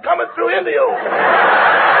lost it coming through Indio.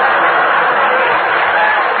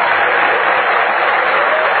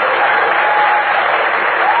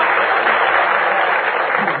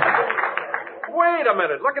 wait a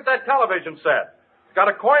minute. Look at that television set. It's got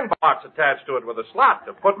a coin box attached to it with a slot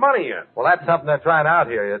to put money in. Well, that's something they're trying out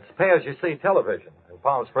here. It's pay-as-you-see television. And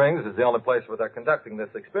Palm Springs is the only place where they're conducting this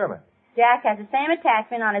experiment. Jack has the same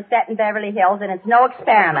attachment on his set in Beverly Hills, and it's no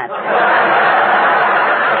experiment. Everybody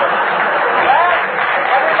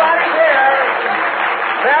here.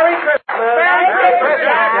 Merry Christmas. Merry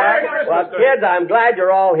Christmas. Well, kids, I'm glad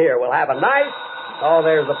you're all here. We'll have a nice... Oh,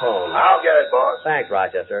 there's the phone. I'll get it, boss. Thanks,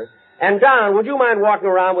 Rochester. And, Don, would you mind walking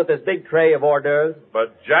around with this big tray of hors d'oeuvres?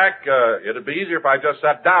 But, Jack, it'd be easier if I just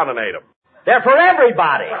sat down and ate them. They're for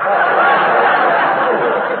everybody.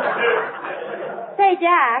 Say,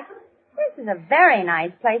 Jack, this is a very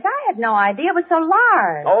nice place. I had no idea it was so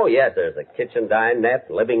large. Oh, yes, there's a kitchen, dinette,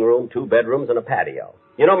 living room, 2 bedrooms, and a patio.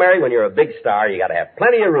 You know, Mary, when you're a big star, you gotta have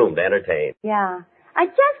plenty of room to entertain. Yeah. I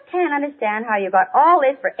just can't understand how you got all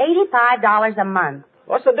this for $85 a month.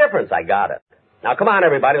 What's the difference? I got it. Now, come on,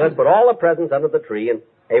 everybody. Let's put all the presents under the tree and...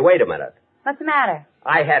 Hey, wait a minute. What's the matter?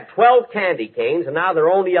 I had 12 candy canes, and now there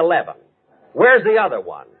are only 11. Where's the other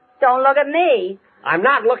one? Don't look at me. I'm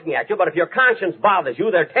not looking at you, but if your conscience bothers you,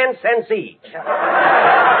 they're 10 cents each.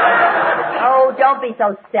 Oh, don't be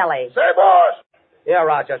so silly. Say, boss. Yeah,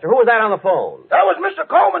 Rochester. Who was that on the phone? That was Mr.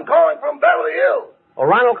 Coleman calling from Beverly Hills. Oh,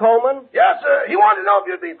 Ronald Coleman? Yes, sir. He wanted to know if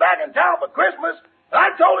you'd be back in town for Christmas. And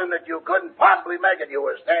I told him that you couldn't possibly make it. You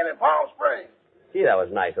were staying in Palm Springs. Gee, that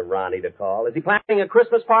was nice of Ronnie to call. Is he planning a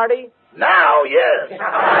Christmas party? Now, yes.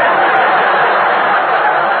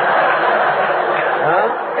 Huh?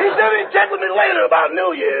 He said he'd check with me later about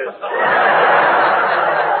New Year's.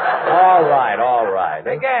 All right.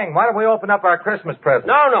 Hey, gang, why don't we open up our Christmas presents?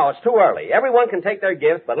 No, it's too early. Everyone can take their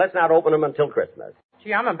gifts, but let's not open them until Christmas.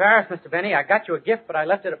 Gee, I'm embarrassed, Mr. Benny. I got you a gift, but I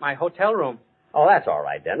left it at my hotel room. Oh, that's all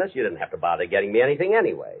right, Dennis. You didn't have to bother getting me anything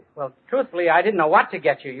anyway. Well, truthfully, I didn't know what to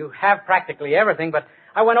get you. You have practically everything, but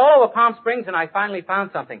I went all over Palm Springs and I finally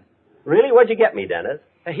found something. Really? What'd you get me, Dennis?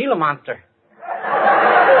 A Gila monster.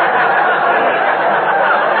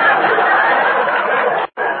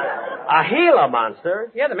 A Gila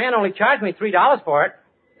monster? Yeah, the man only charged me $3 for it.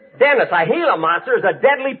 Dennis, a Gila monster is a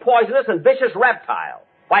deadly, poisonous, and vicious reptile.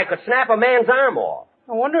 Why, it could snap a man's arm off.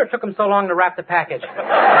 No wonder it took him so long to wrap the package.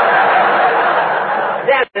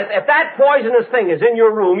 Dennis, if that poisonous thing is in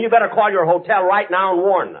your room, you better call your hotel right now and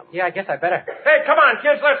warn them. Yeah, I guess I better. Hey, come on,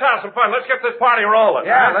 kids. Let's have some fun. Let's get this party rolling.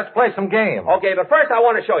 Yeah, let's play some games. Okay, but first I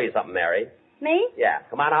want to show you something, Mary. Me? Yeah,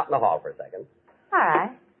 come on out in the hall for a second. All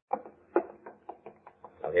right.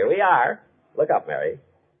 Well, here we are. Look up, Mary.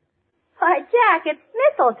 Why, Jack, it's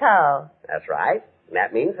mistletoe. That's right. And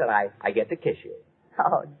that means that I get to kiss you.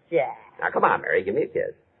 Oh, Jack. Now, come on, Mary. Give me a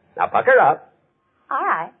kiss. Now, pucker up. All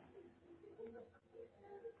right.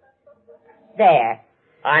 There.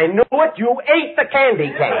 I knew it. You ate the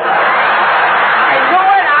candy cane. I knew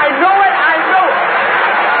it.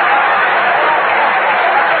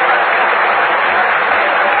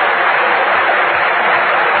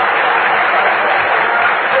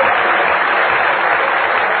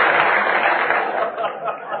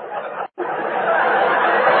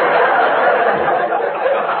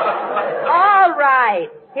 All right.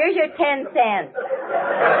 Here's your 10 cents.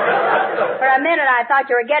 For a minute, I thought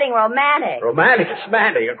you were getting romantic. Romantic,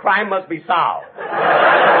 schmantic. A crime must be solved.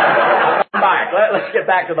 Come back. Let's get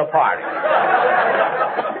back to the party.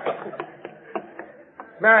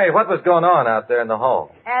 Mary, what was going on out there in the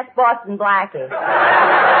hall? Ask Boston Blackie.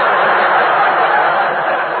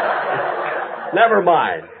 Never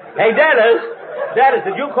mind. Hey, Dennis,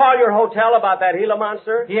 did you call your hotel about that Gila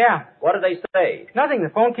monster? Yeah. What did they say? Nothing. The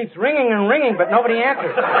phone keeps ringing and ringing, but nobody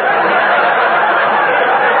answers.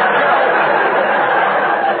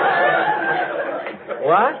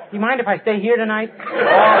 What? Do you mind if I stay here tonight?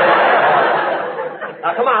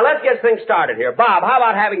 Now, come on, let's get things started here. Bob, how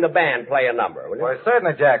about having the band play a number? Will you? Well,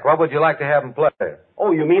 certainly, Jack. What would you like to have them play?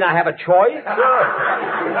 Oh, you mean I have a choice? Sure.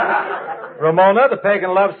 Ramona, the Pagan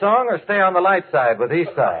Love Song, or Stay on the Light Side with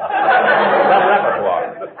East Side? Well,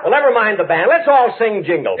 repertoire. Well, never mind the band. Let's all sing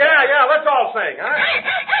Jingle Bells. Yeah, let's all sing, huh?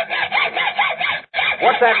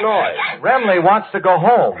 What's that noise? Remley wants to go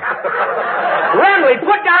home. Remley,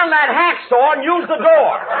 put down that hacksaw and use the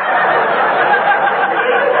door.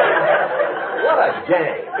 What a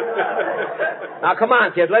gang. Now, come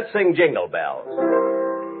on, kid. Let's sing Jingle Bells.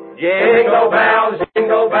 Jingle bells,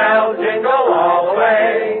 jingle all the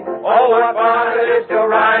way. Oh, what fun it is to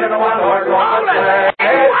ride in a one-horse open sleigh.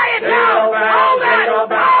 Hey, quiet now! Hold it!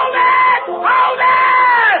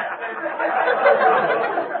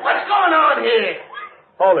 What's going on here?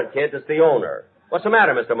 Hold it, kids. It's the owner. What's the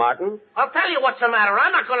matter, Mr. Martin? I'll tell you what's the matter.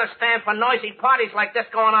 I'm not going to stand for noisy parties like this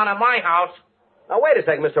going on in my house. Now, wait a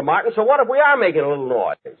second, Mr. Martin. So what if we are making a little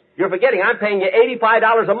noise? You're forgetting I'm paying you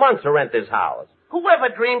 $85 a month to rent this house. Whoever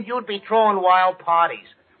dreamed you'd be throwing wild parties?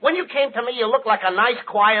 When you came to me, you looked like a nice,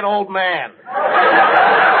 quiet old man.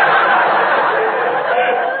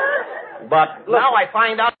 But look, now I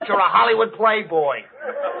find out you're a Hollywood playboy.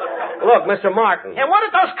 Look, Mr. Martin. And what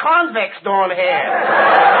are those convicts doing here?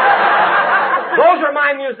 Those are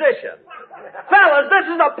my musicians. Fellas, this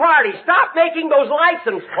is a party. Stop making those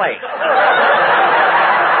license plates.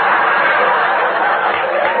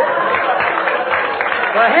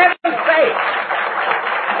 For heaven's sake.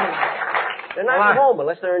 They're not home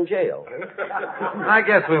unless they're in jail. I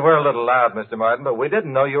guess we were a little loud, Mr. Martin, but we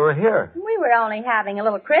didn't know you were here. We were only having a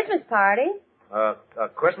little Christmas party. A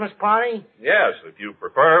Christmas party? Yes, if you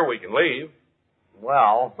prefer, we can leave.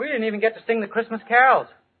 Well, we didn't even get to sing the Christmas carols.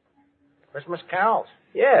 Christmas carols?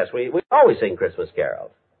 Yes, we always sing Christmas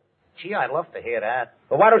carols. Gee, I'd love to hear that.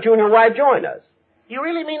 Well, why don't you and your wife join us? You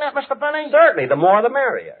really mean that, Mr. Benny? Certainly. The more, the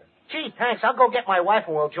merrier. Gee, thanks. I'll go get my wife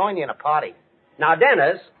and we'll join you in a party. Now,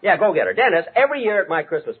 Dennis, go get her. Dennis, every year at my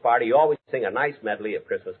Christmas party, you always sing a nice medley of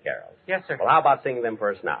Christmas carols. Yes, sir. Well, how about singing them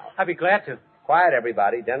first now? I'd be glad to. Quiet,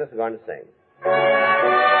 everybody. Dennis is going to sing.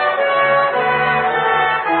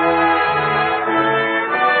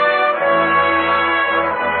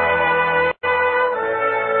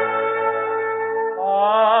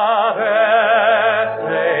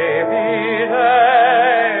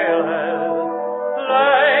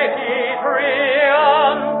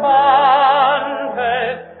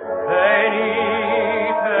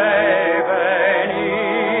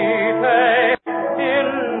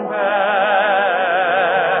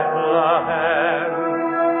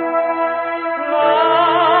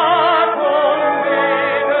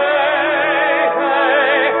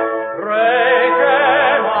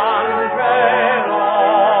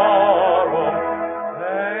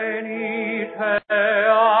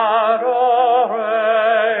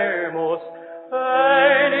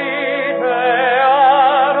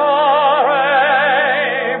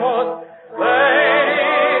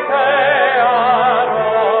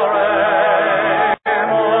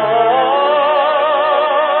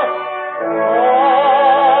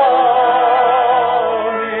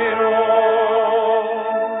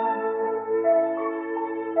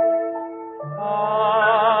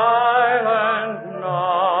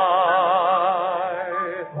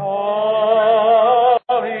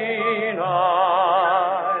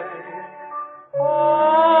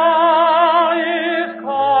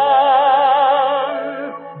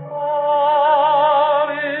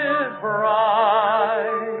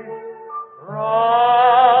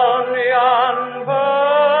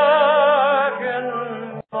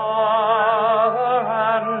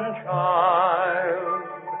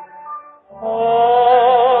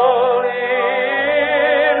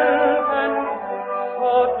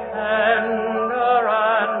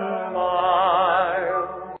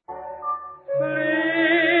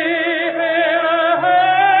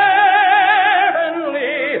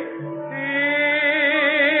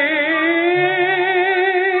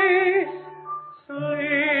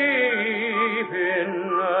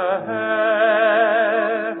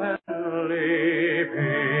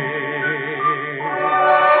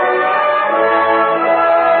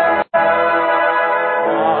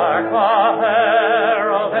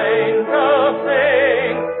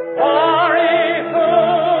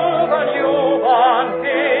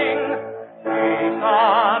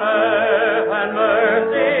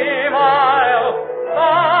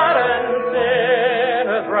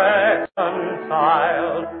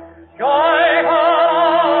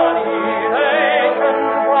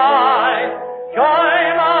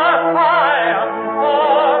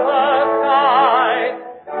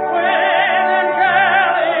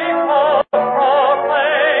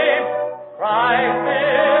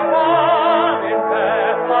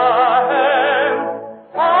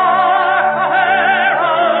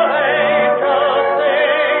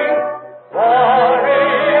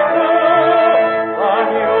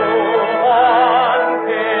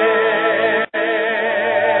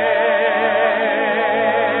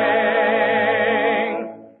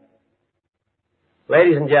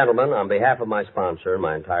 Ladies and gentlemen, on behalf of my sponsor and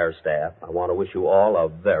my entire staff, I want to wish you all a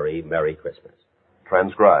very Merry Christmas.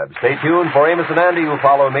 Transcribed. Stay tuned for Amos and Andy, who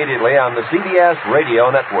follow immediately on the CBS Radio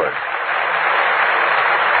Network.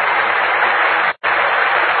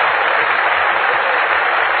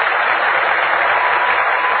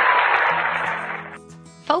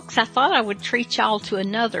 Folks, I thought I would treat y'all to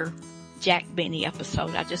another Jack Benny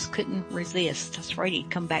episode. I just couldn't resist. I was afraid he'd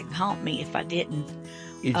come back and haunt me if I didn't.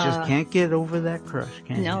 You just can't get over that crush,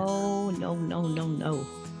 can you? No.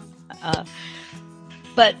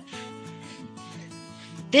 But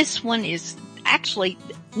this one is actually,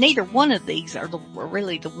 neither one of these are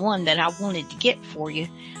really the one that I wanted to get for you.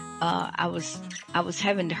 I was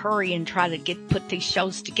having to hurry and try to put these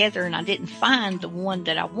shows together, and I didn't find the one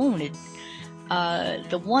that I wanted.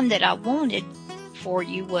 The one that I wanted for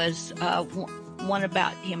you was one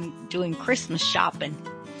about him doing Christmas shopping.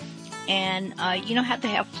 And you know how they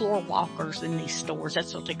have floor walkers in these stores?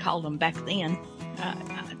 That's what they called them back then.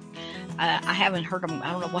 I haven't heard them.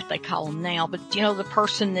 I don't know what they call them now, but you know, the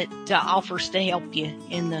person that offers to help you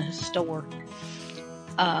in the store.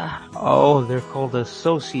 They're called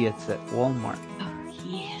associates at Walmart.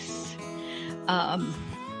 Yes.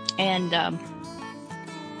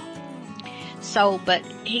 But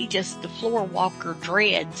the floor walker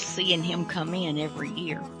dreads seeing him come in every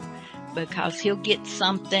year, because he'll get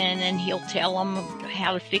something and he'll tell them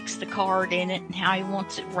how to fix the card in it and how he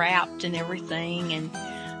wants it wrapped and everything. And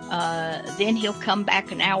then he'll come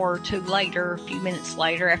back an hour or two later, a few minutes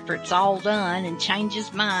later, after it's all done, and change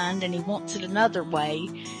his mind, and he wants it another way.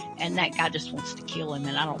 And that guy just wants to kill him,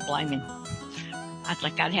 and I don't blame him. I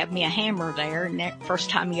think I'd have me a hammer there, and that first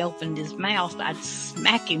time he opened his mouth, I'd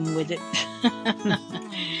smack him with it.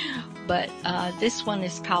 But this one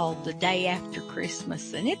is called The Day After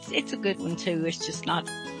Christmas, and it's a good one too. It's just not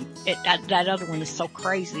that other one is so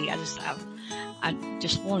crazy. I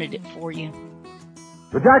just wanted it for you.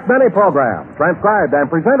 The Jack Benny Program, transcribed and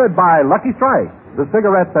presented by Lucky Strike, the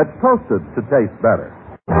cigarette that's toasted to taste better.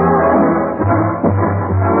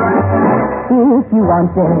 If you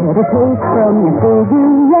want better taste from your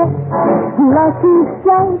cigarette, Lucky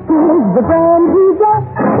Strike is the brand you get.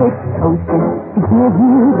 It's toasted to give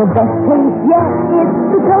you the best taste yet. It's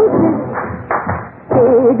the toasted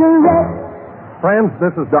cigarette. Friends,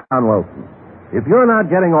 this is Don Wilson. If you're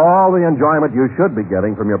not getting all the enjoyment you should be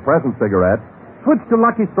getting from your present cigarette, switch to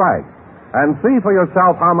Lucky Strike and see for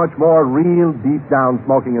yourself how much more real, deep-down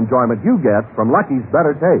smoking enjoyment you get from Lucky's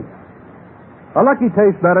better taste. A Lucky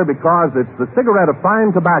tastes better because it's the cigarette of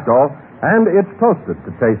fine tobacco, and it's toasted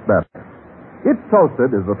to taste better. It's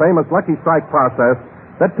Toasted is the famous Lucky Strike process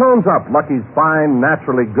that tones up Lucky's fine,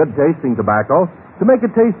 naturally good-tasting tobacco to make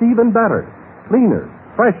it taste even better, cleaner,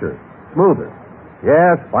 fresher, smoother.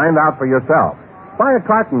 Yes, find out for yourself. Buy a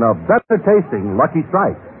carton of better-tasting Lucky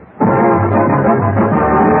Strike.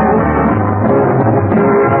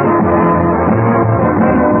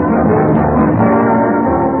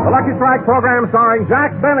 The Lucky Strike program starring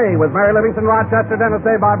Jack Benny with Mary Livingston, Rochester, Dennis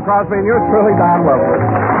Day, Bob Crosby, and yours truly, Don Wilson.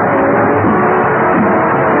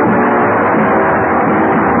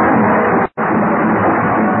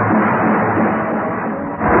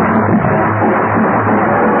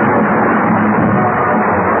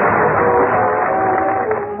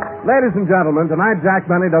 Ladies and gentlemen, tonight Jack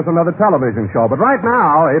Benny does another television show, but right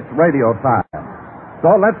now it's radio time.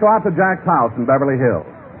 So let's go out to Jack's house in Beverly Hills.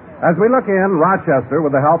 As we look in, Rochester,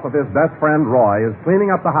 with the help of his best friend Roy, is cleaning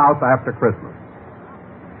up the house after Christmas.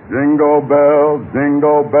 Jingle bells,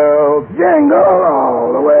 jingle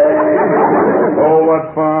all the way. Oh,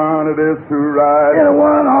 what fun it is to ride in a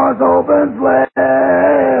one-horse open sleigh.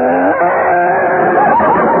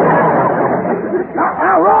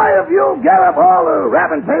 Now, Roy, if you'll get up all the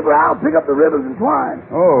wrapping paper, I'll pick up the ribbons and twine.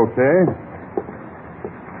 Okay.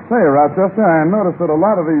 Say, Rochester, I noticed that a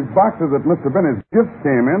lot of these boxes that Mr. Benny's gifts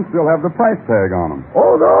came in still have the price tag on them.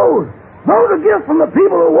 Oh, those? Those are gifts from the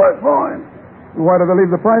people who work for him. Why do they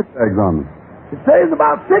leave the price tags on them? It saves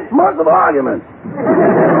about 6 months of arguments.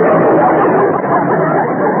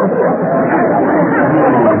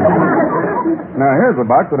 Now, here's a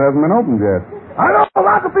box that hasn't been opened yet. I know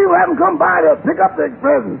lots of people haven't come by to pick up their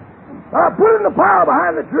presents. Put it in the pile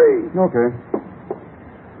behind the tree. Okay.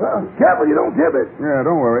 Careful you don't tip it. Yeah,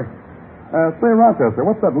 don't worry. Say, Rochester,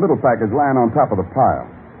 what's that little package lying on top of the pile?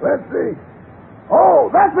 Let's see. Oh,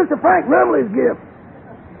 that's Mr. Frank Remley's gift.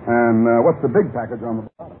 And what's the big package on the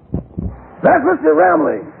bottom? That's Mr.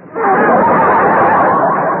 Remley.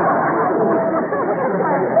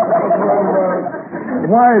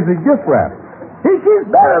 Why is he gift wrapped? He keeps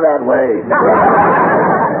better that way.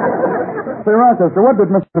 Say, Rochester, what did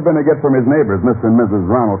Mr. Benny get from his neighbors, Mr. and Mrs.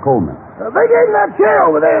 Ronald Coleman? They gave him that chair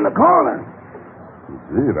over there in the corner.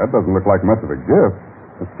 Gee, that doesn't look like much of a gift.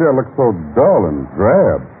 The chair looks so dull and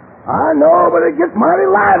drab. I know, but it gets mighty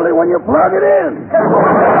lively when you plug it in.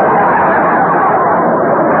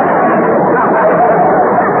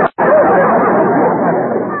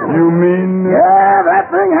 You mean... Yeah, that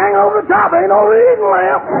thing hanging over the top ain't no reading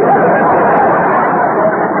lamp.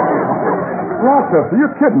 Rochester,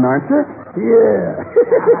 you're kidding, aren't you? Yeah.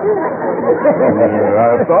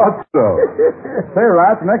 I thought so. Say,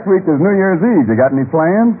 Roch, next week is New Year's Eve. You got any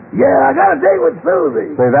plans? Yeah, I got a date with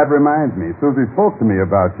Susie. Say, that reminds me. Susie spoke to me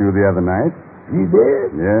about you the other night. She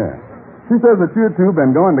did? Yeah. She says that you two have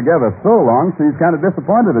been going together so long, she's kind of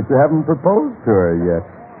disappointed that you haven't proposed to her yet.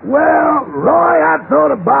 Well, Roy, I've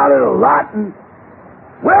thought about it a lot, and...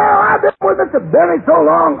 Well, I've been with Mr. Benny so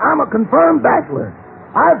long, I'm a confirmed bachelor.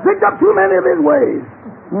 I've picked up too many of his ways.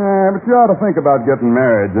 Yeah, but you ought to think about getting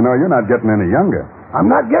married. You know, you're not getting any younger. I'm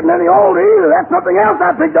not getting any older either. That's something else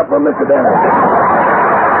I picked up from Mr. Benny.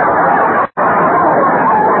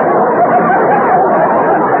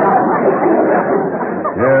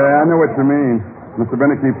 Yeah, I know what you mean. Mr.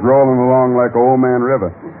 Benny keeps rolling along like Old Man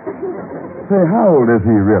River. Say, how old is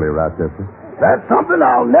he really, Rochester? That's something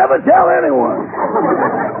I'll never tell anyone.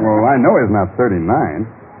 Well, I know he's not 39.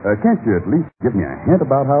 Can't you at least give me a hint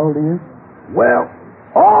about how old he is? Well,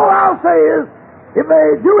 all I'll say is, if they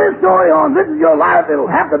do his story on This Is Your Life,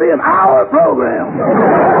 it'll have to be an hour program.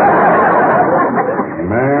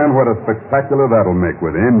 Man, what a spectacular that'll make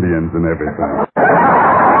with Indians and everything.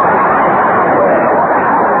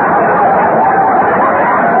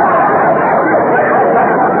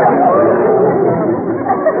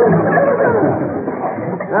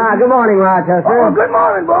 Good morning, Rochester. Oh, good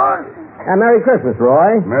morning, boy. Merry Christmas,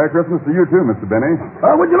 Roy. Merry Christmas to you, too, Mr. Benny.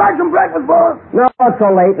 Would you like some breakfast, boy? No, it's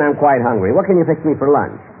so late and I'm quite hungry. What can you fix me for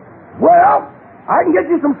lunch? Well, I can get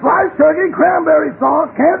you some sliced turkey, cranberry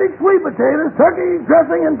sauce, candied sweet potatoes, turkey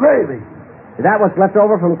dressing, and gravy. Is that what's left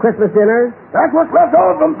over from Christmas dinners? That's what's left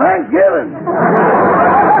over from Thanksgiving.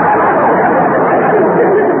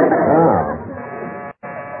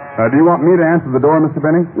 Do you want me to answer the door, Mr.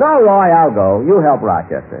 Benny? No, Roy, I'll go. You help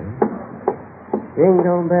Rochester.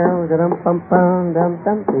 Jingle bells, dum-pum-pum,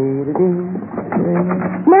 dum-dum-dee-dee-dee.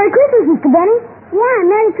 Merry Christmas, Mr. Benny. Yeah,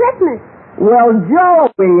 Merry Christmas. Well,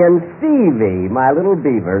 Joey and Stevie, my little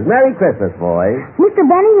beavers. Merry Christmas, boys. Mr.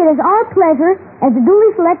 Benny, it is our pleasure, as the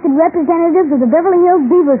duly selected representatives of the Beverly Hills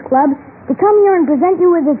Beavers Club, to come here and present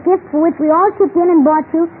you with this gift for which we all chipped in and bought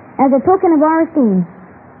you as a token of our esteem.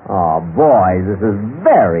 Oh, boys, this is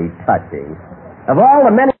very touching. Of all the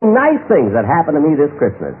many nice things that happened to me this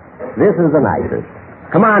Christmas, this is the nicest.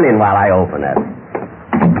 Come on in while I open it.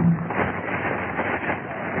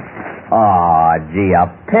 Oh, gee, a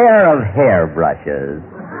pair of hairbrushes.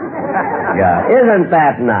 Yeah, isn't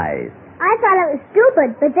that nice? I thought it was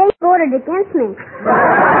stupid, but they voted against me.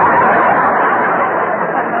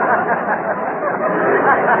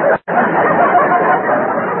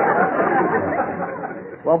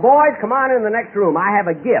 Well, boys, come on in the next room. I have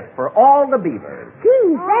a gift for all the beavers.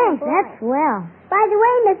 Gee, thanks. That's swell. By the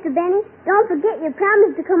way, Mr. Benny, don't forget your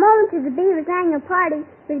promise to come over to the Beavers' annual party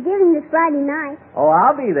we're giving this Friday night. Oh,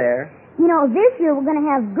 I'll be there. You know, this year we're going to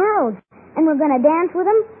have girls, and we're going to dance with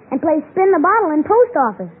them and play spin the bottle in post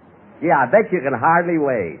office. Yeah, I bet you can hardly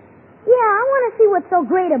wait. Yeah, I want to see what's so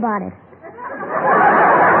great about it.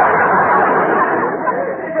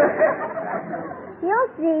 You'll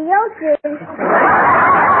see, you'll see.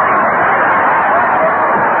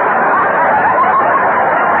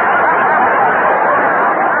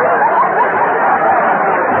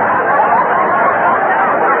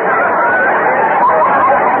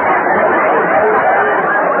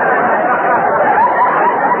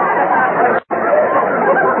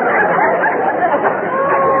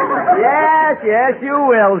 Yes, you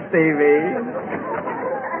will, Stevie.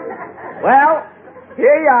 Well,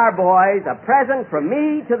 here you are, boys. A present from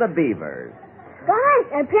me to the beavers. Gosh,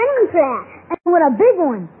 a printing press. And what a big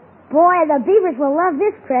one. Boy, the beavers will love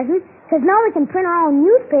this present, because now we can print our own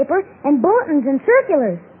newspaper and bulletins and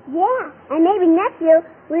circulars. Yeah, and maybe next year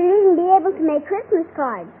we'll even be able to make Christmas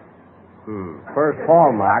cards. First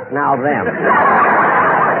Hallmark, now them.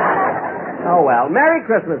 Oh, well. Merry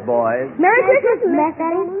Christmas, boys. Merry Christmas, Miss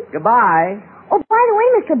Benny. Goodbye. Oh, by the way,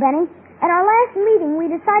 Mr. Benny, at our last meeting, we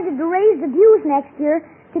decided to raise the dues next year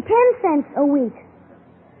to 10 cents a week.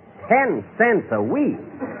 10 cents a week?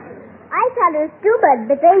 I thought it was stupid,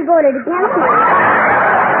 but they voted against me.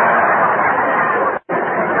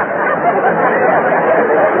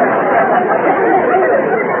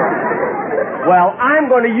 Well, I'm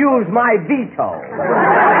going to use my veto.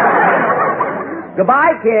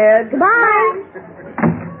 Goodbye, kids. Goodbye.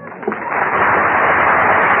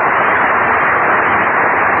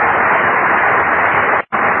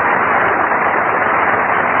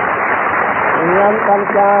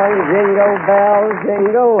 Jingle bells,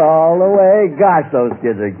 jingle all the way. Gosh, those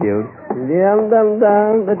kids are cute.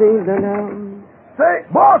 Say,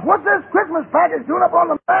 boss, what's this Christmas package doing up on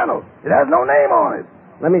the mantel? It has no name on it.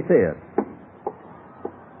 Let me see it.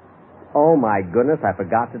 Oh, my goodness, I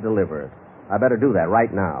forgot to deliver it. I better do that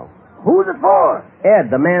right now. Who's it for? Ed,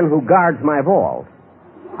 the man who guards my vault.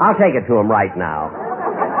 I'll take it to him right now.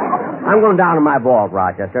 I'm going down to my vault,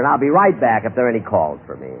 Rochester, and I'll be right back if there are any calls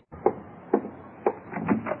for me.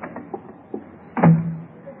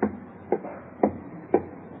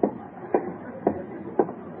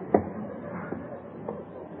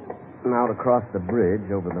 Now to cross the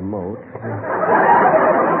bridge over the moat.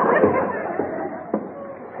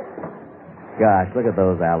 Gosh, look at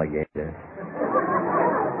those alligators.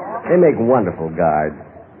 They make wonderful guards.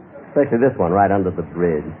 Especially this one right under the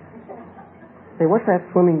bridge. Hey, what's that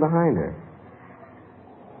swimming behind her?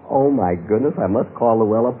 Oh, my goodness, I must call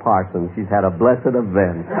Luella Parsons. She's had a blessed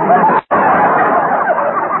event.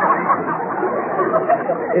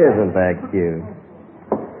 Isn't that cute?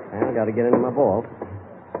 I gotta get into my vault.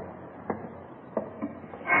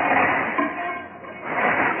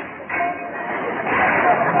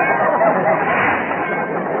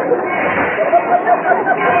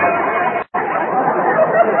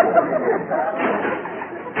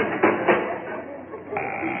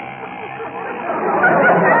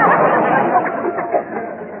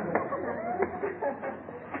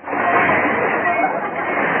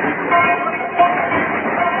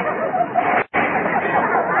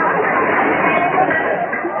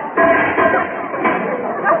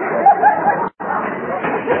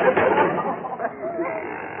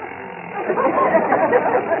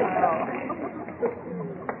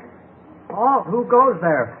 Who goes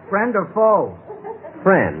there? Friend or foe?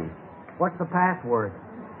 Friend. What's the password?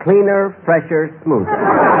 Cleaner, fresher, smoother.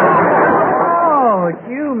 Oh, it's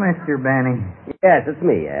you, Mr. Benny. Yes, it's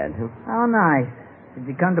me, Ed. How nice. Did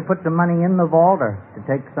you come to put the money in the vault or to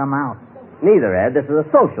take some out? Neither, Ed. This is a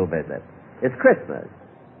social visit. It's Christmas.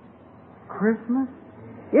 Christmas?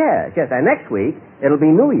 Yes, and next week it'll be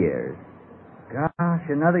New Year's. Gosh,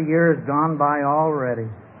 another year's gone by already.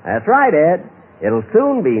 That's right, Ed. It'll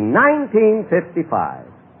soon be 1955.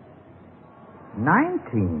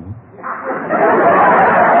 19?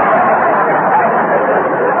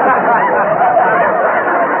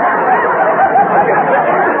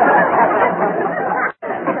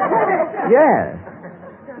 Yes.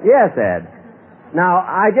 Yes, Ed. Now,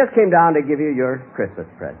 I just came down to give you your Christmas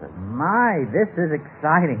present. My, this is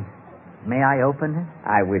exciting. May I open it?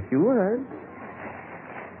 I wish you would.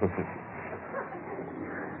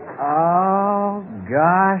 Oh,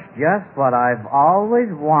 gosh, just what I've always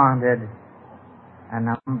wanted. An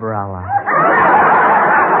umbrella.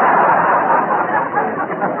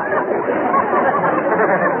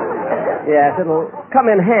 Yes, it'll come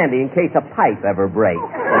in handy in case a pipe ever breaks.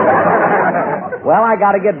 Well, I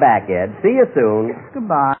gotta get back, Ed. See you soon.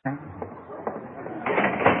 Goodbye.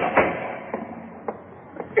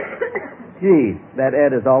 Gee, that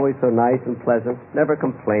Ed is always so nice and pleasant. Never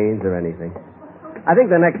complains or anything. I think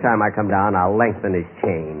the next time I come down, I'll lengthen his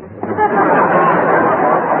chain.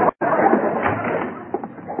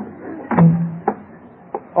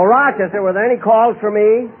 Oh, Rochester, were there any calls for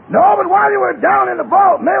me? No, but while you were down in the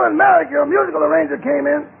vault, Malin Merrick, your musical arranger, came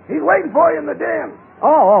in. He's waiting for you in the den.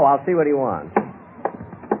 Oh, I'll see what he wants.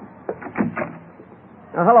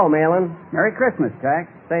 Oh, hello, Malin. Merry Christmas, Jack.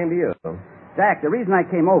 Same to you. Jack, the reason I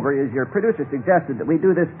came over is your producer suggested that we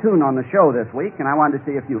do this tune on the show this week, and I wanted to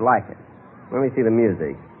see if you like it. Let me see the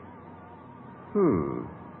music.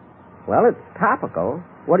 Well, it's topical.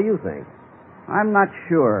 What do you think? I'm not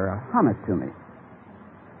sure. Hum it to me.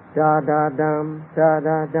 Da-da-dum,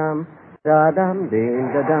 da-da-dum, da-dum,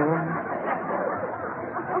 ding-da-dum.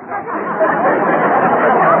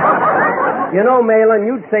 You know, Malin,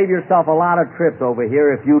 you'd save yourself a lot of trips over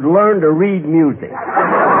here if you'd learn to read music.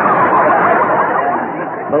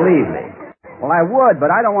 Believe me. Well, I would,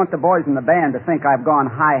 but I don't want the boys in the band to think I've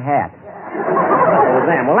gone hi-hat.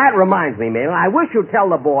 Well, that reminds me, Malin. I wish you'd tell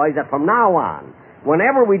the boys that from now on,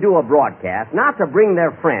 whenever we do a broadcast, not to bring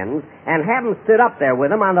their friends and have them sit up there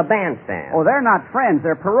with them on the bandstand. Oh, they're not friends.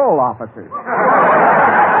 They're parole officers.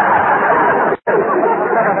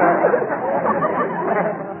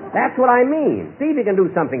 That's what I mean. See if you can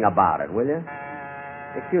do something about it, will you?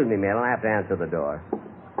 Excuse me, Malin. I have to answer the door.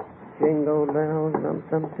 Jingle bells,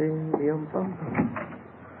 dum-dum-ding, dum-dum.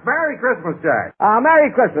 Merry Christmas, Jack. Merry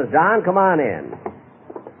Christmas, Don. Come on in.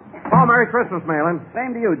 Oh, Merry Christmas, Malin.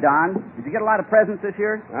 Same to you, Don. Did you get a lot of presents this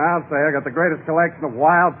year? I'll say I got the greatest collection of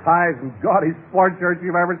wild ties and gaudy sport shirts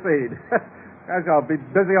you've ever seen. Gosh, I'll be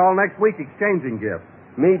busy all next week exchanging gifts.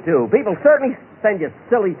 Me too. People certainly send you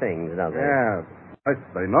silly things, don't they? Yeah.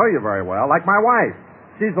 They know you very well, like my wife.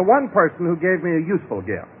 She's the one person who gave me a useful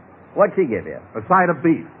gift. What'd she give you? A side of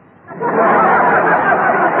beef.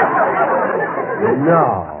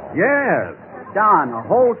 No. Yes. Don, a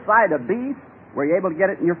whole side of beef? Were you able to get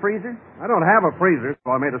it in your freezer? I don't have a freezer,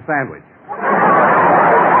 so I made a sandwich.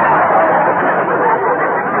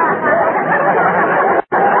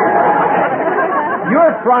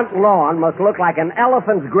 Your front lawn must look like an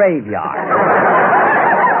elephant's graveyard.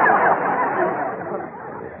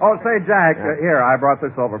 Oh, say, Jack, here, I brought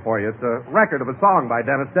this over for you. It's a record of a song by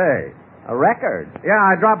Dennis Day. A record? Yeah,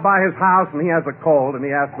 I dropped by his house, and he has a cold, and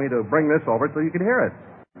he asked me to bring this over so you could hear it.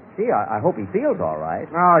 Gee, I hope he feels all right.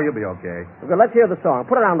 Oh, you'll be okay. Well, good, let's hear the song.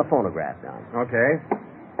 Put it on the phonograph, Don. Okay.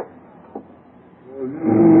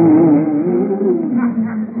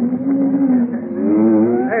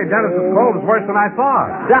 Hey, Dennis's cold is worse than I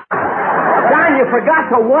thought. Don, you forgot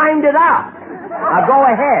to wind it up. Now go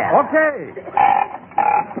ahead. Okay.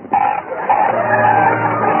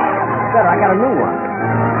 Better, I got a new one.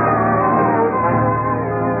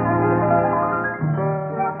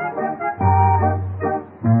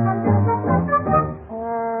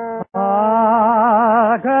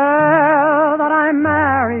 The girl that I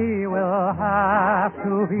marry will have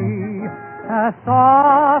to be as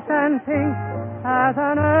soft and pink as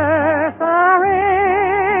a nursery.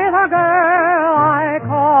 The girl I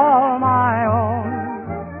call my own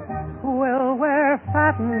will wear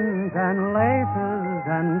satins and laces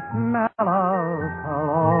and smell of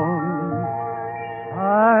cologne.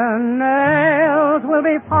 Her nails will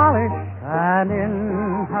be polished, and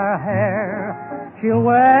in her hair she'll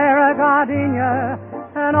wear a gardenia,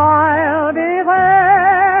 and I'll be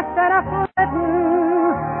there instead of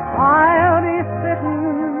flitting. I'll be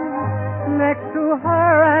sitting next to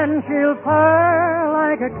her, and she'll purr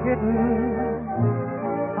like a kitten.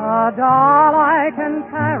 A doll I can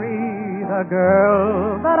carry, the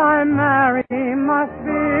girl that I marry must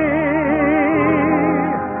be.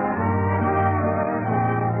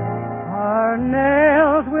 Her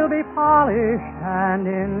nails will be polished, and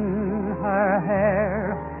in her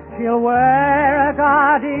hair she'll wear a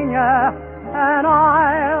gardenia, and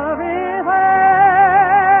I'll be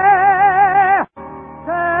there.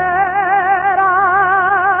 Set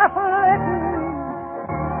up flitting,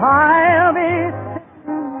 I'll be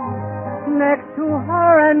sitting next to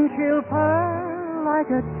her, and she'll purr like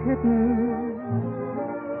a kitten.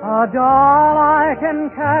 A doll I can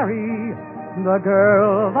carry, the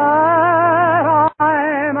girl that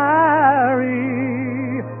I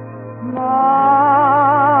marry must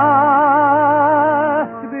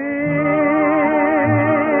be.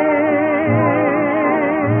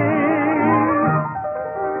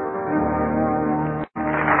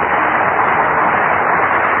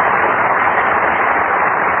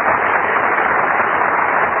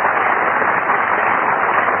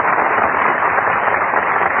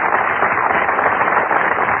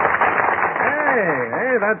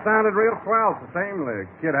 That sounded real swell. It's the same. The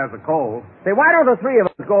kid has a cold. Say, why don't the three of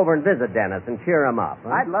us go over and visit Dennis and cheer him up?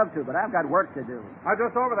 Huh? I'd love to, but I've got work to do. I'm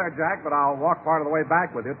just over there, Jack, but I'll walk part of the way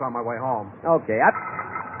back with you. It's on my way home. Okay.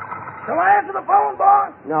 Shall I answer the phone,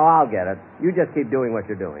 boss? No, I'll get it. You just keep doing what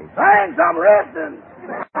you're doing. Thanks, I'm resting.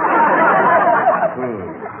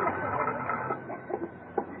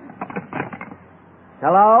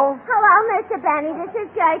 Hello? Hello, Mr. Benny. This is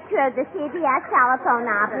Gertrude, the CBS telephone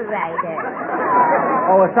operator.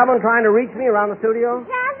 Oh, is someone trying to reach me around the studio?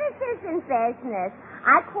 Now, this isn't business.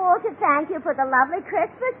 I called to thank you for the lovely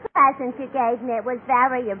Christmas present you gave me. It was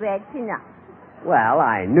very original. Well,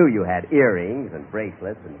 I knew you had earrings and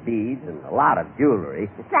bracelets and beads and a lot of jewelry.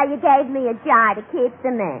 So you gave me a jar to keep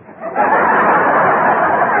them in.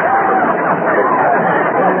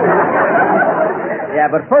 Yeah,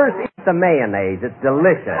 but first eat the mayonnaise. It's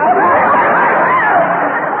delicious.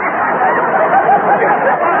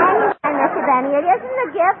 And Mr. Benny, it isn't the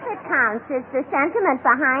gift that counts. It's the sentiment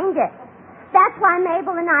behind it. That's why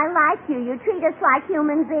Mabel and I like you. You treat us like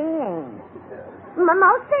human beings.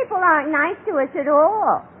 Most people aren't nice to us at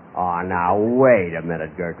all. Oh, now, wait a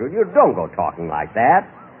minute, Gertrude. You don't go talking like that.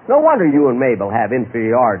 No wonder you and Mabel have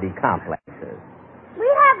inferiority complexes. We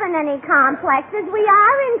haven't any complexes. We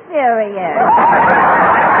are inferior.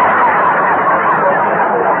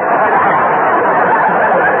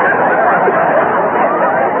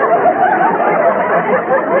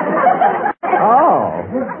 Oh.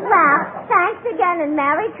 Well, thanks again and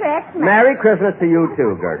Merry Christmas. Merry Christmas to you,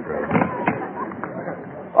 too, Gertrude.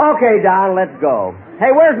 Okay, Don, let's go. Hey,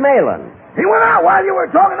 where's Malin? He went out while you were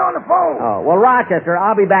talking on the phone. Oh, well, Rochester,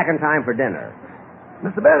 I'll be back in time for dinner.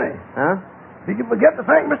 Mr. Benny. Huh? Did you forget to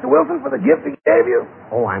thank Mr. Wilson for the gift he gave you?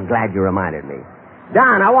 Oh, I'm glad you reminded me.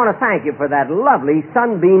 Don, I want to thank you for that lovely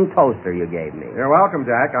sunbeam toaster you gave me. You're welcome,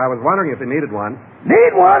 Jack. I was wondering if you needed one.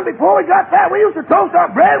 Need one? Before we got that, we used to toast our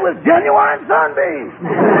bread with genuine sunbeams.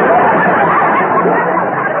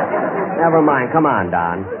 Never mind. Come on,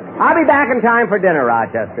 Don. I'll be back in time for dinner,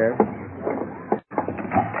 Rochester.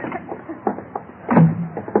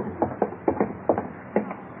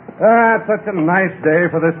 It's such a nice day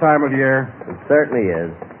for this time of year. It certainly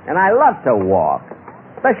is. And I love to walk,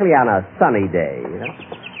 especially on a sunny day. You know?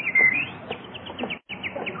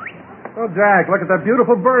 Oh, Jack, look at that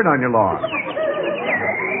beautiful bird on your lawn.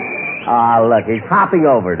 Ah, look, he's hopping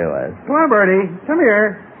over to us. Come on, Bertie. Come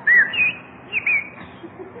here.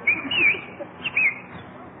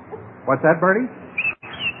 What's that, Bertie?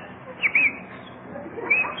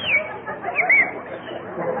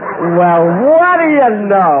 Well, what do you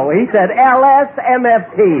know? He said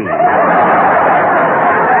LSMFT.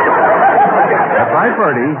 That's right,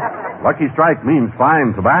 Bertie. Lucky Strike means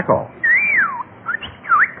fine tobacco.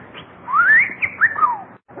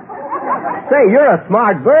 Say, you're a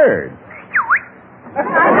smart bird.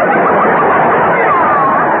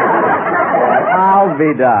 I'll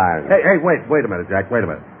be darned. Hey, wait a minute, Jack. Wait a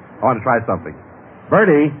minute. I want to try something.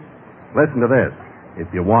 Bertie, listen to this.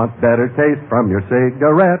 If you want better taste from your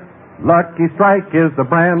cigarette, Lucky Strike is the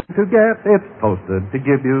brand to get. It's toasted to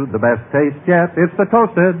give you the best taste yet. It's the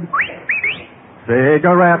toasted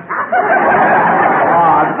cigarette.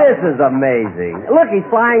 Oh, this is amazing. Look, he's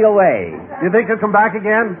flying away. You think he'll come back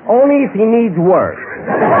again? Only if he needs work.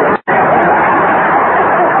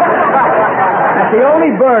 That's the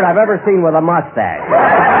only bird I've ever seen with a mustache.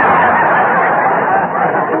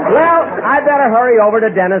 Well, I better hurry over to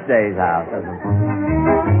Dennis Day's house.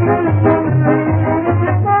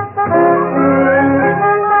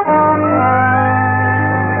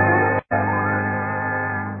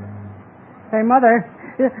 Hey, Mother.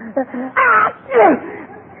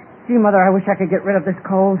 Gee, Mother, I wish I could get rid of this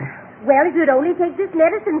cold. Well, if you'd only take this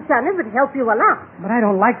medicine, son, it would help you a lot. But I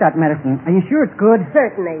don't like that medicine. Are you sure it's good?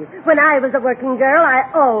 Certainly. When I was a working girl, I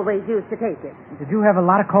always used to take it. Did you have a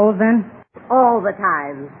lot of colds then? All the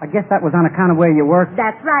time. I guess that was on account of where you worked.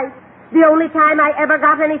 That's right. The only time I ever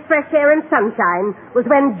got any fresh air and sunshine was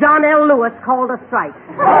when John L. Lewis called a strike.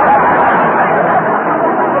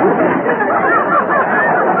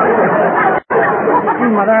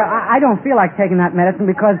 Gee, Mother, I don't feel like taking that medicine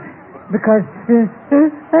because...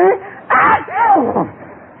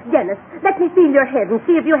 Dennis, let me feel your head and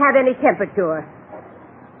see if you have any temperature.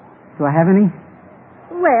 Do I have any?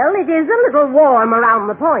 Well, it is a little warm around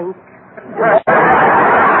the point.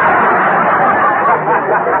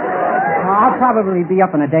 I'll probably be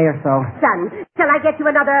up in a day or so. Son, shall I get you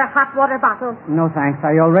another hot water bottle? No, thanks.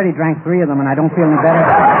 I already drank 3 of them, and I don't feel any better.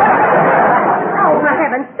 Oh, for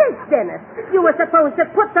heaven's sake, Dennis. You were supposed to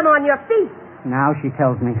put them on your feet. Now she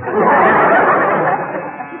tells me.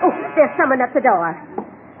 Oh, there's someone at the door.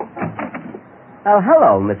 Oh,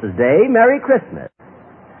 hello, Mrs. Day. Merry Christmas.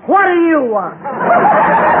 What do you want?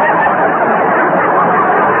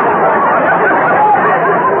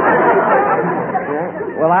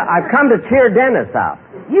 Well, I've come to cheer Dennis up.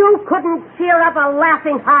 You couldn't cheer up a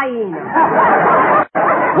laughing hyena.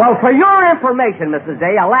 Well, for your information, Mrs.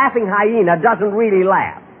 Day, a laughing hyena doesn't really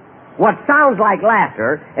laugh. What sounds like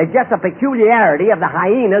laughter is just a peculiarity of the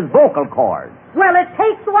hyena's vocal cords. Well, it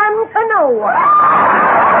takes one to know one.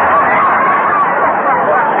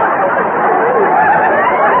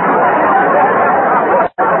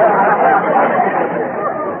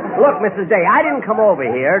 Look, Mrs. Day, I didn't come over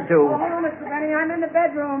here to... Hello, Mr. Benny. I'm in the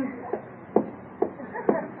bedroom.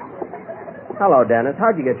 Hello, Dennis.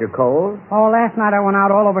 How'd you get your cold? Oh, last night I went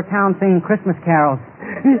out all over town singing Christmas carols.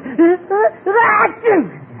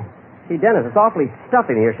 See, Dennis, it's awfully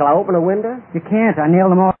stuffy in here. Shall I open a window? You can't. I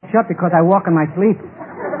nailed them all shut because I walk in my sleep.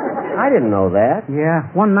 I didn't know that. Yeah.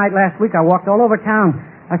 One night last week I walked all over town.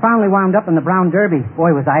 I finally wound up in the Brown Derby.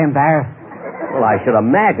 Boy, was I embarrassed. Well, I should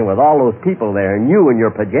imagine with all those people there and you in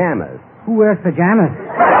your pajamas. Who wears pajamas?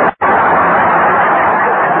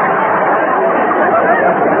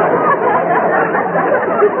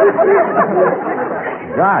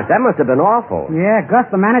 Gosh, that must have been awful. Yeah, Gus,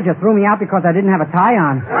 the manager, threw me out because I didn't have a tie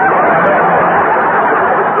on.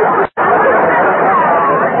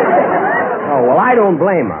 Oh, well, I don't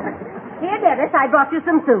blame him. Here, Dennis, I brought you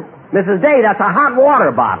some soup. Mrs. Day, that's a hot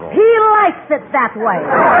water bottle. He likes it that way.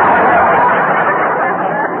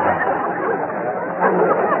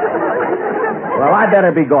 Well, I better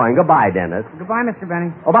be going. Goodbye, Dennis. Goodbye, Mr. Benny.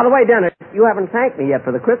 Oh, by the way, Dennis, you haven't thanked me yet for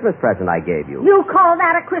the Christmas present I gave you. You call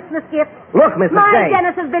that a Christmas gift? Look, Mrs. My Day.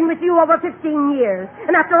 Dennis has been with you over 15 years.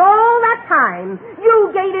 And after all that time, you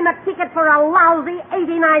gave him a ticket for a lousy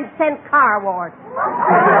 89-cent car wash.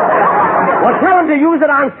 Well, tell him to use it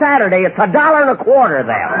on Saturday. It's $1.25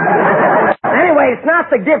 then. Anyway, it's not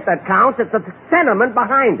the gift that counts. It's the sentiment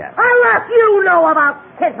behind it. Unless you know about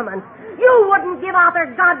sentiment. You wouldn't give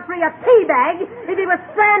Arthur Godfrey a tea bag if he was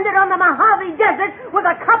stranded on the Mojave Desert with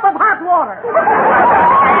a cup of hot water.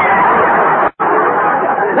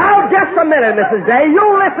 Now, just a minute, Mrs. Day. You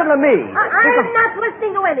listen to me. I'm not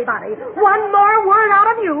listening to anybody. One more word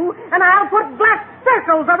out of you, and I'll put black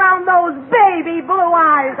circles around those baby blue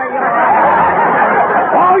eyes of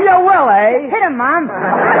yours. Oh, you will, eh? Hit him, Mom.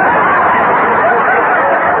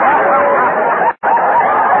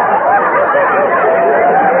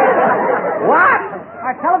 What?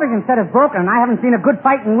 Our television set is broken, and I haven't seen a good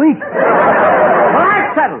fight in weeks. Well,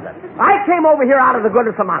 I settled it. I came over here out of the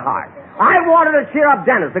goodness of my heart. I wanted to cheer up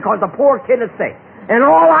Dennis because the poor kid is sick. And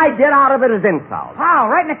all I get out of it is insult. How?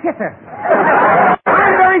 Right in the kisser.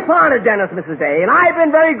 I'm very fond of Dennis, Mrs. Day, and I've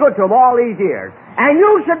been very good to him all these years. And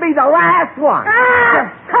you should be the last one.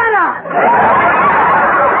 Cut up!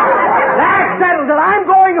 That settles it. I'm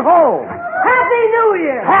going home. Happy New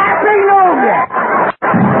Year! Happy New Year!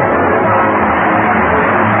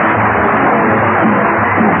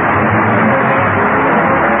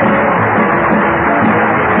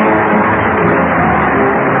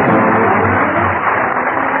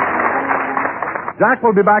 Jack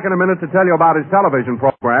will be back in a minute to tell you about his television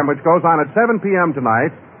program, which goes on at 7 p.m.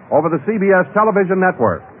 tonight over the CBS television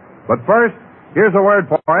network. But first, here's a word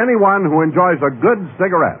for anyone who enjoys a good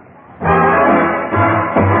cigarette.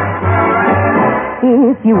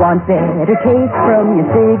 If you want better taste from your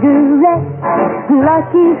cigarette,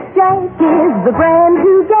 Lucky Strike is the brand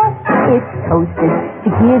to get. It's toasted to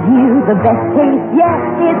give you the best taste yet.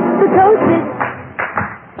 It's the toasted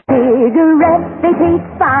cigarette. They taste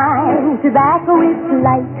fine. Tobacco is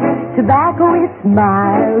light. Tobacco is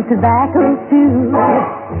mild. Tobacco too.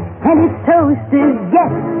 And it's toasted.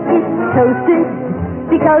 Yes, it's toasted.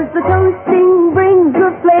 Because the toasting brings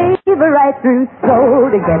the flavor right through.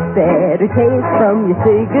 So to get better taste from your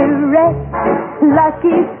cigarette,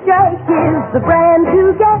 Lucky Strike is the brand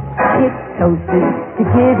to get. It's toasted to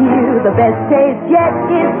give you the best taste yet.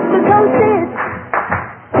 It's the toasted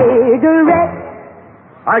cigarette.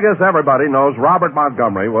 I guess everybody knows Robert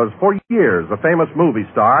Montgomery was for years a famous movie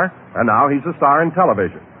star, and now he's a star in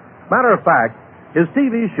television. Matter of fact, his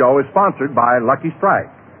TV show is sponsored by Lucky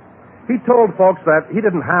Strike. He told folks that he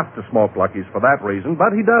didn't have to smoke Luckies for that reason,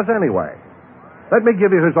 but he does anyway. Let me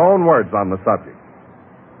give you his own words on the subject.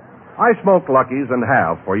 I smoke Luckies and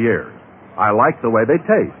have for years. I like the way they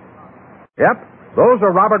taste. Yep, those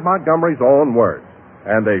are Robert Montgomery's own words,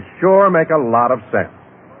 and they sure make a lot of sense.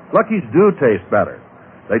 Luckies do taste better.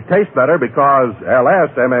 They taste better because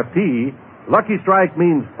LSMFT, Lucky Strike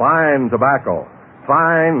means fine tobacco.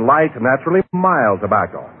 Fine, light, naturally mild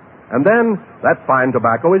tobacco. And then that fine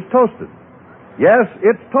tobacco is toasted. Yes,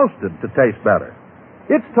 it's toasted to taste better.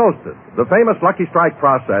 It's toasted. The famous Lucky Strike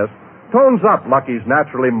process tones up Lucky's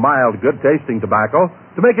naturally mild, good-tasting tobacco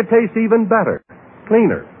to make it taste even better,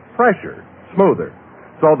 cleaner, fresher, smoother.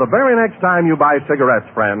 So the very next time you buy cigarettes,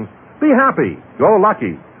 friends, be happy. Go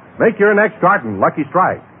Lucky. Make your next carton Lucky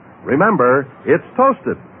Strike. Remember, it's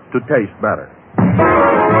toasted to taste better.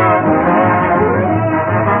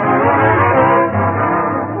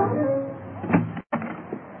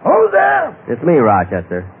 Who's there? It's me,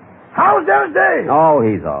 Rochester. How's Dennis Day? Oh,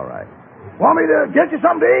 he's all right. Want me to get you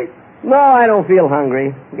something to eat? No, I don't feel hungry.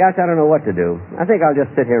 Gosh, I don't know what to do. I think I'll just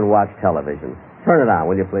sit here and watch television. Turn it on,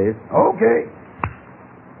 will you, please? Okay.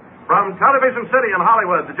 From Television City in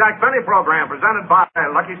Hollywood, the Jack Benny program presented by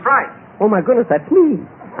Lucky Strike. Oh, my goodness, that's me.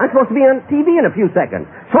 I'm supposed to be on TV in a few seconds.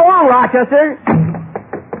 So long, Rochester.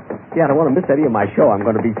 Yeah, I don't want to miss any of my show. I'm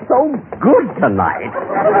going to be so good tonight.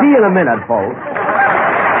 See you in a minute, folks.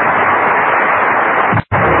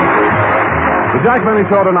 The Jack Benny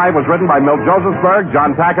Show tonight was written by Milt Josephsberg,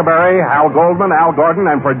 John Tackerberry, Hal Goldman, Al Gordon,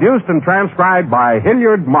 and produced and transcribed by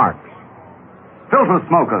Hilliard Marks. Filter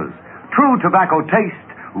smokers, true tobacco taste,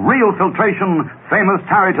 real filtration, famous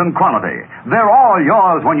Tareyton quality. They're all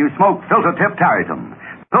yours when you smoke Filter Tip Tareyton.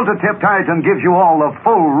 Filter Tip Tareyton gives you all the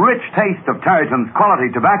full, rich taste of Tareyton's quality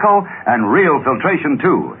tobacco and real filtration,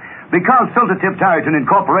 too. Because Filter Tip Tareyton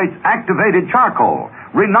incorporates activated charcoal,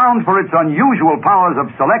 renowned for its unusual powers of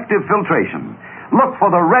selective filtration. Look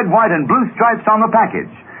for the red, white, and blue stripes on the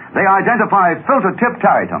package. They identify Filter Tip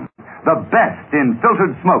Tareyton, the best in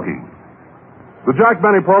filtered smoking. The Jack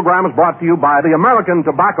Benny program is brought to you by the American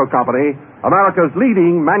Tobacco Company, America's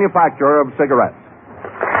leading manufacturer of cigarettes.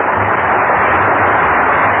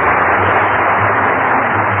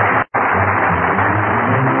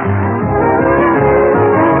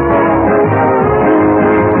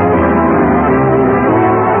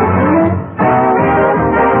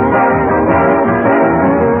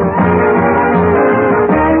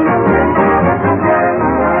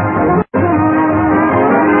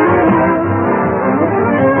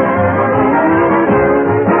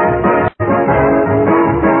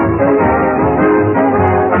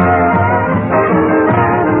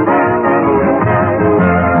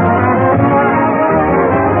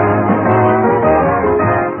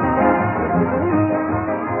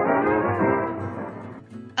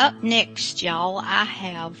 next, y'all, I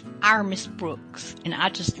have our Miss Brooks, and I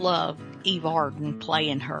just love Eve Arden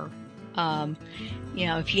playing her.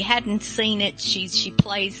 If you hadn't seen it, she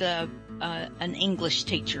plays an English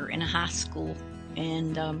teacher in a high school,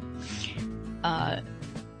 and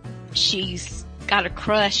she's got a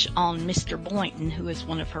crush on Mr. Boynton, who is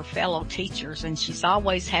one of her fellow teachers, and she's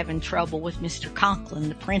always having trouble with Mr. Conklin,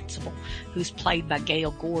 the principal, who's played by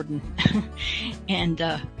Gail Gordon. And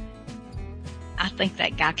I think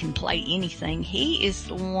that guy can play anything. He is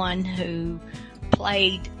the one who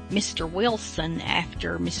played Mr. Wilson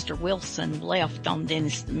after Mr. Wilson left on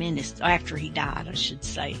Dennis the Menace, after he died, I should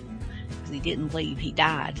say. Because he didn't leave, he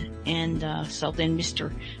died. And so then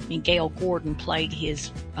Gail Gordon played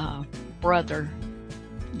his brother,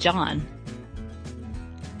 John,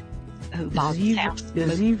 who bought his house.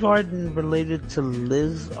 Is Eve Arden related to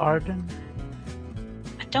Liz Arden?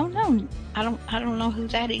 I don't know. I don't know who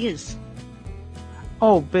that is.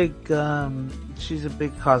 Oh, she's a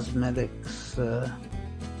big cosmetics.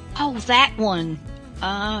 Oh, that one.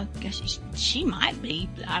 She might be,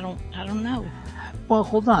 but I don't know. Well,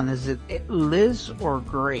 hold on. Is it Liz or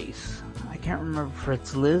Grace? I can't remember if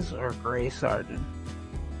it's Liz or Grace Arden.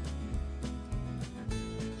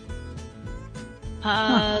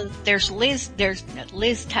 There's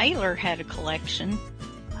Liz Taylor had a collection.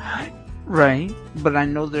 Right, but I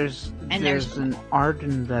know there's an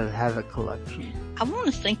Arden that had a collection. I want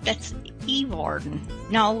to think that's Eve Arden.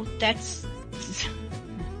 No, that's...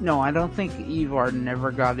 No, I don't think Eve Arden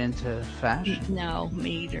ever got into fashion. No,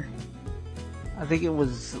 me either. I think it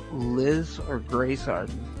was Liz or Grace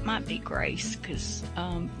Arden. Might be Grace,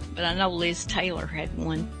 but I know Liz Taylor had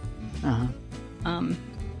one.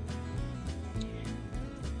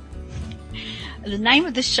 The name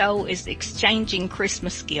of the show is Exchanging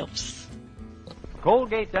Christmas Gifts.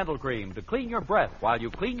 Colgate Dental Cream to clean your breath while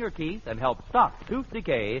you clean your teeth and help stop tooth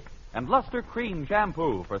decay, and Luster Cream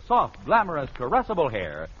Shampoo for soft, glamorous, caressable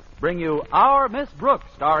hair bring you Our Miss Brooks,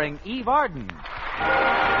 starring Eve Arden. It's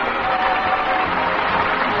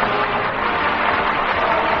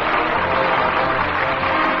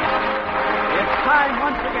time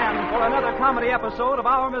once again for another comedy episode of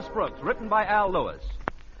Our Miss Brooks, written by Al Lewis.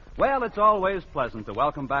 Well, it's always pleasant to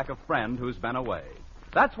welcome back a friend who's been away.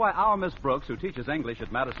 That's why our Miss Brooks, who teaches English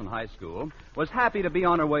at Madison High School, was happy to be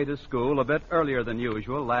on her way to school a bit earlier than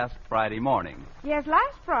usual last Friday morning. Yes,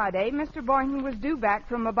 last Friday, Mr. Boynton was due back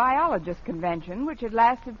from a biologist convention, which had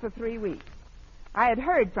lasted for 3 weeks. I had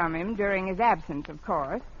heard from him during his absence, of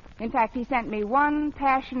course. In fact, he sent me one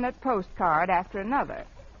passionate postcard after another.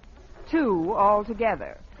 2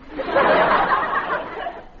 altogether.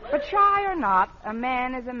 But shy or not, a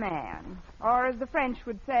man is a man. Or as the French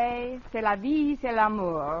would say, c'est la vie, c'est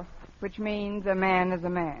l'amour, which means a man is a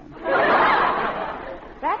man.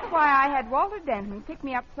 That's why I had Walter Denton pick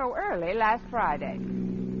me up so early last Friday.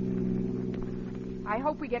 I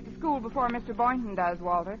hope we get to school before Mr. Boynton does,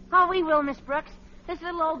 Walter. Oh, we will, Miss Brooks. This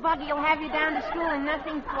little old buggy will have you down to school in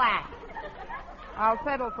nothing flat. I'll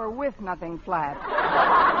settle for with nothing flat.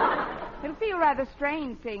 It'll feel rather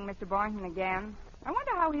strange seeing Mr. Boynton again. I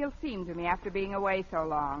wonder how he'll seem to me after being away so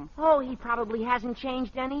long. Oh, he probably hasn't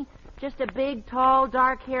changed any. Just a big, tall,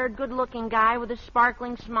 dark-haired, good-looking guy with a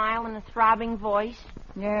sparkling smile and a throbbing voice.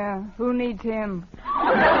 Yeah, who needs him?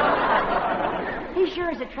 He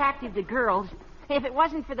sure is attractive to girls. If it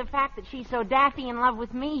wasn't for the fact that she's so daffy in love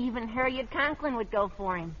with me, even Harriet Conklin would go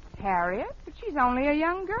for him. Harriet? But she's only a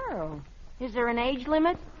young girl. Is there an age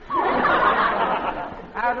limit?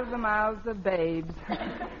 Out of the mouths of babes.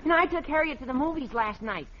 I took Harriet to the movies last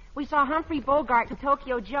night. We saw Humphrey Bogart and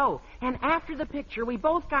Tokyo Joe. And after the picture, we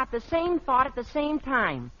both got the same thought at the same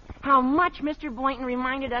time. How much Mr. Boynton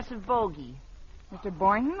reminded us of Bogey. Mr.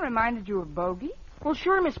 Boynton reminded you of Bogey? Well,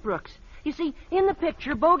 sure, Miss Brooks. You see, in the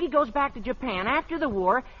picture, Bogey goes back to Japan after the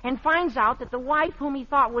war and finds out that the wife whom he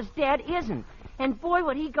thought was dead isn't. And boy,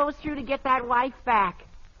 what he goes through to get that wife back.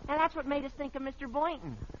 And that's what made us think of Mr.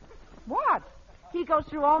 Boynton. What? He goes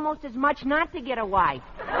through almost as much not to get a wife.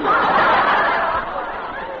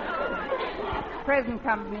 Present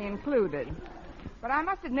company included. But I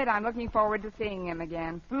must admit I'm looking forward to seeing him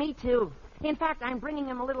again. Me too. In fact, I'm bringing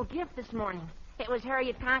him a little gift this morning. It was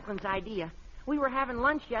Harriet Conklin's idea. We were having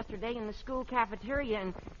lunch yesterday in the school cafeteria,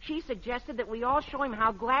 and she suggested that we all show him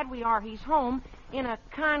how glad we are he's home in a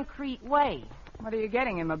concrete way. What are you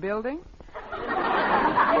getting him, a building?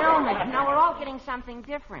 No, we're all getting something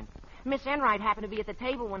different. Miss Enright happened to be at the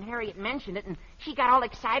table when Harriet mentioned it, and she got all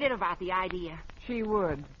excited about the idea. She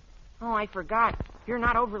would. Oh, I forgot. You're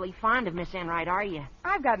not overly fond of Miss Enright, are you?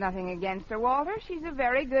 I've got nothing against her, Walter. She's a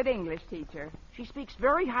very good English teacher. She speaks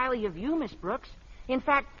very highly of you, Miss Brooks. In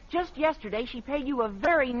fact, just yesterday she paid you a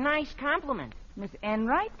very nice compliment. Miss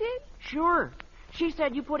Enright did? Sure. She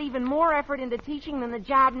said you put even more effort into teaching than the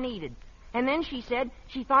job needed. And then she said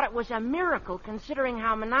she thought it was a miracle, considering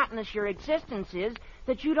how monotonous your existence is,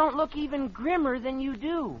 that you don't look even grimmer than you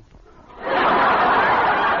do.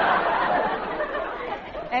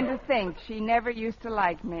 And to think, she never used to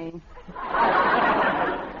like me.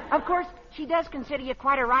 Of course, she does consider you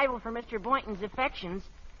quite a rival for Mr. Boynton's affections.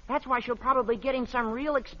 That's why she'll probably get him some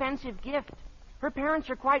real expensive gift. Her parents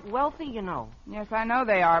are quite wealthy, you know. Yes, I know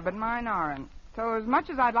they are, but mine aren't. So as much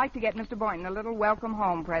as I'd like to get Mr. Boynton a little welcome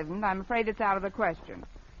home present, I'm afraid it's out of the question.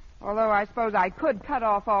 Although I suppose I could cut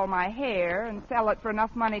off all my hair and sell it for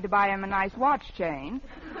enough money to buy him a nice watch chain.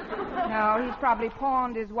 No, he's probably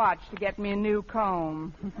pawned his watch to get me a new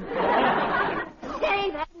comb.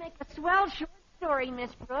 Say, that'd make a swell short story,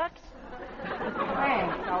 Miss Brooks.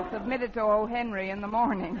 Thanks. I'll submit it to O. Henry in the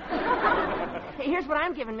morning. Here's what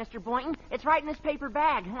I'm giving Mr. Boynton. It's right in this paper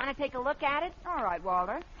bag. Want to take a look at it? All right,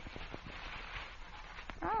 Walter.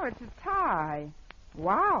 Oh, it's a tie.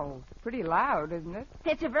 Wow. Pretty loud, isn't it?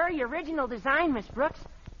 It's a very original design, Miss Brooks.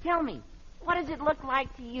 Tell me, what does it look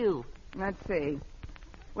like to you? Let's see.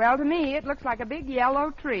 Well, to me, it looks like a big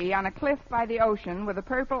yellow tree on a cliff by the ocean with a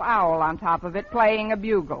purple owl on top of it playing a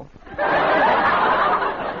bugle.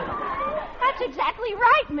 That's exactly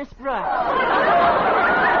right, Miss Brooks.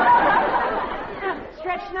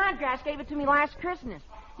 Stretch Snodgrass gave it to me last Christmas.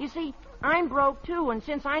 You see, I'm broke, too, and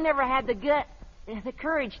since I never had the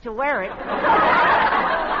courage to wear it...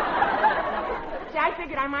 See, I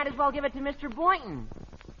figured I might as well give it to Mr. Boynton.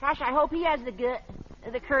 Gosh, I hope he has the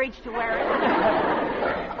courage to wear it.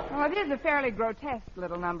 Well, it is a fairly grotesque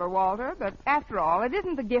little number, Walter, but after all, it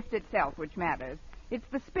isn't the gift itself which matters. It's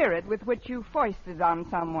the spirit with which you foist it on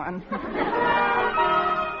someone.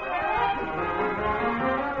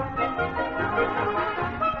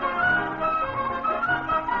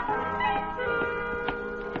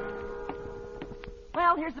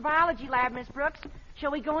 Well, here's the biology lab, Miss Brooks.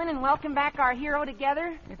 Shall we go in and welcome back our hero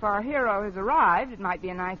together? If our hero has arrived, it might be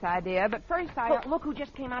a nice idea, but first Look who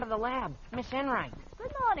just came out of the lab. Miss Enright.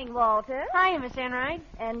 Good morning, Walter. Hi, Miss Enright.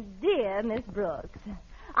 And dear Miss Brooks.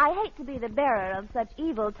 I hate to be the bearer of such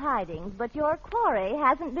evil tidings, but your quarry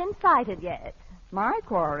hasn't been sighted yet. My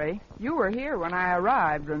quarry? You were here when I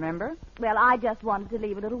arrived, remember? Well, I just wanted to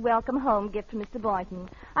leave a little welcome home gift for Mr. Boynton.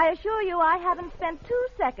 I assure you I haven't spent 2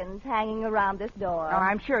 seconds hanging around this door. Oh,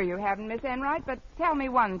 I'm sure you haven't, Miss Enright, but tell me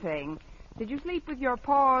one thing. Did you sleep with your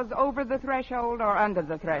paws over the threshold or under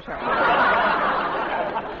the threshold?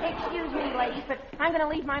 Excuse me, ladies, but I'm going to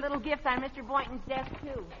leave my little gift on Mr. Boynton's desk,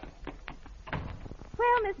 too.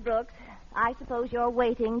 Well, Miss Brooks, I suppose you're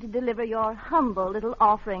waiting to deliver your humble little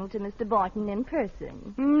offering to Mr. Boynton in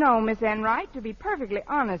person. No, Miss Enright, to be perfectly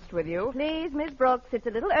honest with you. Please, Miss Brooks, it's a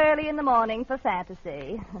little early in the morning for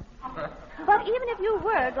fantasy. But even if you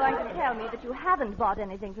were going to tell me that you haven't bought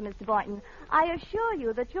anything for Mr. Boynton, I assure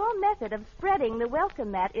you that your method of spreading the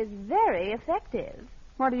welcome mat is very effective.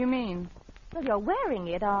 What do you mean? Well, you're wearing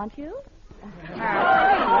it, aren't you? Well,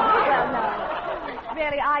 no.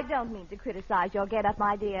 Really, I don't mean to criticize your get-up,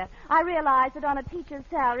 my dear. I realize that on a teacher's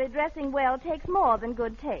salary, dressing well takes more than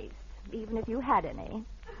good taste, even if you had any.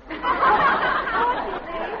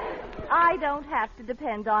 I don't have to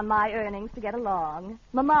depend on my earnings to get along.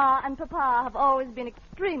 Mama and Papa have always been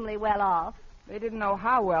extremely well off. They didn't know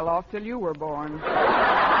how well off till you were born.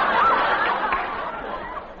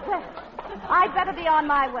 I'd better be on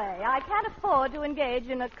my way. I can't afford to engage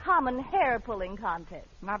in a common hair-pulling contest.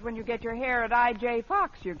 Not when you get your hair at I.J.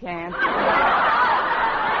 Fox, you can't.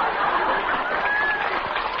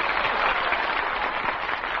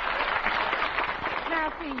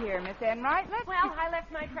 Now, see here, Miss Enright, I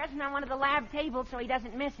left my present on one of the lab tables so he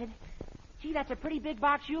doesn't miss it. Gee, that's a pretty big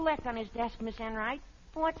box you left on his desk, Miss Enright.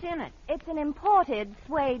 What's in it? It's an imported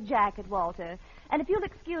suede jacket, Walter. And if you'll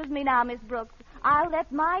excuse me now, Miss Brooks, I'll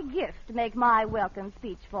let my gift make my welcome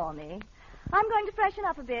speech for me. I'm going to freshen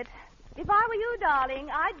up a bit. If I were you, darling,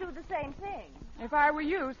 I'd do the same thing. If I were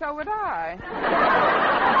you, so would I.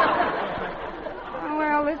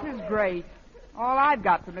 Well, this is great. All I've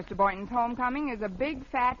got for Mr. Boynton's homecoming is a big,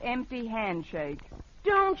 fat, empty handshake.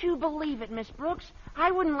 Don't you believe it, Miss Brooks.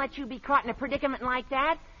 I wouldn't let you be caught in a predicament like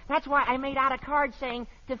that. That's why I made out a card saying,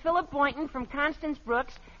 to Philip Boynton from Constance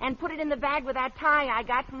Brooks, and put it in the bag with that tie I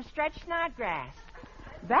got from Stretch Snodgrass.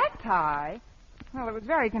 That tie? Well, it was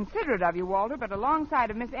very considerate of you, Walter, but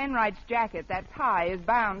alongside of Miss Enright's jacket, that tie is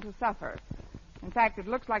bound to suffer. In fact, it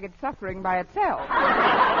looks like it's suffering by itself.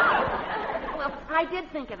 Well, I I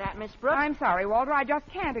did think of that, Miss Brooks. I'm sorry, Walter. I just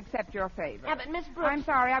can't accept your favor. Yeah, but Miss Brooks... I'm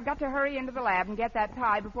sorry. I've got to hurry into the lab and get that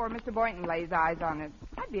tie before Mr. Boynton lays eyes on it.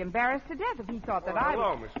 I'd be embarrassed to death if he thought that I...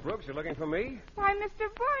 Hello, Miss Brooks. You looking for me? Why, Mr.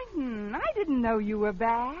 Boynton, I didn't know you were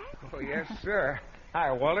back. Oh, yes, sir.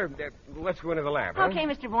 Hi, Walter. Let's go into the lab, huh? Okay,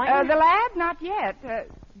 Mr. Boynton. The lab? Not yet.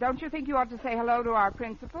 Don't you think you ought to say hello to our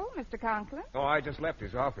principal, Mr. Conklin? Oh, I just left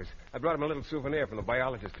his office. I brought him a little souvenir from the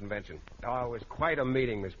biologist convention. Oh, it was quite a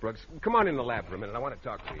meeting, Miss Brooks. Come on in the lab for a minute. I want to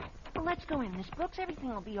talk to you. Well, let's go in, Miss Brooks. Everything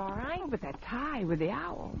will be all right. Oh, but that tie with the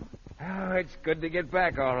owl. Oh, it's good to get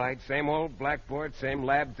back, all right. Same old blackboard, same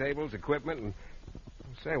lab tables, equipment, and...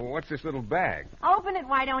 Say, well, what's this little bag? Open it,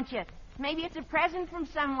 why don't you? Maybe it's a present from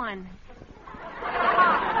someone.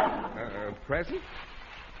 A present?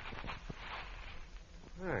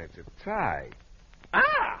 Ah, it's a tie.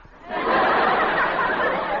 Ah!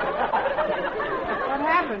 What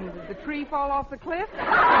happened? Did the tree fall off the cliff?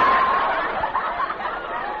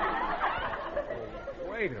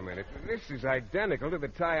 Wait a minute. This is identical to the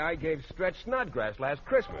tie I gave Stretch Snodgrass last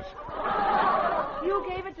Christmas. You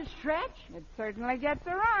gave it to Stretch? It certainly gets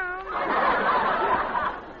around.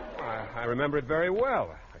 I remember it very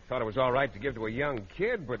well. I thought it was all right to give to a young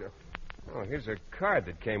kid, but... Oh, here's a card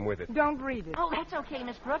that came with it. Don't read it. Oh, that's okay,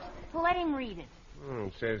 Miss Brooks. Let him read it.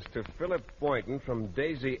 It says, to Philip Boynton from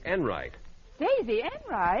Daisy Enright. Daisy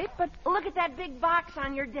Enright? But look at that big box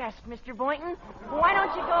on your desk, Mr. Boynton. Why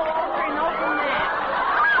don't you go over and open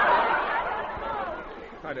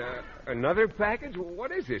that? Another package?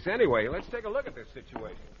 What is this, anyway? Let's take a look at this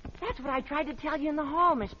situation. That's what I tried to tell you in the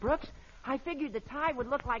hall, Miss Brooks. I figured the tie would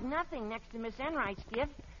look like nothing next to Miss Enright's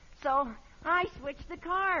gift, so I switched the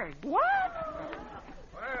card. What?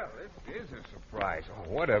 Well, this is a surprise. Oh,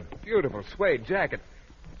 what a beautiful suede jacket.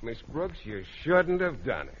 Miss Brooks, you shouldn't have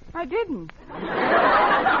done it. I didn't.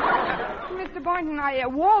 Mr. Boynton,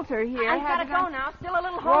 Walter here. I've got to go now. Still a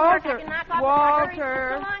little homework. Walter. I can knock off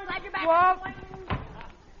Walter. So long. Glad you're back.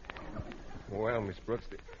 Well, Miss Brooks,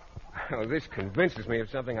 this convinces me of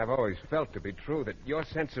something I've always felt to be true, that your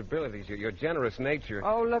sensibilities, your generous nature...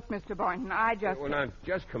 Oh, look, Mr. Boynton, I just... Well, now,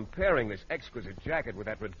 just comparing this exquisite jacket with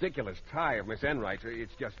that ridiculous tie of Miss Enright's,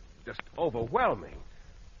 it's just overwhelming.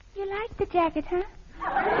 You like the jacket, huh?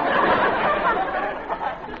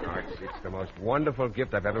 Oh, it's the most wonderful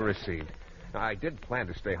gift I've ever received. I did plan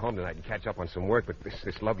to stay home tonight and catch up on some work, but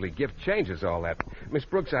this lovely gift changes all that. Miss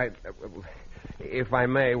Brooks, if I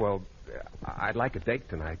may, I'd like a date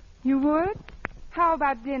tonight. You would? How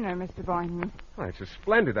about dinner, Mr. Boynton? Oh, it's a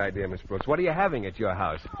splendid idea, Miss Brooks. What are you having at your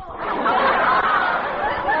house?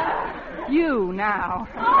 You now.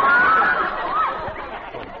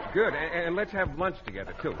 Good, and let's have lunch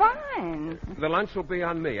together, too. Fine. The lunch will be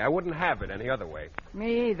on me. I wouldn't have it any other way.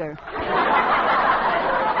 Me either.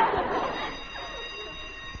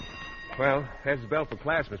 Well, there's the bell for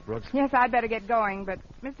class, Miss Brooks. Yes, I'd better get going, but,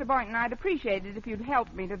 Mr. Boynton, I'd appreciate it if you'd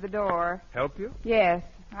help me to the door. Help you? Yes.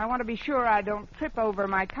 I want to be sure I don't trip over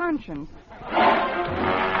my conscience.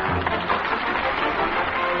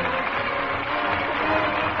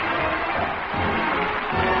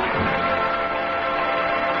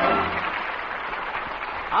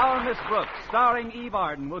 Our Miss Brooks, starring Eve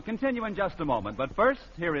Arden, will continue in just a moment. But first,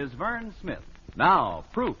 here is Vern Smith. Now,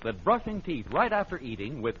 proof that brushing teeth right after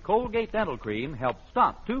eating with Colgate Dental Cream helps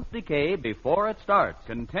stop tooth decay before it starts.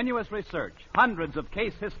 Continuous research, hundreds of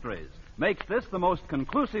case histories, makes this the most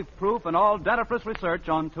conclusive proof in all dentifrice research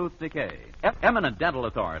on tooth decay. Eminent dental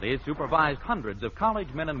authorities supervised hundreds of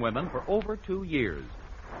college men and women for over 2 years.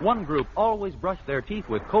 One group always brushed their teeth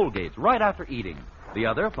with Colgates right after eating. The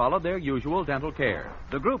other followed their usual dental care.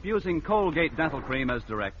 The group using Colgate Dental Cream as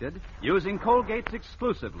directed, using Colgates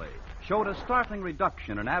exclusively, showed a startling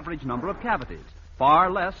reduction in average number of cavities, far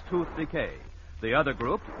less tooth decay. The other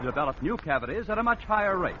group developed new cavities at a much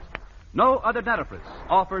higher rate. No other dentifrice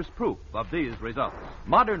offers proof of these results.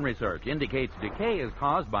 Modern research indicates decay is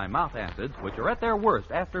caused by mouth acids, which are at their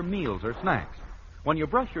worst after meals or snacks. When you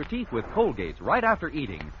brush your teeth with Colgates right after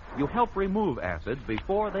eating, you help remove acids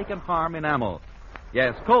before they can harm enamel.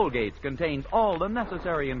 Yes, Colgates contains all the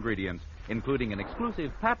necessary ingredients, including an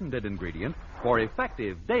exclusive patented ingredient for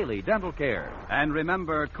effective daily dental care. And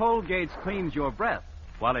remember, Colgates cleans your breath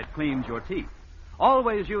while it cleans your teeth.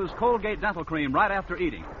 Always use Colgate Dental Cream right after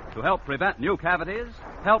eating to help prevent new cavities,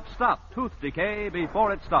 help stop tooth decay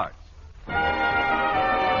before it starts.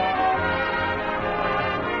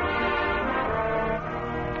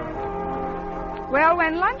 Well,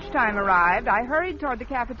 when lunchtime arrived, I hurried toward the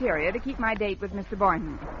cafeteria to keep my date with Mr.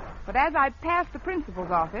 Boynton. But as I passed the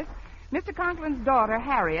principal's office, Mr. Conklin's daughter,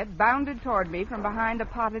 Harriet, bounded toward me from behind a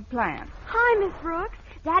potted plant. Hi, Miss Brooks.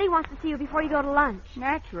 Daddy wants to see you before you go to lunch.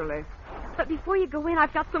 Naturally. But before you go in,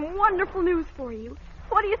 I've got some wonderful news for you.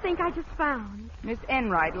 What do you think I just found? Miss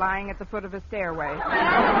Enright lying at the foot of the stairway.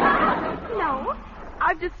 No.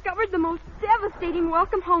 I've discovered the most devastating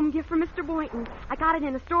welcome home gift for Mr. Boynton. I got it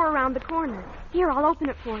in a store around the corner. Here, I'll open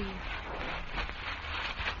it for you.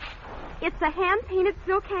 It's a hand-painted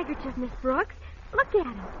silk handkerchief, Miss Brooks. Look at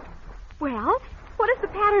it. Well, what does the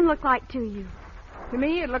pattern look like to you? To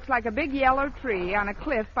me, it looks like a big yellow tree on a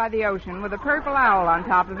cliff by the ocean with a purple owl on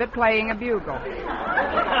top of it playing a bugle. That's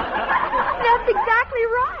exactly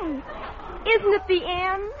right. Isn't it the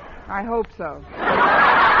end? I hope so.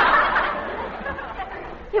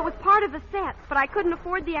 It was part of the set, but I couldn't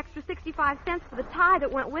afford the extra 65 cents for the tie that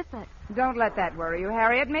went with it. Don't let that worry you,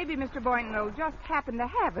 Harriet. Maybe Mr. Boynton will just happen to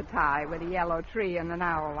have a tie with a yellow tree and an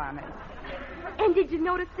owl on it. And did you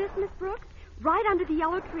notice this, Miss Brooks? Right under the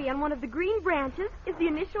yellow tree on one of the green branches is the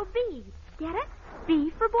initial B. Get it?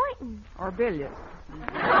 B for Boynton. Or billiards.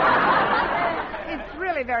 It's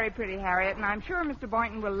really very pretty, Harriet, and I'm sure Mr.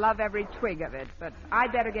 Boynton will love every twig of it, but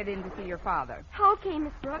I'd better get in to see your father. Okay,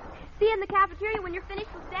 Miss Brooks. See you in the cafeteria when you're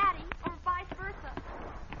finished with Daddy, or vice versa.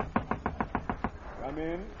 Come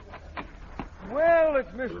in. Well,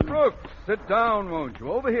 it's Miss Brooks. Sit down, won't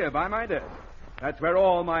you? Over here by my desk. That's where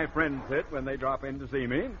all my friends sit when they drop in to see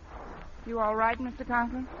me. You all right, Mr.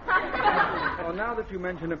 Conklin? Well, now that you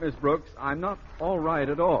mention it, Miss Brooks, I'm not all right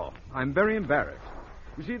at all. I'm very embarrassed.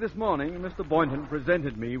 You see, this morning, Mr. Boynton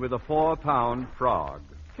presented me with a 4-pound frog.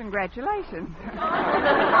 Congratulations.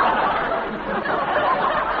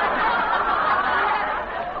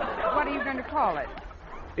 What are you going to call it?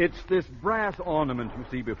 It's this brass ornament you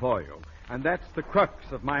see before you, and that's the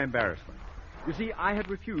crux of my embarrassment. You see, I had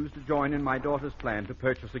refused to join in my daughter's plan to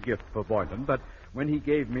purchase a gift for Boynton, but when he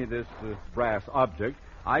gave me this brass object,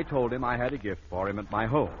 I told him I had a gift for him at my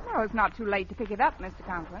home. Well, it's not too late to pick it up, Mr.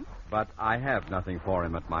 Conklin. But I have nothing for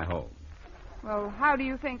him at my home. Well, how do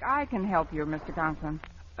you think I can help you, Mr. Conklin?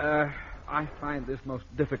 I find this most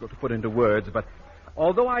difficult to put into words, but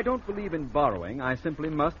although I don't believe in borrowing, I simply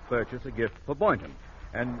must purchase a gift for Boynton.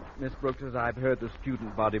 And, Miss Brooks, as I've heard the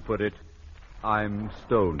student body put it, I'm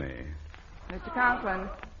stony. Mr. Conklin.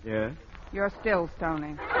 Yes? You're still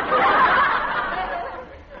stony.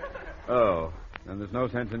 Oh, then there's no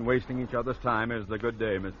sense in wasting each other's time. Is the good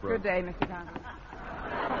day, Miss Brooks. Good day, Mr. Conklin.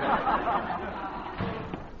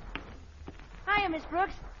 Hiya, Miss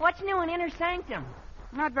Brooks. What's new in Inner Sanctum?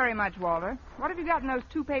 Not very much, Walter. What have you got in those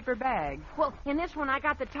 2 paper bags? Well, in this one, I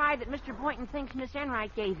got the tie that Mr. Boynton thinks Miss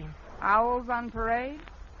Enright gave him. Owls on parade?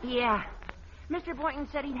 Yeah. Mr. Boynton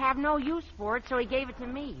said he'd have no use for it, so he gave it to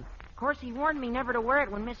me. Of course, he warned me never to wear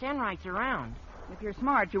it when Miss Enright's around. If you're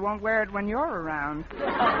smart, you won't wear it when you're around.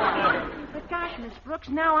 But gosh, Miss Brooks,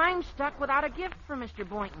 now I'm stuck without a gift for Mr.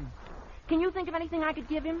 Boynton. Can you think of anything I could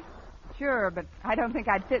give him? Sure, but I don't think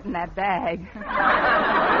I'd fit in that bag. And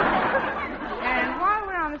while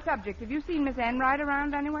we're on the subject, have you seen Miss Enright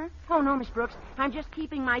around anywhere? Oh, no, Miss Brooks. I'm just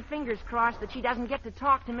keeping my fingers crossed that she doesn't get to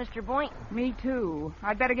talk to Mr. Boynton. Me too.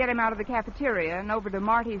 I'd better get him out of the cafeteria and over to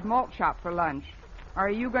Marty's malt shop for lunch. Are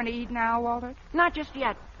you going to eat now, Walter? Not just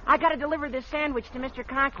yet. I got to deliver this sandwich to Mr.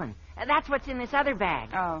 Conklin. That's what's in this other bag.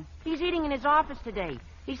 Oh. He's eating in his office today.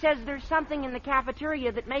 He says there's something in the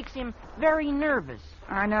cafeteria that makes him very nervous.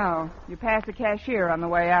 I know. You passed the cashier on the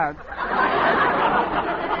way out.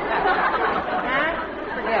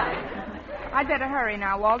 Forget it. I'd better hurry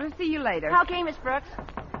now, Walter. See you later. Okay, Miss Brooks.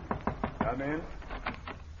 Come in.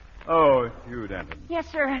 Oh, it's you, Denton. Yes,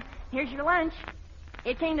 sir. Here's your lunch.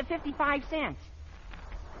 It came to 55 cents.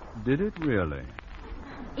 Did it really?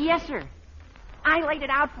 Yes, sir. I laid it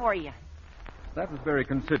out for you. That was very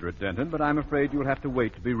considerate, Denton, but I'm afraid you'll have to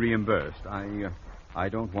wait to be reimbursed. I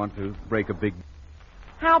don't want to break a big...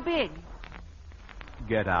 How big?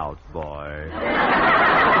 Get out, boy.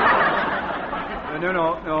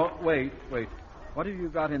 No, wait. What have you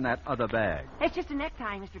got in that other bag? It's just a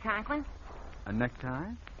necktie, Mr. Conklin. A necktie?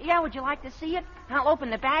 Yeah, would you like to see it? I'll open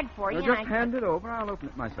the bag for you. Just hand it over. I'll open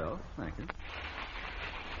it myself. Thank you.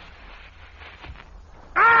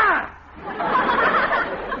 Ah!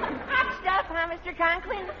 Hot stuff, huh, Mr.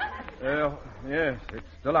 Conklin? Yes,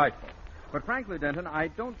 it's delightful. But frankly, Denton, I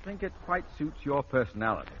don't think it quite suits your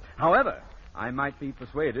personality. However, I might be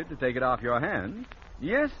persuaded to take it off your hands.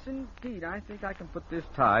 Yes, indeed, I think I can put this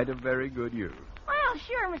tie to very good use. Well,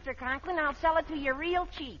 sure, Mr. Conklin. I'll sell it to you real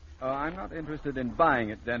cheap. I'm not interested in buying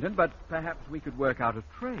it, Denton, but perhaps we could work out a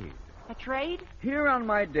trade. A trade? Here on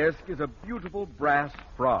my desk is a beautiful brass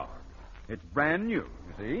frog. It's brand new,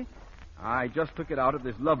 you see. I just took it out of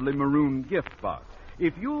this lovely maroon gift box.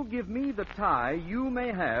 If you'll give me the tie, you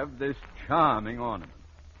may have this charming ornament.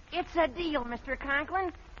 It's a deal, Mr.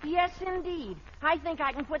 Conklin. Yes, indeed. I think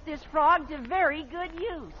I can put this frog to very good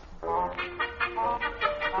use.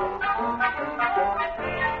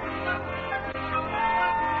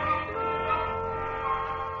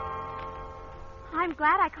 I'm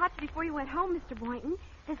glad I caught you before you went home, Mr. Boynton.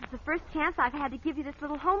 This is the first chance I've had to give you this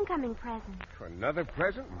little homecoming present. Another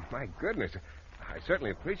present? My goodness. I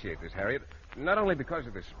certainly appreciate this, Harriet. Not only because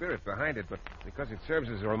of the spirit behind it, but because it serves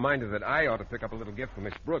as a reminder that I ought to pick up a little gift for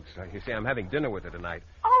Miss Brooks. You see, I'm having dinner with her tonight.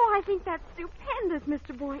 Oh, I think that's stupendous,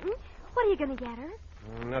 Mr. Boynton. What are you going to get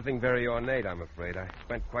her? Nothing very ornate, I'm afraid. I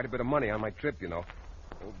spent quite a bit of money on my trip, you know.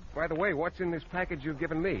 Oh, by the way, what's in this package you've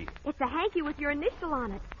given me? It's a hanky with your initial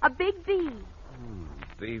on it. A big B.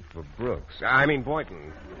 B for Brooks. I mean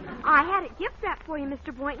Boynton. I had it gift wrapped for you,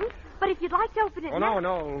 Mr. Boynton. But if you'd like to open it Oh, now...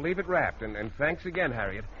 no. Leave it wrapped. And thanks again,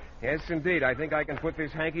 Harriet. Yes, indeed. I think I can put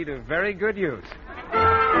this hanky to very good use.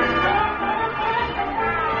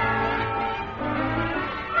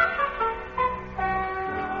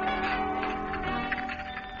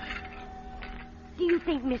 Do you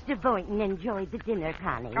think Mr. Boynton enjoyed the dinner,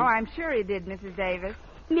 Connie? Oh, I'm sure he did, Mrs. Davis.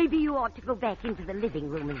 Maybe you ought to go back into the living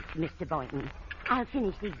room, Mr. Boynton. I'll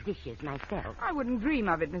finish these dishes myself. I wouldn't dream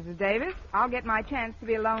of it, Mrs. Davis. I'll get my chance to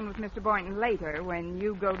be alone with Mr. Boynton later when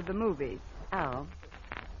you go to the movies. Oh.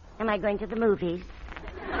 Am I going to the movies?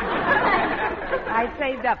 I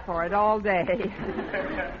saved up for it all day.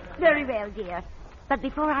 Very well, dear. But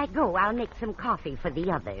before I go, I'll make some coffee for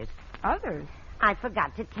the others. Others? I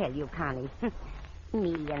forgot to tell you, Connie.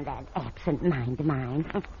 Me and that absent mind of mine.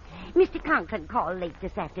 Mr. Conklin called late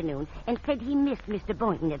this afternoon and said he missed Mr.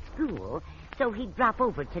 Boynton at school, so he'd drop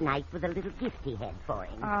over tonight with a little gift he had for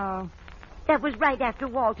him. Oh. That was right after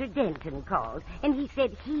Walter Denton called, and he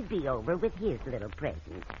said he'd be over with his little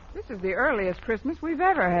present. This is the earliest Christmas we've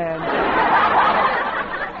ever had.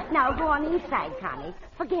 Now go on inside, Connie.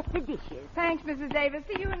 Forget the dishes. Thanks, Mrs. Davis.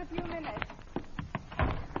 See you in a few minutes.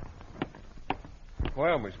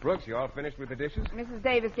 Well, Miss Brooks, you all finished with the dishes? Mrs.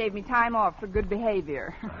 Davis gave me time off for good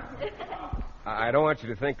behavior. I don't want you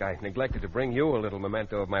to think I neglected to bring you a little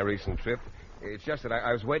memento of my recent trip. It's just that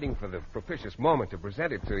I was waiting for the propitious moment to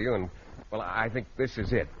present it to you, and, well, I think this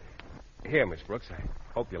is it. Here, Miss Brooks, I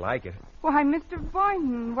hope you like it. Why, Mr.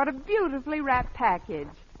 Boynton, what a beautifully wrapped package.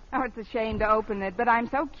 Oh, it's a shame to open it, but I'm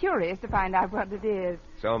so curious to find out what it is.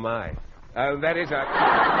 So am I. That is,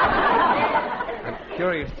 I'm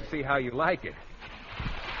curious to see how you like it.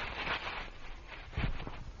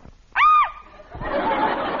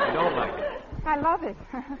 I don't like it. I love it.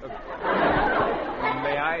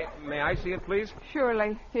 May I see it, please?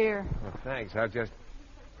 Surely. Here. Oh, thanks. I'll just...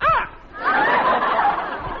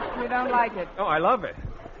 You don't like it? Oh, I love it.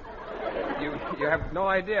 You have no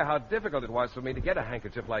idea how difficult it was for me to get a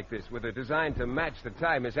handkerchief like this with a design to match the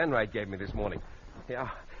tie Miss Enright gave me this morning. Yeah,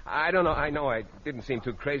 I don't know. I know I didn't seem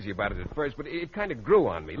too crazy about it at first, but it kind of grew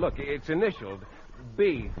on me. Look, it's initialed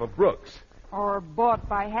B for Brooks. Or bought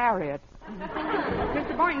by Harriet.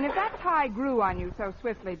 Mr. Boynton, if that tie grew on you so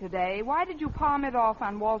swiftly today, why did you palm it off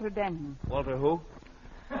on Walter Denton? Walter who?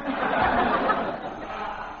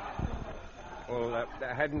 Well,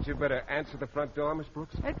 hadn't you better answer the front door, Miss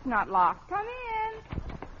Brooks? It's not locked. Come in.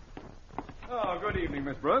 Oh, good evening,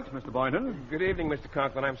 Miss Brooks, Mr. Boynton. Good evening, Mr.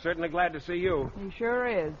 Conklin. I'm certainly glad to see you. He sure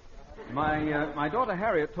is. My daughter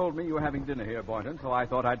Harriet told me you were having dinner here, Boynton, so I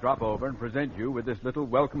thought I'd drop over and present you with this little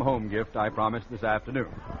welcome home gift I promised this afternoon.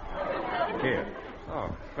 Here.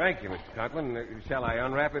 Oh, thank you, Mr. Conklin. Shall I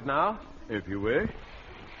unwrap it now? If you wish.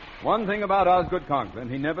 One thing about Osgood Conklin,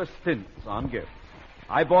 he never stints on gifts.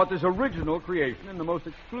 I bought this original creation in the most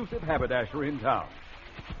exclusive haberdashery in town.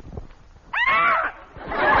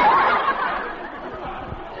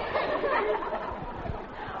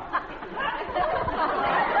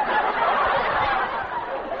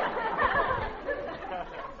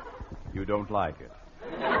 You don't like it.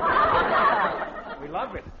 We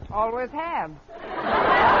love it. Always have.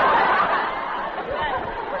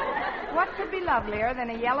 What could be lovelier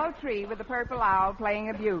than a yellow tree with a purple owl playing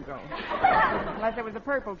a bugle? Unless it was a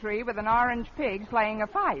purple tree with an orange pig playing a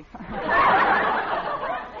fife.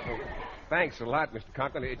 Well, thanks a lot, Mr.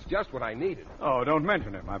 Conklin. It's just what I needed. Oh, don't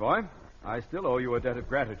mention it, my boy. I still owe you a debt of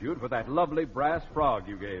gratitude for that lovely brass frog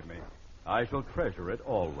you gave me. I shall treasure it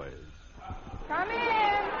always. Come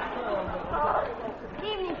in.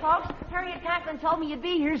 Good evening, folks. Harriet Conklin told me you'd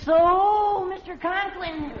be here, so, Mr.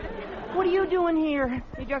 Conklin, what are you doing here?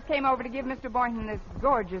 He just came over to give Mr. Boynton this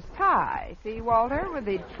gorgeous tie. See, Walter, with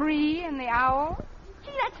the tree and the owl?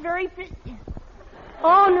 Gee, that's very...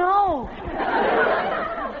 Oh, no.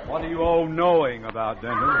 What are you all knowing about,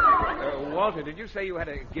 Denton? Walter, did you say you had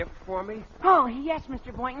a gift for me? Oh, yes,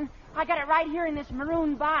 Mr. Boynton. I got it right here in this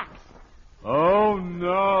maroon box. Oh,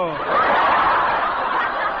 no.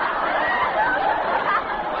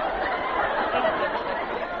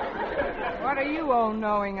 What are you all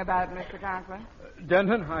knowing about, Mr. Conklin?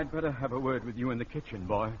 Denton, I'd better have a word with you in the kitchen,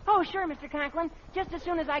 boy. Oh, sure, Mr. Conklin. Just as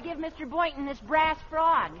soon as I give Mr. Boynton this brass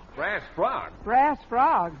frog. Brass frog? Brass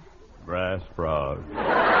frog. Brass frog.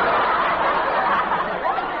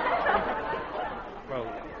 Well,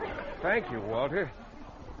 thank you, Walter.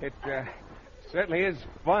 It certainly is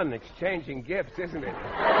fun exchanging gifts, isn't it?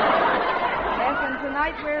 Yes, and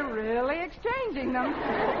tonight we're really exchanging them.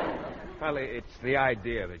 Well, it's the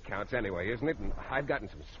idea that counts anyway, isn't it? And I've gotten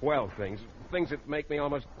some swell things that make me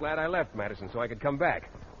almost glad I left Madison so I could come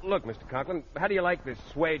back. Look, Mr. Conklin, how do you like this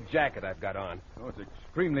suede jacket I've got on? Oh, it's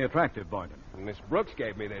extremely attractive, Boynton. Miss Brooks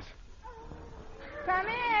gave me this. Come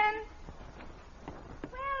in.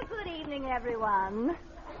 Well, good evening, everyone.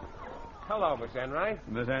 Hello, Miss Enright.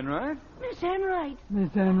 Miss Enright? Miss Enright.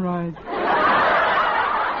 Miss Enright.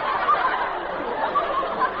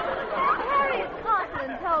 Harriet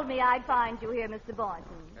Conklin told me I'd find you here, Mr. Boynton.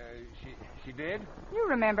 She did? You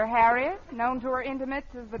remember Harriet, known to her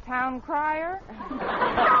intimates as the town crier?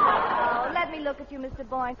 Oh, let me look at you, Mr.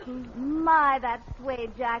 Boynton. My, that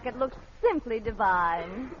suede jacket looks simply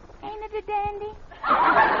divine. Ain't it a dandy?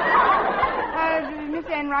 Miss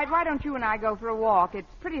Enright, why don't you and I go for a walk?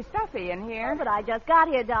 It's pretty stuffy in here. Oh, but I just got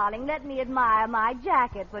here, darling. Let me admire my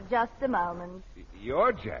jacket for just a moment.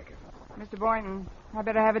 Your jacket? Mr. Boynton, I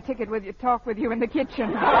better have a ticket with you, talk with you in the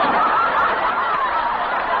kitchen.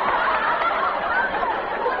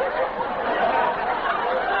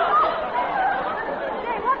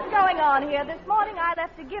 On here. This morning I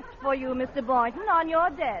left a gift for you, Mr. Boynton, on your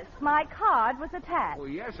desk. My card was attached. Well,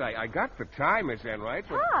 yes, I got the tie, Miss Enright.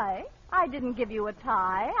 But... Tie? I didn't give you a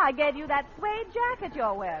tie. I gave you that suede jacket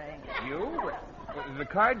you're wearing. You? The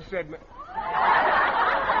card said... Miss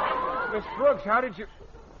Brooks, how did you...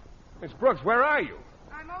 Miss Brooks, where are you?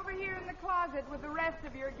 I'm over here in the closet with the rest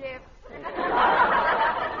of your gifts.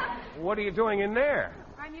 What are you doing in there?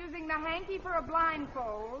 I'm using the hanky for a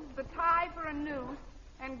blindfold, the tie for a noose,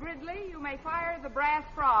 and Gridley, you may fire the brass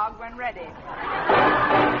frog when ready.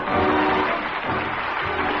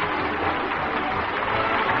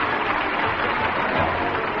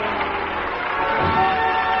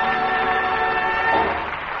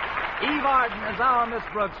 Eve Arden as our Miss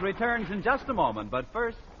Brooks returns in just a moment, but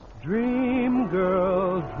first... Dream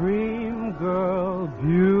girl,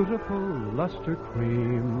 beautiful luster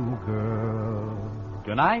cream girl.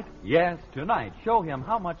 Tonight, yes, tonight, show him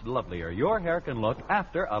how much lovelier your hair can look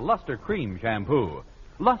after a Luster Cream shampoo.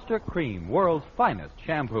 Luster Cream, world's finest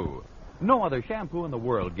shampoo. No other shampoo in the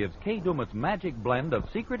world gives Kay Daumit's magic blend of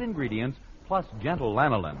secret ingredients plus gentle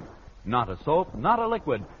lanolin. Not a soap, not a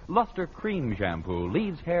liquid. Luster Cream shampoo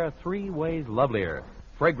leaves hair 3 ways lovelier.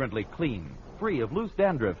 Fragrantly clean, free of loose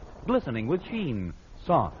dandruff, glistening with sheen,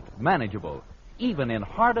 soft, manageable. Even in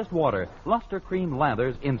hardest water, Luster Cream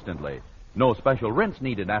lathers instantly. No special rinse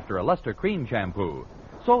needed after a Luster Cream shampoo.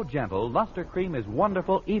 So gentle, Luster Cream is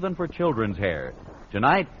wonderful even for children's hair.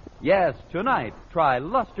 Tonight, yes, tonight, try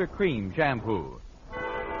Luster Cream shampoo.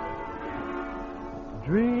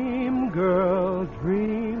 Dream girl,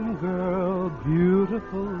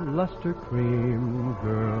 beautiful luster cream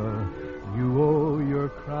girl. You owe your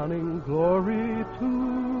crowning glory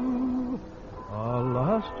to a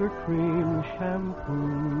Luster Cream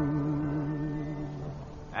shampoo.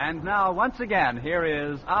 And now, once again, here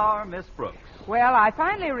is our Miss Brooks. Well, I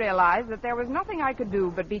finally realized that there was nothing I could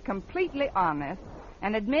do but be completely honest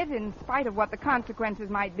and admit, in spite of what the consequences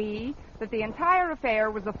might be, that the entire affair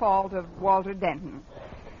was the fault of Walter Denton.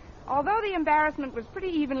 Although the embarrassment was pretty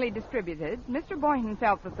evenly distributed, Mr. Boynton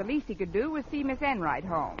felt that the least he could do was see Miss Enright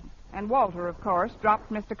home. And Walter, of course, dropped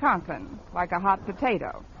Mr. Conklin like a hot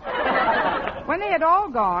potato. When they had all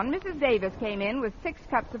gone, Mrs. Davis came in with 6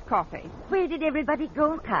 cups of coffee. Where did everybody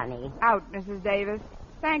go, Connie? Out, Mrs. Davis.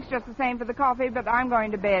 Thanks just the same for the coffee, but I'm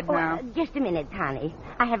going to bed now. Just a minute, Connie.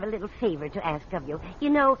 I have a little favor to ask of you.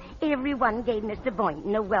 You know, everyone gave Mr.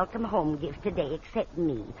 Boynton a welcome home gift today except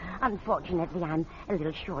me. Unfortunately, I'm a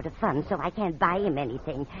little short of funds, so I can't buy him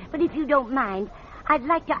anything. But if you don't mind, I'd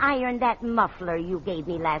like to iron that muffler you gave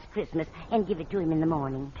me last Christmas and give it to him in the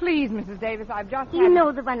morning. Please, Mrs. Davis, I've just You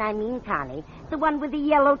know the one I mean, Connie. The one with the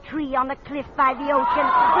yellow tree on the cliff by the ocean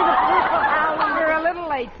with a purple owl. You're a little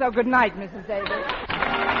late, so good night, Mrs. Davis.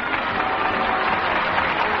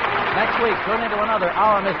 Next week, tune into another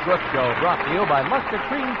Our Miss Brooks show brought to you by Luster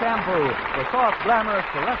Cream Shampoo for soft, glamorous,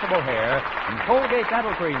 caressable hair and Colgate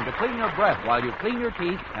Dental Cream to clean your breath while you clean your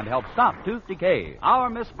teeth and help stop tooth decay. Our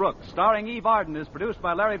Miss Brooks, starring Eve Arden, is produced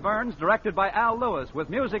by Larry Burns, directed by Al Lewis, with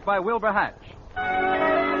music by Wilbur Hatch.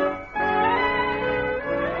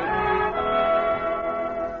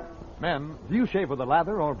 Men, do you shave with a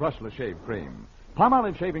lather or brushless shave cream?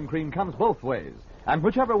 Palmolive shaving cream comes both ways. And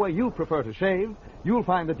whichever way you prefer to shave, you'll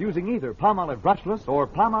find that using either Palmolive brushless or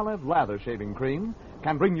Palmolive lather shaving cream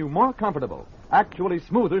can bring you more comfortable, actually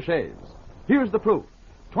smoother shaves. Here's the proof.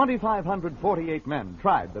 2,548 men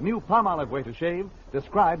tried the new Palmolive way to shave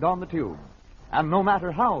described on the tube. And no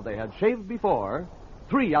matter how they had shaved before,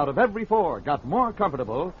 3 out of every 4 got more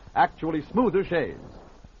comfortable, actually smoother shaves.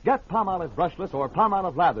 Get Palmolive brushless or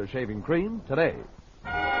Palmolive lather shaving cream today.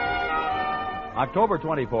 October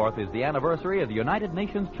 24th is the anniversary of the United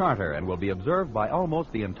Nations Charter and will be observed by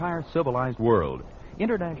almost the entire civilized world.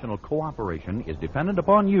 International cooperation is dependent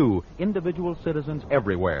upon you, individual citizens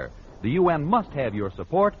everywhere. The UN must have your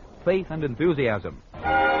support, faith, and enthusiasm.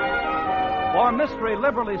 For mystery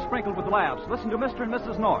liberally sprinkled with laughs, listen to Mr. and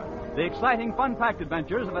Mrs. North, the exciting, fun-packed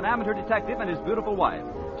adventures of an amateur detective and his beautiful wife.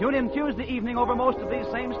 Tune in Tuesday evening over most of these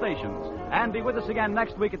same stations. And be with us again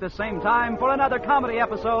next week at the same time for another comedy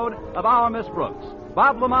episode of Our Miss Brooks.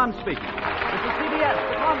 Bob Lamont speaking. This is CBS,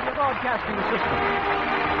 the Columbia Broadcasting System.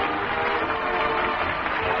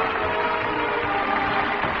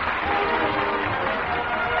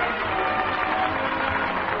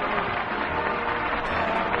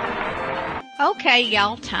 Okay,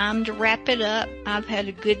 y'all, time to wrap it up. I've had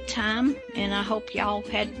a good time, and I hope y'all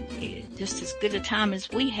had just as good a time as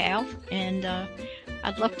we have. And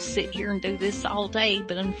I'd love to sit here and do this all day,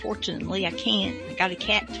 but unfortunately I can't. I got a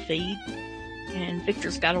cat to feed, and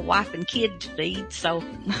Victor's got a wife and kid to feed, so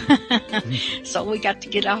so we got to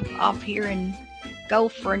get off here and go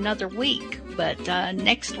for another week. But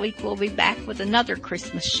next week we'll be back with another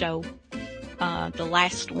Christmas show, the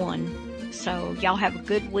last one. So y'all have a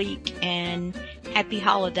good week and happy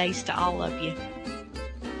holidays to all of you.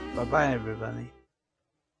 Bye-bye, everybody.